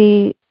though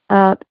she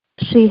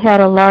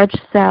had a large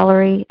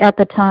salary at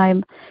the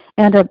time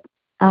and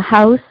a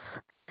house,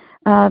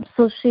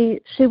 so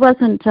she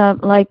wasn't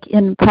like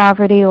in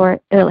poverty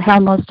or how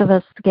most of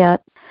us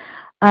get.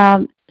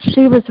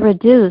 She was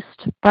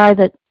reduced by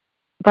the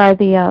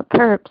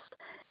perps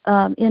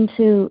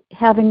into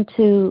having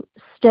to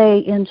stay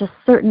in just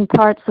certain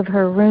parts of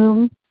her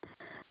room,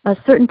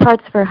 certain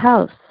parts of her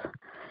house,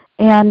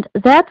 and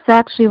that's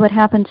actually what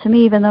happened to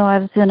me. Even though I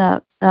was in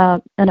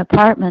an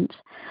apartment,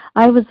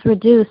 I was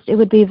reduced. It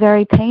would be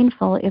very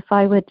painful if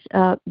I would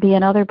be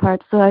in other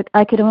parts. So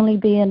I could only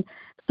be in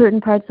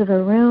certain parts of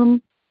a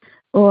room,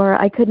 or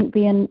I couldn't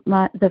be in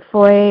the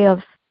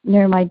foyer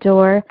near my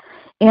door.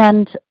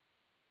 And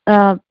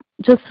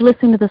just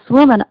listening to this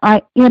woman,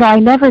 I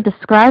never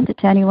described it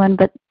to anyone,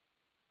 but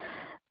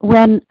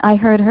when I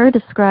heard her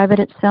describe it,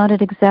 it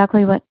sounded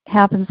exactly what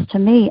happens to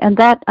me. And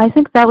I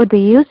think that would be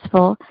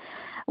useful.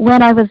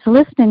 When I was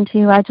listening to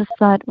you, I just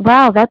thought,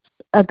 wow, that's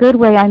a good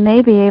way I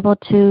may be able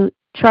to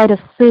try to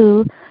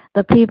sue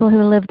the people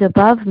who lived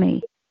above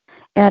me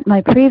at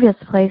my previous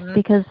place,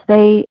 because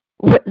they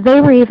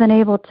were even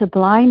able to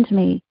blind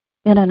me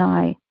in an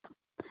eye.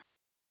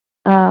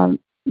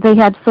 They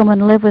had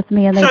someone live with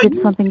me, and they did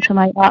something to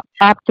my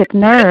optic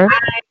nerve.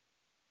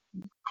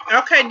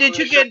 Okay, did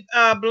you get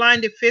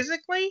blinded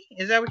physically?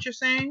 Is that what you're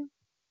saying?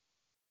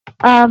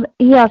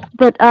 Yes,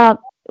 but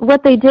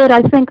what they did,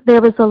 I think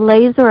there was a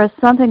laser or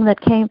something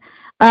that came.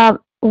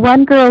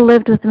 One girl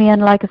lived with me,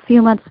 and like a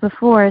few months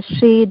before,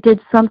 she did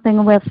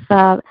something with,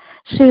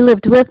 she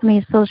lived with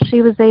me, so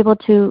she was able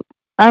to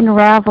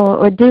unravel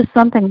or do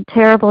something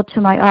terrible to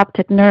my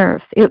optic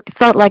nerve. It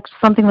felt like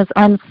something was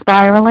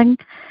unspiraling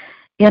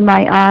in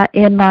my eye,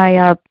 in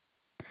my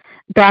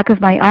back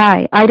of my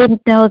eye. I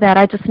didn't know that.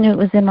 I just knew it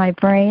was in my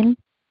brain,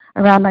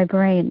 around my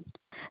brain.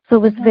 So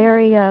it was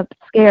very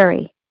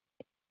scary.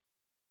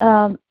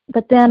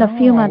 But then a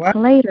few months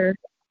later,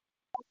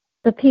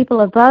 the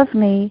people above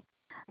me,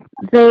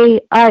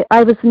 I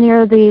was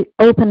near the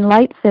open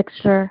light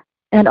fixture,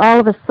 and all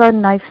of a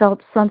sudden I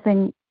felt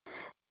something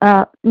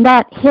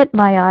not hit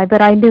my eye,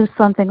 but I knew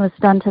something was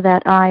done to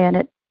that eye,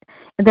 and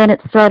then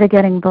it started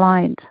getting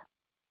blind.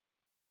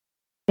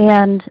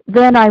 And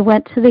then I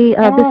went to the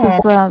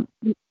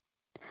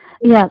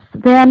yes.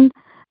 Then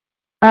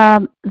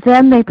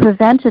they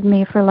prevented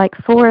me for like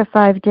 4 or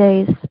 5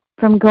 days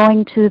from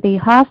going to the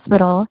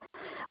hospital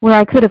where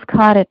I could have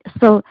caught it.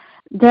 So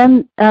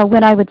then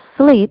when I would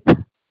sleep,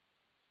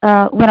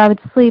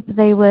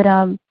 they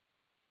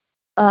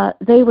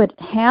would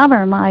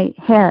hammer my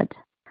head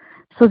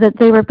so that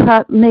they were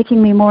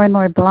making me more and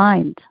more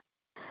blind.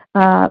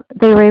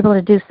 they were able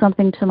to do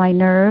something to my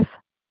nerve,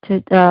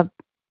 to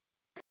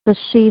the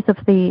sheath of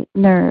the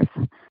nerve,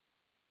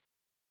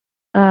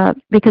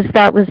 because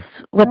that was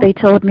what they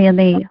told me in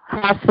the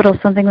hospital.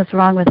 Something was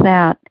wrong with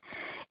that.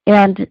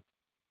 And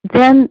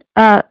then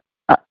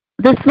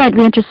this might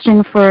be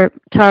interesting for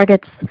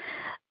targets.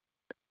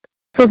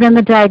 So then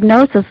the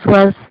diagnosis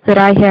was that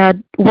I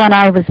had one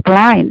eye was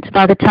blind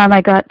by the time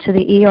I got to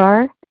the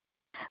ER.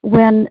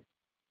 When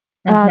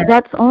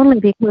that's only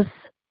because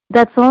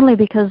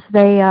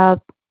they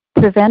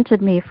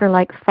prevented me for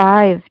like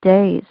 5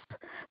 days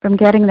from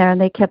getting there,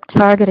 and they kept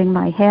targeting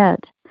my head.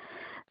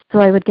 So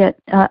I would get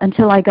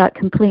until I got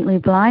completely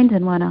blind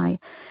in one eye.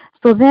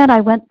 So then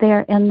I went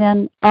there, and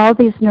then all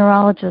these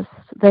neurologists,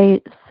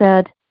 they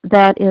said,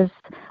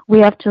 we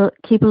have to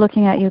keep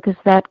looking at you because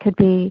that could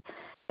be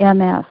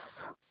MS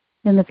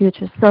in the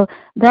future. So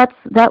that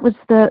was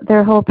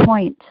their whole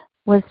point,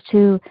 was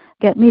to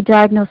get me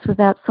diagnosed with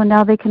that, so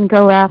now they can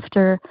go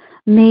after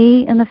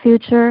me in the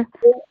future.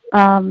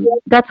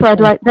 That's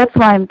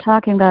why I'm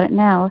talking about it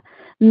now.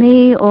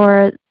 Me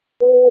or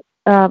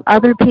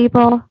other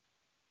people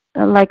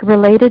like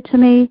related to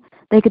me,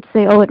 they could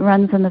say, oh, it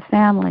runs in the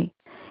family.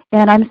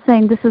 And I'm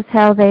saying this is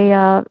how they,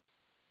 how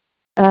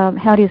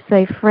do you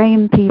say,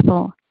 frame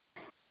people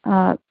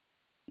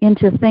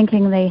into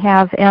thinking they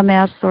have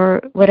MS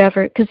or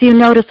whatever, because you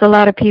notice a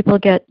lot of people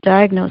get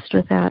diagnosed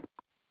with that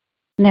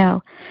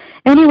now.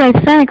 Anyway,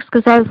 thanks,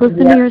 because I was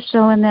listening to your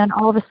show, and then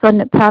all of a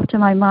sudden it popped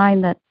in my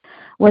mind that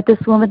what this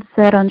woman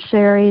said on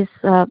Sherry's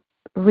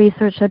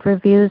Research and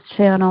Reviews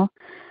channel,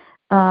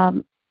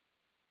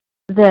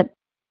 that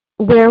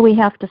where we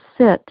have to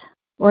sit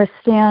or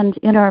stand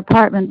in our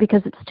apartment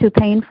because it's too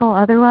painful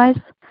otherwise,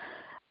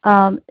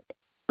 and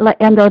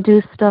they'll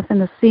do stuff in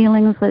the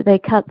ceilings, they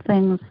cut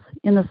things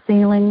in the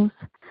ceilings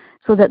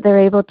so that they're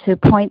able to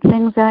point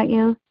things at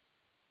you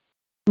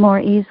more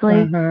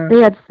easily.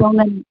 They had so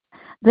many.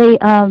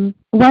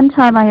 One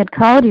time I had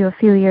called you a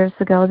few years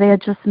ago. They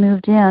had just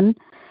moved in,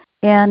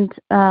 and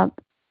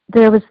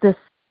there was this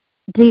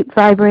deep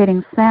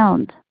vibrating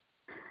sound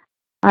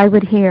I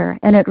would hear,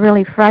 and it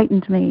really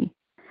frightened me.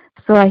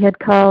 So I had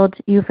called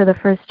you for the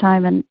first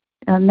time and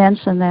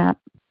mentioned that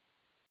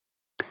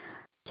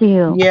to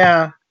you.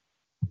 Yeah.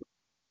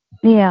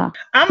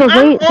 So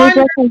they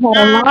definitely had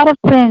a lot of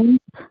things,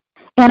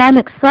 and I'm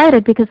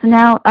excited because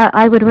now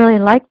I would really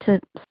like to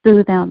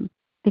sue them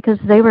because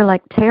they were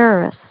like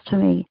terrorists to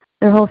me.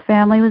 Their whole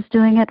family was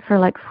doing it for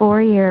like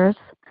 4 years,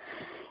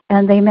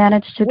 and they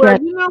managed to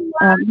get. You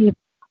know me.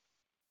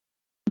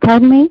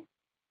 Pardon me?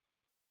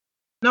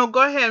 No,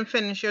 go ahead and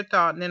finish your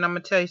thought, and then I'm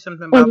going to tell you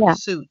something about the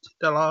suit,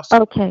 the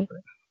lawsuit. Okay.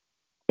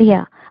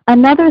 Yeah.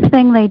 Another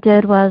thing they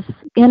did was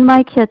in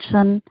my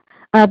kitchen,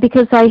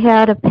 because I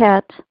had a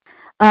pet,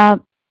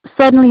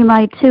 suddenly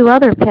my 2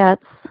 other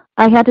pets,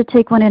 I had to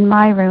take one in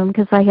my room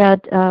because I had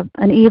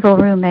an evil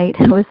roommate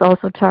who was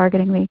also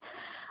targeting me.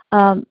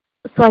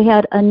 So I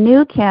had a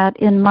new cat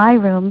in my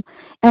room,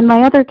 and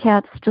my other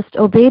cats just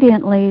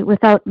obediently,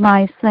 without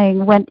my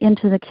saying, went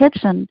into the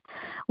kitchen.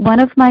 One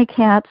of my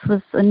cats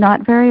was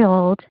not very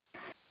old,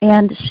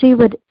 and she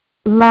would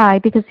lie,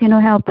 because you know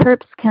how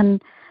perps can,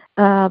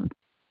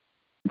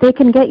 they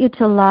can get you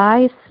to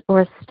lie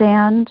or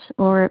stand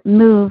or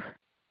move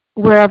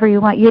wherever you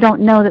want. You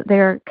don't know that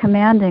they're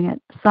commanding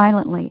it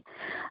silently.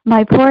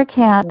 My poor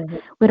cat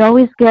would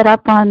always get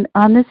up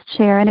on this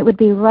chair, and it would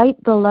be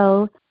right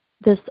below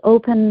this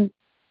open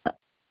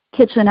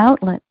kitchen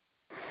outlet.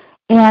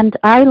 And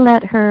I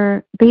let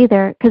her be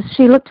there because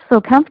she looked so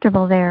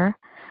comfortable there.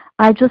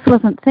 I just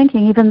wasn't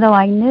thinking, even though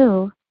I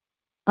knew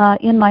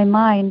in my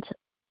mind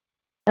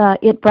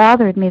it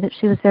bothered me that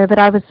she was there, but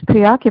I was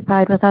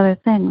preoccupied with other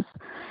things.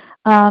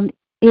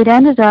 It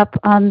ended up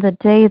on the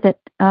day that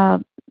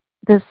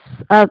this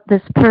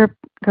perp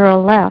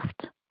girl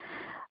left.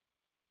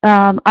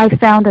 I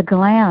found a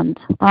gland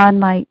on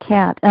my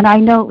cat, and I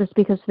know it was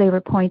because they were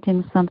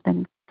pointing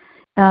something.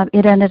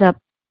 It ended up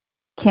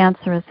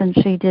cancerous, and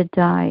she did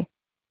die.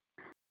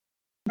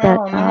 But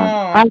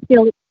I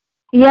feel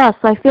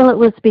it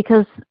was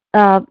because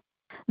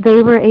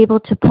they were able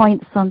to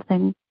point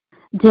something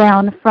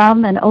down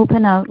from an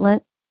open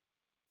outlet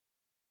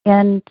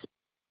and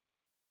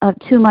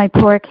to my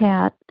poor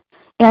cat.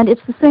 And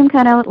it's the same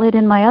kind of outlet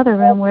in my other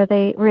room where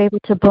they were able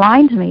to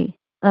blind me.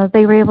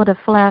 They were able to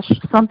flash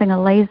something,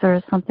 a laser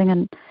or something,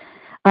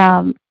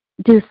 and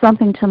do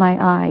something to my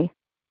eye.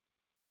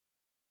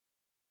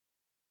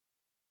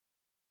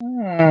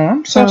 Oh,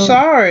 I'm so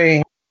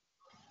sorry.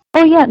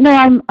 Oh yeah,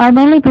 no, I'm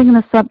only bringing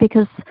this up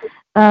because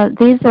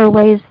these are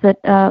ways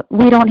that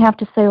we don't have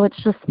to say, oh,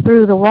 it's just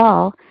through the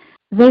wall.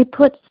 They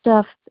put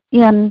stuff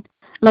in,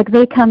 like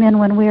they come in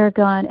when we're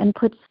gone and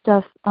put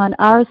stuff on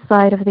our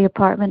side of the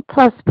apartment,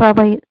 plus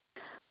probably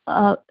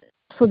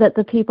so that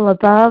the people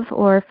above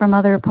or from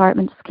other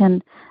apartments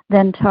can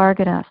then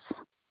target us.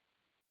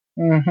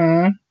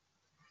 Mm-hmm.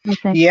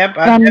 Yep.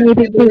 And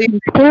maybe we can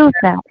prove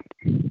that.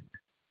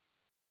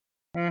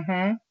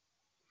 Mm-hmm.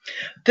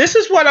 This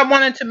is what I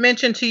wanted to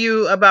mention to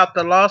you about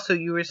the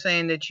lawsuit. You were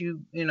saying that you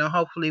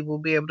hopefully will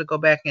be able to go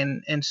back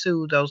and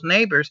sue those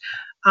neighbors.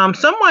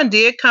 Someone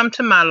did come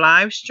to my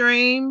live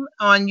stream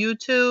on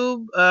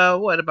YouTube,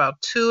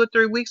 about 2 or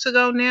 3 weeks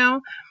ago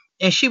now,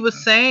 and she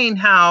was saying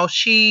how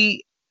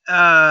she,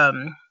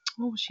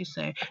 what was she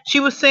saying? She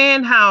was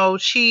saying how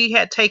she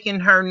had taken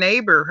her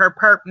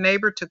perp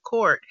neighbor to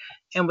court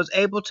and was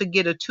able to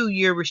get a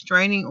 2-year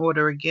restraining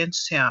order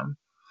against him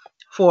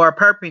for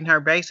perping her,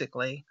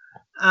 basically,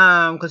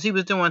 because he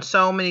was doing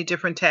so many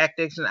different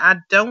tactics. And I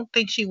don't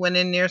think she went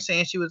in there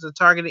saying she was a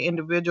targeted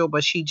individual,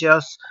 but she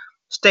just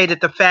stated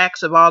the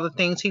facts of all the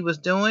things he was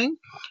doing.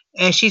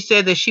 And she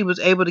said that she was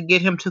able to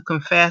get him to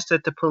confess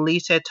that the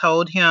police had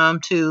told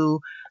him to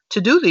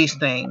do these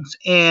things.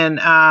 And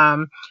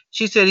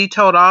she said he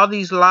told all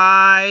these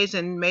lies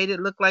and made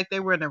it look like they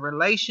were in a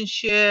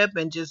relationship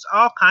and just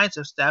all kinds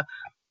of stuff.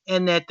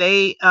 And that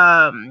they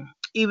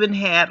even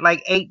had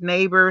like 8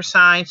 neighbors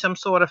sign some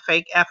sort of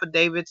fake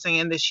affidavit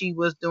saying that she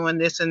was doing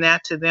this and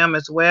that to them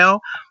as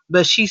well.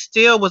 But she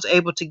still was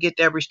able to get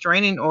that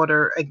restraining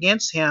order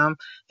against him.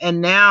 And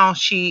now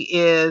she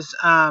is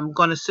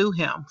going to sue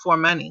him for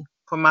money,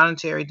 for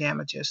monetary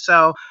damages.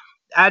 So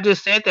I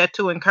just said that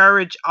to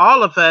encourage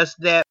all of us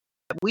that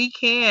we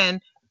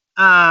can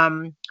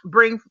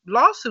bring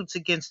lawsuits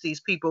against these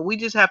people. We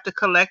just have to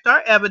collect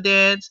our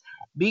evidence.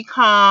 Be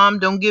calm.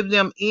 Don't give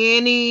them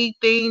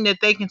anything that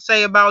they can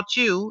say about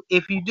you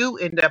if you do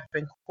end up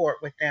in court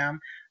with them.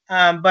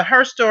 But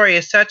her story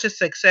is such a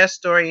success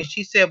story. And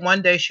she said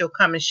one day she'll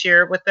come and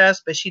share it with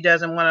us, but she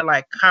doesn't want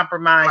to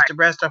compromise the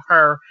rest of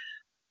her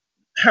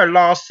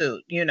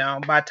lawsuit,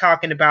 by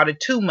talking about it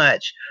too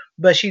much.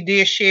 But she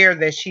did share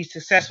that she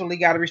successfully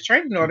got a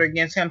restraining order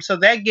against him. So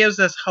that gives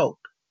us hope.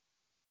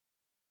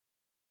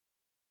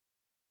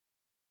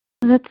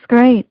 That's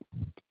great.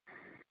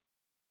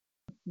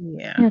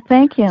 Yeah.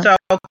 Thank you. So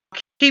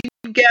keep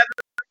gathering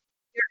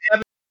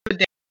your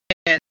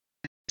evidence.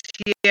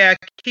 Yeah,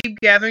 keep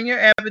gathering your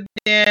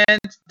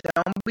evidence.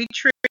 Don't be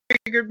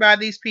triggered by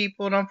these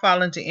people. Don't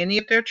fall into any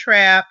of their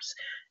traps.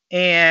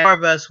 And more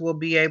of us will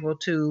be able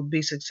to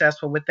be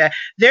successful with that.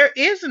 There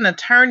is an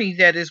attorney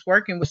that is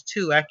working with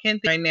too. I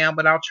can't think right now,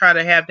 but I'll try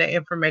to have that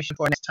information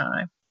for next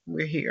time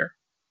we're here.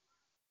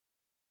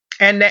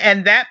 And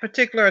that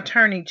particular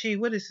attorney,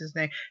 what is his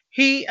name?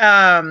 He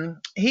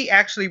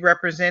actually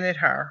represented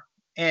her,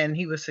 and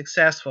he was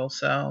successful.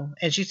 So,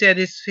 and she said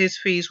his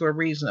fees were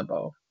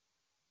reasonable.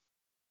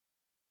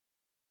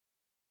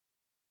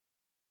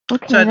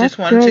 Okay, so I just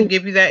wanted great. to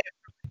give you that.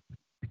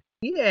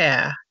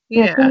 Yeah.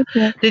 Thank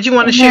you. Did you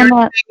want to share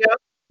anything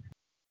else?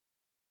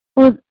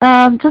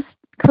 Well, just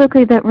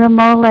quickly, that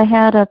Romola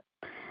had a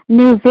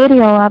new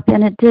video up,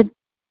 and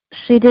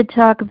she did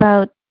talk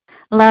about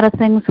a lot of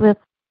things with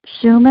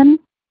Schumann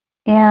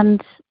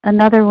and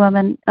another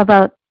woman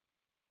about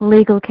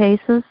legal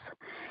cases,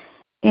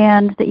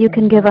 and that you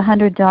can give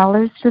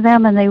 $100 to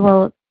them, and they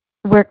will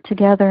work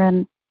together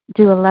and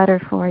do a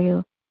letter for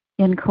you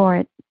in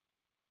court.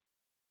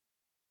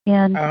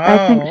 And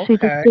I think she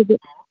just did a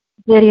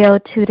video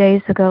 2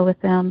 days ago with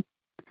them.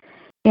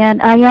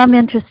 And I am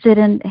interested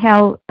in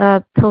how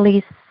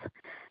police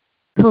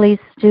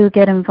do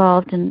get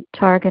involved in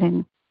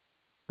targeting,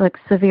 like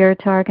severe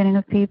targeting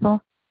of people.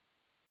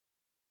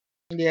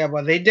 Yeah,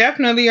 well, they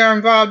definitely are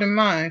involved in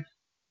mine.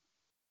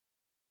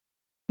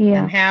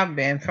 Yeah. And have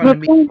been from the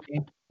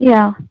beginning.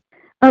 Yeah.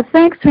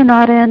 Thanks,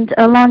 Renata. And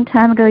a long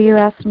time ago, you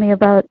asked me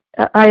about,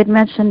 I had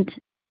mentioned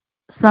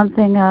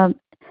something,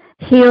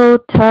 HEAL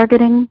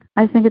targeting,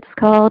 I think it's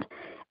called.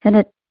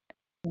 And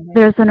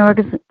there's an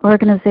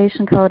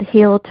organization called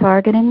HEAL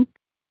targeting.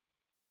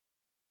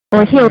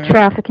 Or HEAL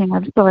trafficking,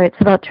 I'm sorry, it's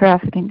about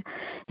trafficking.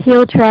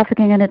 HEAL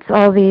trafficking, and it's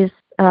all these,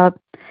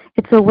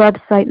 it's a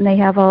website, and they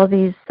have all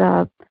these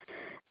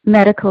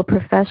medical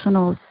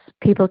professionals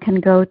people can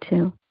go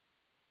to.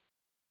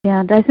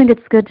 And I think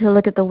it's good to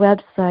look at the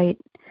website.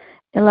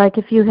 Like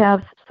if you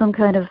have some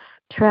kind of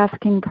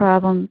trafficking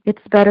problem,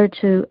 it's better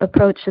to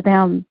approach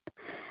them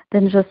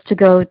than just to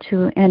go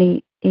to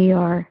any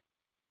ER.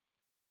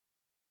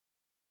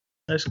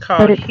 It's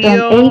called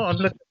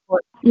HEAL?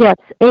 Yes,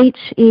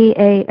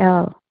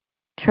 HEAL,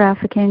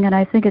 trafficking, and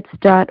I think it's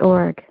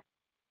 .org.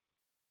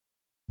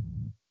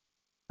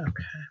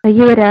 Okay.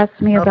 You had asked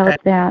me about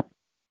that.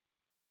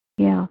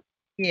 Yeah.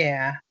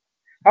 Yeah.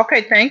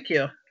 Okay, thank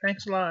you.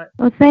 Thanks a lot.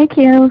 Well, thank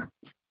you.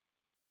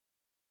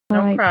 No All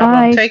right, problem.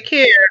 bye. Take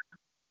care.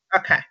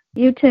 Okay.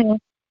 You too.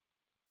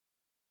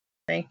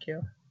 Thank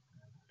you.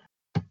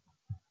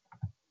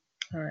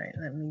 All right,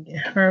 let me get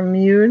her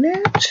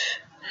muted.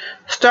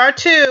 Star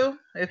 2,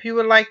 if you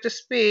would like to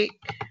speak.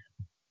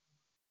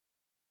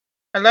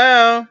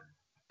 Hello.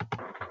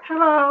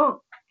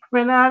 Hello,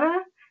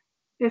 Renata.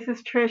 This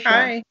is Trisha.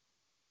 Hi.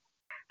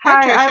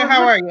 Hi, Trisha.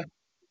 How are you?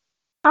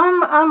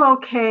 I'm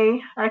okay.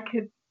 I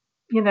could,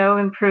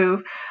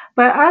 improve.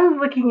 But I was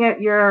looking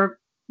at your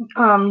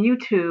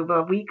YouTube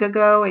a week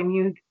ago, and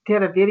you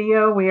did a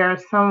video where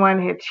someone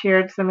had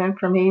shared some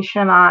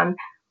information on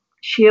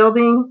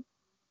shielding,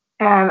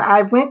 and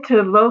I went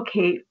to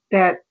locate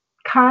that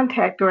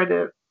contact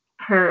or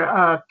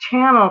her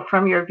channel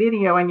from your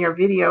video, and your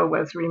video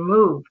was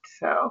removed.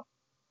 So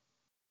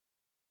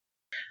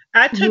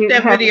I took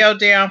that video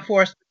down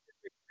for a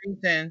specific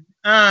reason.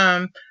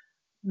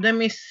 Let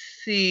me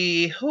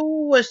see.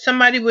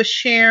 Somebody was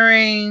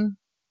sharing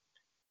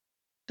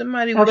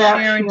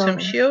some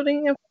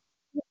shielding.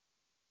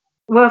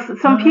 Well,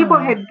 some people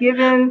had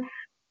given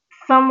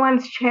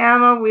someone's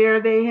channel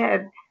where they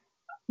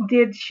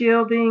did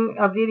shielding,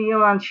 a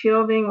video on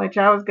shielding, which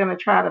I was going to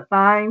try to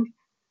find.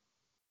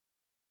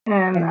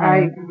 And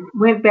I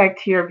went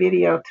back to your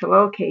video to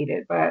locate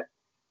it, but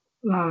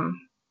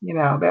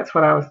that's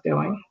what I was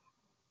doing.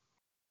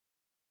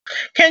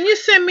 Can you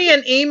send me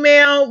an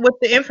email with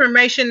the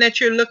information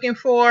that you're looking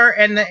for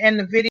and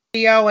the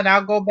video, and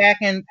I'll go back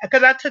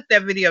because I took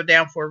that video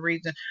down for a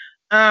reason.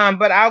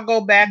 But I'll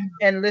go back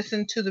and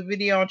listen to the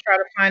video and try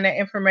to find that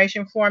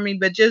information for me.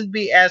 But just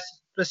be as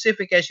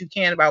specific as you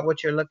can about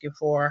what you're looking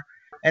for,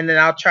 and then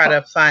I'll try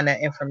to find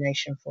that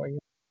information for you.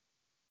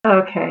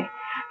 Okay.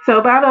 So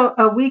about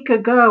a week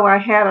ago, I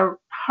had a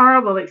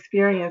horrible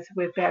experience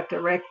with that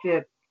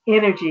directed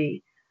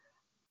energy.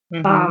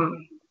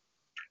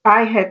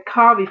 I had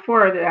called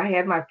before that I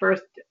had my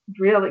first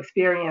real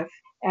experience,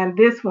 and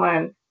this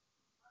one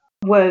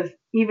was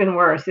even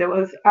worse.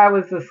 I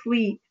was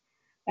asleep,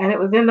 and it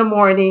was in the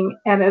morning,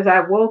 and as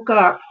I woke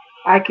up,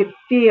 I could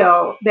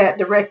feel that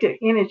directed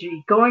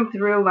energy going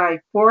through my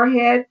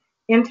forehead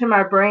into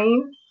my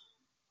brain,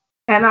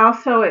 and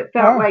also it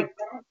felt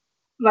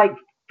like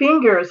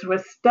fingers were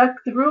stuck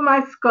through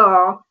my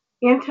skull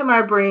into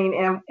my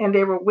brain, and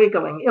they were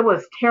wiggling. It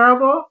was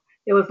terrible.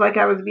 It was like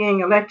I was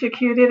being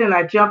electrocuted, and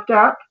I jumped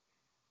up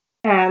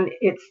and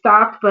it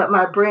stopped, but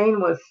my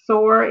brain was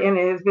sore, and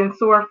it has been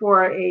sore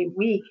for a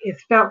week. It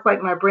felt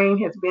like my brain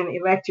has been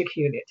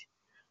electrocuted.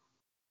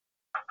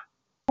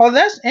 Oh,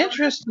 that's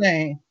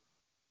interesting.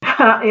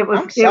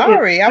 I'm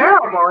sorry. It's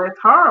terrible. It's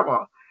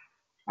horrible.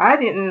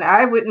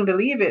 I wouldn't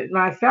believe it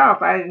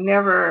myself. I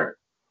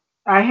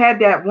had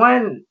that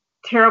one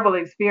terrible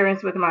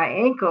experience with my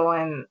ankle,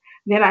 and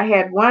then I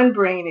had one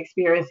brain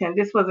experience, and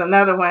this was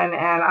another one,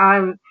 and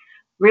I'm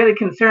really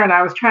concerned.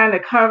 I was trying to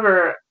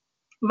cover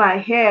my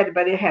head,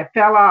 but it had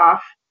fell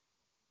off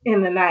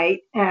in the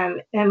night,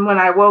 and when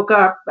I woke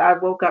up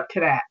to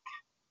that.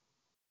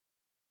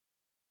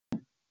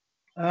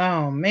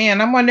 Oh man,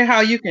 I wonder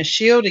how you can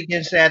shield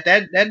against that.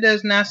 That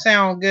does not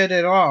sound good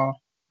at all.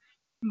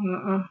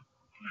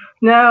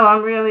 No,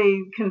 I'm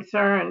really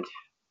concerned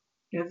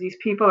because these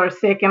people are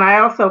sick, and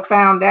I also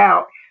found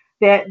out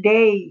that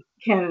they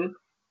can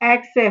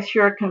access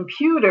your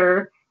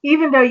computer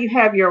even though you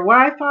have your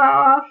Wi-Fi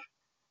off.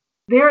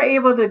 They're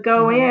able to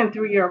go in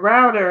through your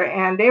router,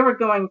 and they were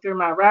going through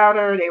my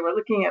router. They were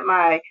looking at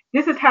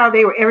this is how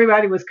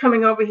everybody was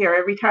coming over here.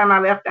 Every time I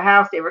left the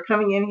house, they were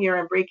coming in here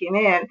and breaking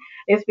in.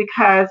 It's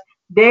because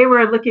they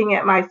were looking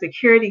at my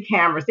security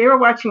cameras. They were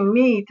watching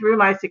me through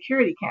my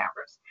security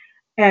cameras,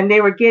 and they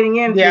were getting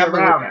in through the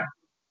router.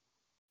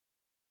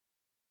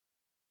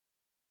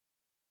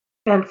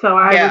 And so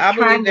I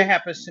believe that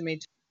happens to me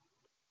too.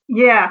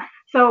 Yeah.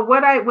 So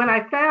when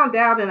I found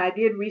out, and I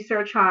did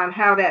research on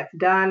how that's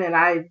done, and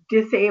I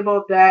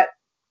disabled that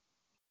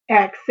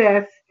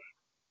access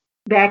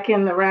back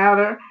in the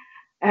router,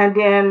 and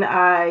then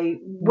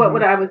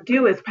what I would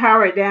do is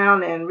power it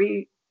down and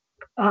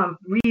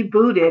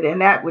reboot it, and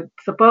that would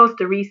supposed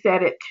to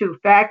reset it to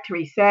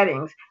factory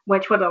settings,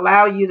 which would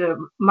allow you to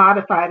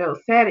modify those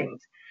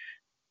settings.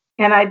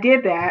 And I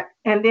did that,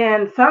 and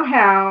then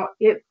somehow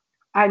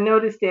I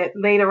noticed that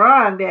later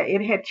on that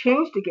it had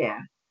changed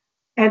again.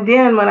 And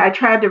then when I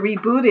tried to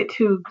reboot it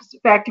to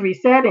factory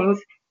settings,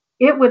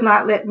 it would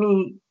not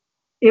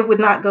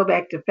go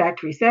back to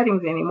factory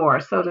settings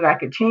anymore so that I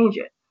could change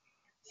it.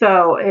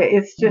 So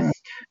it's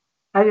just,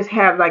 I just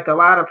have like a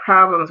lot of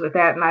problems with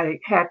that, and I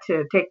had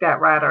to take that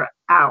router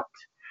out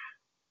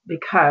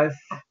because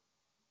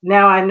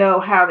now I know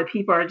how the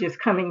people are just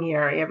coming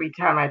here every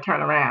time I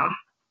turn around,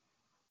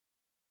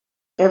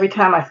 every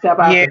time I step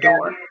out the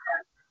door.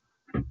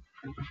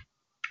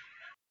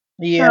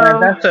 Yeah,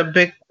 that's a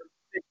big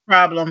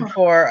problem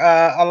for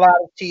a lot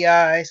of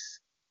TIs.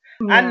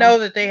 Yeah. I know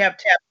that they have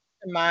tapped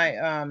into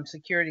my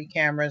security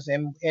cameras,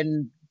 and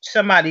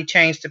somebody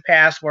changed the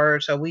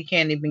password, so we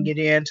can't even get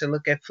in to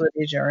look at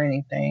footage or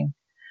anything.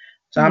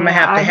 So I'm gonna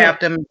have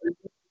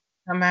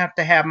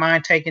to have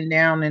mine taken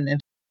down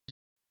and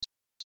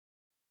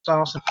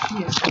install some.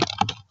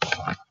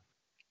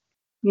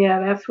 Yeah,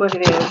 that's what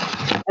it is.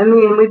 I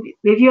mean,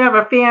 if you have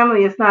a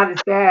family, it's not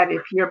as bad.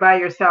 If you're by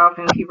yourself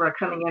and people are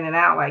coming in and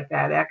out like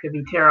that, that could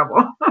be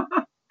terrible.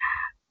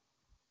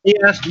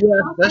 Yes,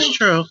 that's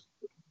true.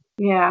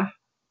 Yeah.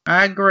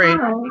 I agree.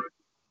 Right.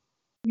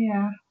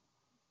 Yeah.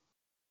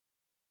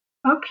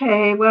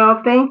 Okay,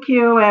 well, thank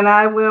you, and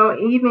I will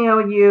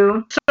email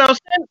you. So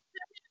send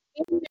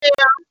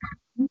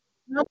email.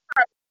 No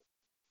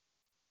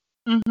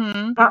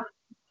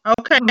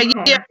okay.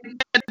 Yeah,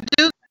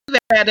 do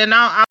that, and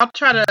I'll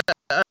try to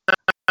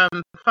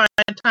find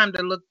time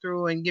to look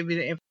through and give you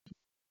the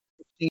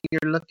information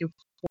you're looking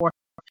for.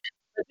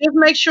 Just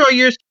make sure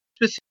you're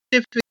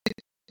specific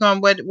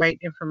on what right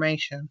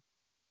information?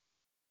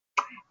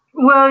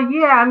 Well,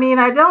 yeah, I mean,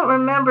 I don't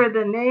remember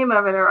the name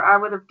of it, or I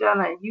would have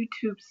done a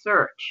YouTube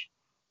search.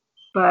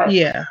 But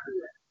yeah.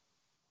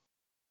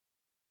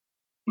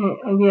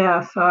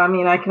 Yeah, so I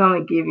mean, I can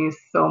only give you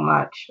so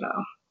much,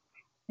 though.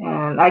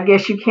 And I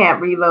guess you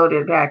can't reload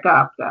it back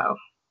up, though,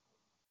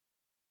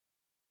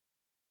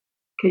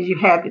 because you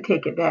had to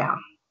take it down.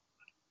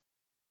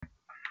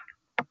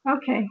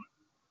 Okay.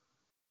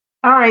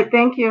 All right,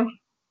 thank you.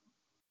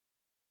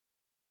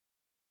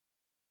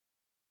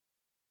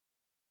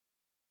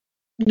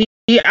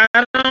 Yeah,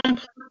 I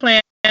don't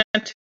plan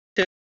to.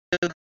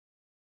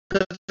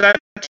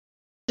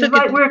 It's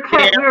like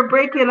we're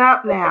breaking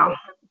up now.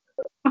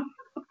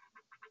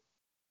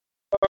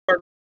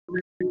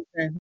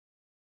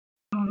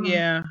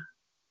 Yeah.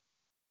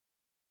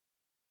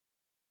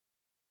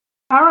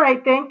 All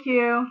right, thank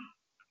you.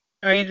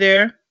 Are you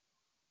there?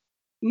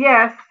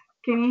 Yes.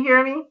 Can you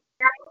hear me?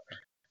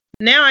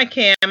 Now I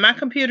can. My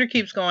computer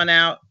keeps going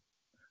out.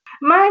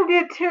 Mine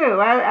did too.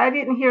 I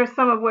didn't hear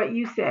some of what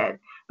you said,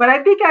 but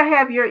I think I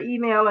have your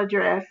email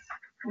address,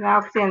 and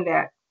I'll send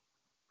that.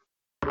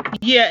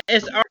 Yeah,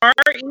 it's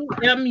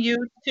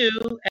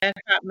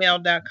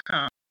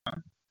remu2@hotmail.com.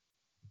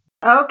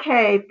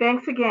 Okay,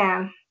 thanks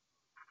again.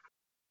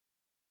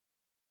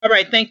 All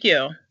right, thank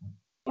you.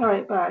 All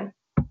right, bye.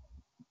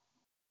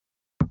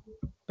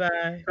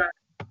 Bye.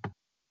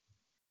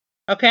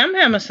 Okay, I'm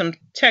having some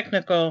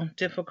technical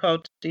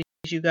difficulties,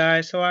 you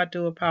guys, so I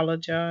do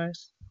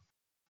apologize.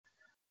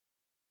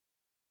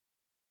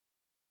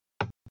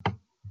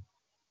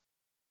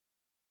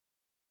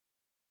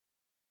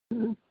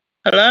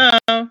 Hello?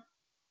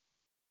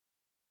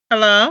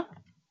 Hello?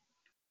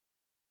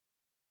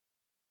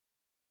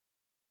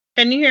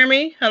 Can you hear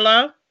me?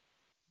 Hello?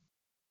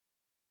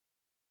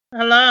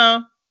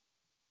 Hello?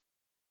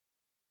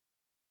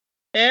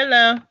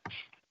 Hello?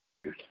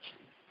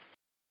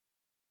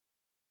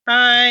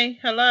 Hi,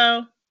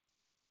 hello?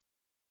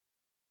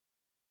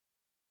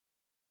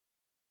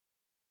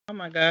 Oh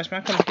my gosh,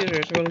 my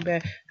computer is really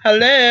bad.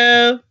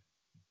 Hello?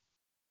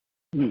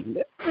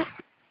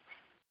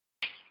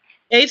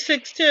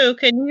 862,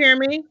 can you hear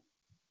me?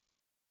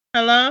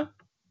 Hello?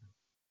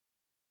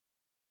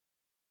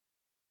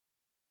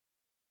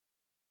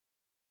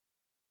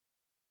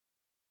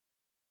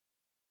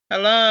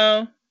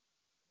 Hello?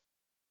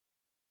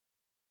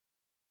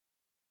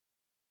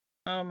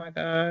 Oh my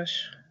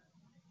gosh.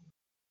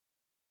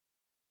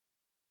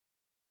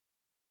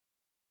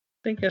 I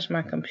think it's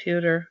my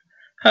computer.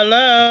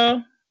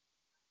 Hello?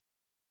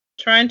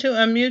 Trying to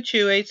unmute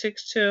you,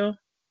 862.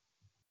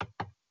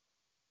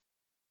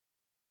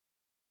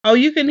 Oh,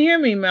 you can hear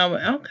me,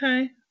 Melvin.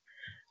 Okay.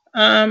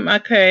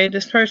 Okay,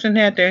 this person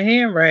had their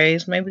hand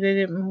raised. Maybe they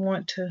didn't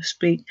want to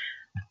speak.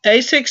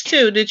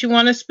 862, did you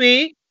want to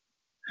speak?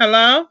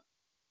 Hello?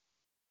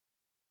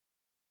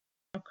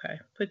 Okay,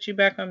 put you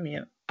back on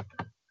mute.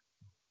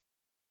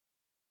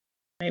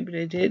 Maybe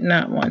they did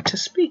not want to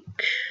speak.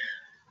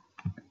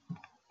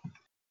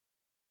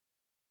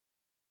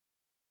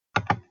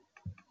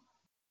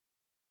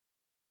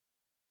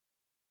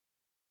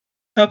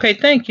 Okay,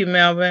 thank you,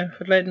 Melvin,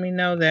 for letting me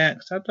know that,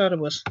 because I thought it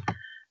was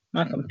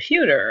my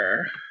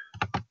computer.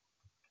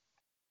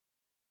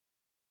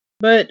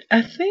 But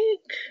I think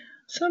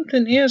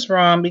something is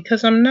wrong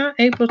because I'm not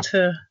able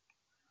to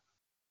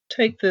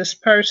take this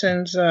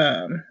person's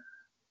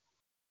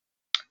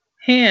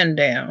hand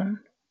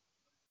down.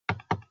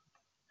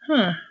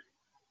 Huh.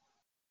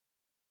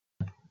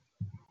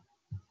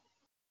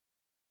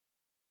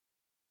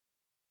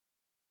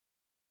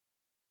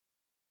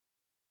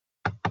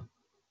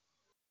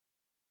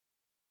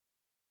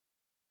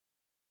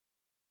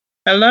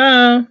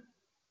 Hello?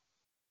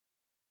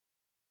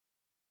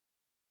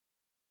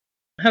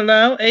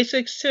 Hello,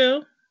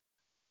 862?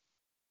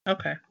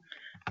 Okay.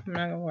 I'm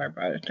not going to worry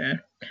about it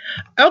then.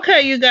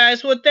 Okay, you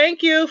guys. Well,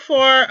 thank you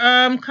for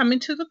coming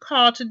to the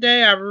call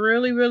today. I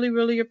really, really,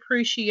 really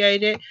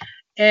appreciate it.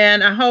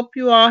 And I hope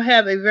you all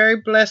have a very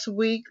blessed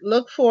week.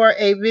 Look for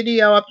a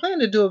video. I plan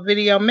to do a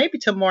video maybe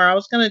tomorrow. I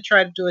was going to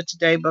try to do it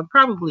today, but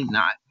probably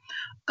not.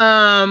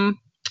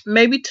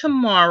 Maybe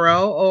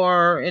tomorrow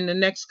or in the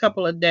next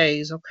couple of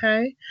days,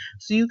 okay?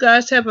 So you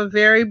guys have a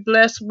very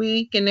blessed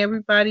week, and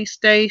everybody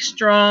stay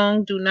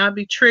strong. Do not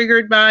be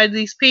triggered by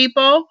these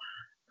people.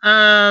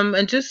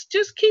 And just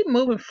keep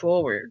moving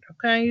forward,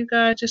 okay? You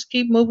guys just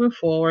keep moving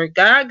forward.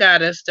 God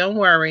got us. Don't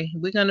worry.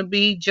 We're going to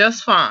be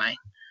just fine.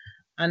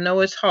 I know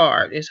it's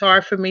hard. It's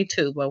hard for me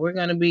too, but we're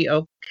going to be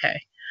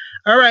okay.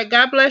 All right.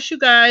 God bless you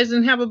guys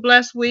and have a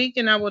blessed week,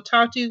 and I will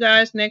talk to you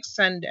guys next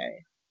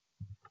Sunday.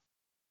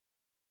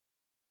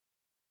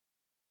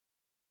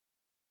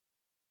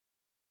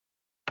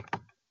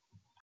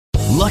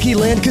 Lucky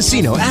Land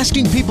Casino,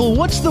 asking people,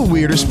 what's the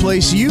weirdest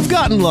place you've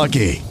gotten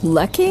lucky?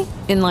 Lucky?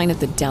 In line at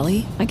the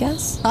deli, I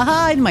guess?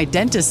 Aha, in my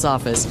dentist's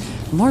office.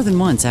 More than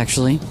once,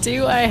 actually.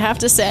 Do I have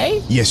to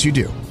say? Yes, you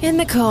do. In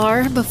the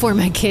car before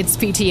my kids'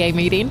 PTA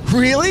meeting.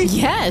 Really?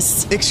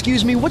 Yes.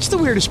 Excuse me, what's the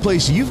weirdest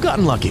place you've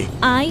gotten lucky?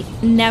 I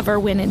never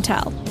win and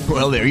tell.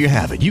 Well, there you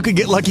have it. You can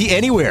get lucky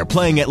anywhere,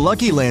 playing at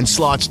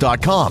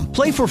LuckyLandSlots.com.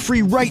 Play for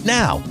free right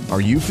now.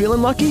 Are you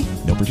feeling lucky?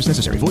 No purchase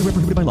necessary. Void where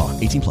prohibited by law.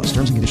 18+.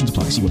 Terms and conditions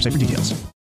apply. See website for details.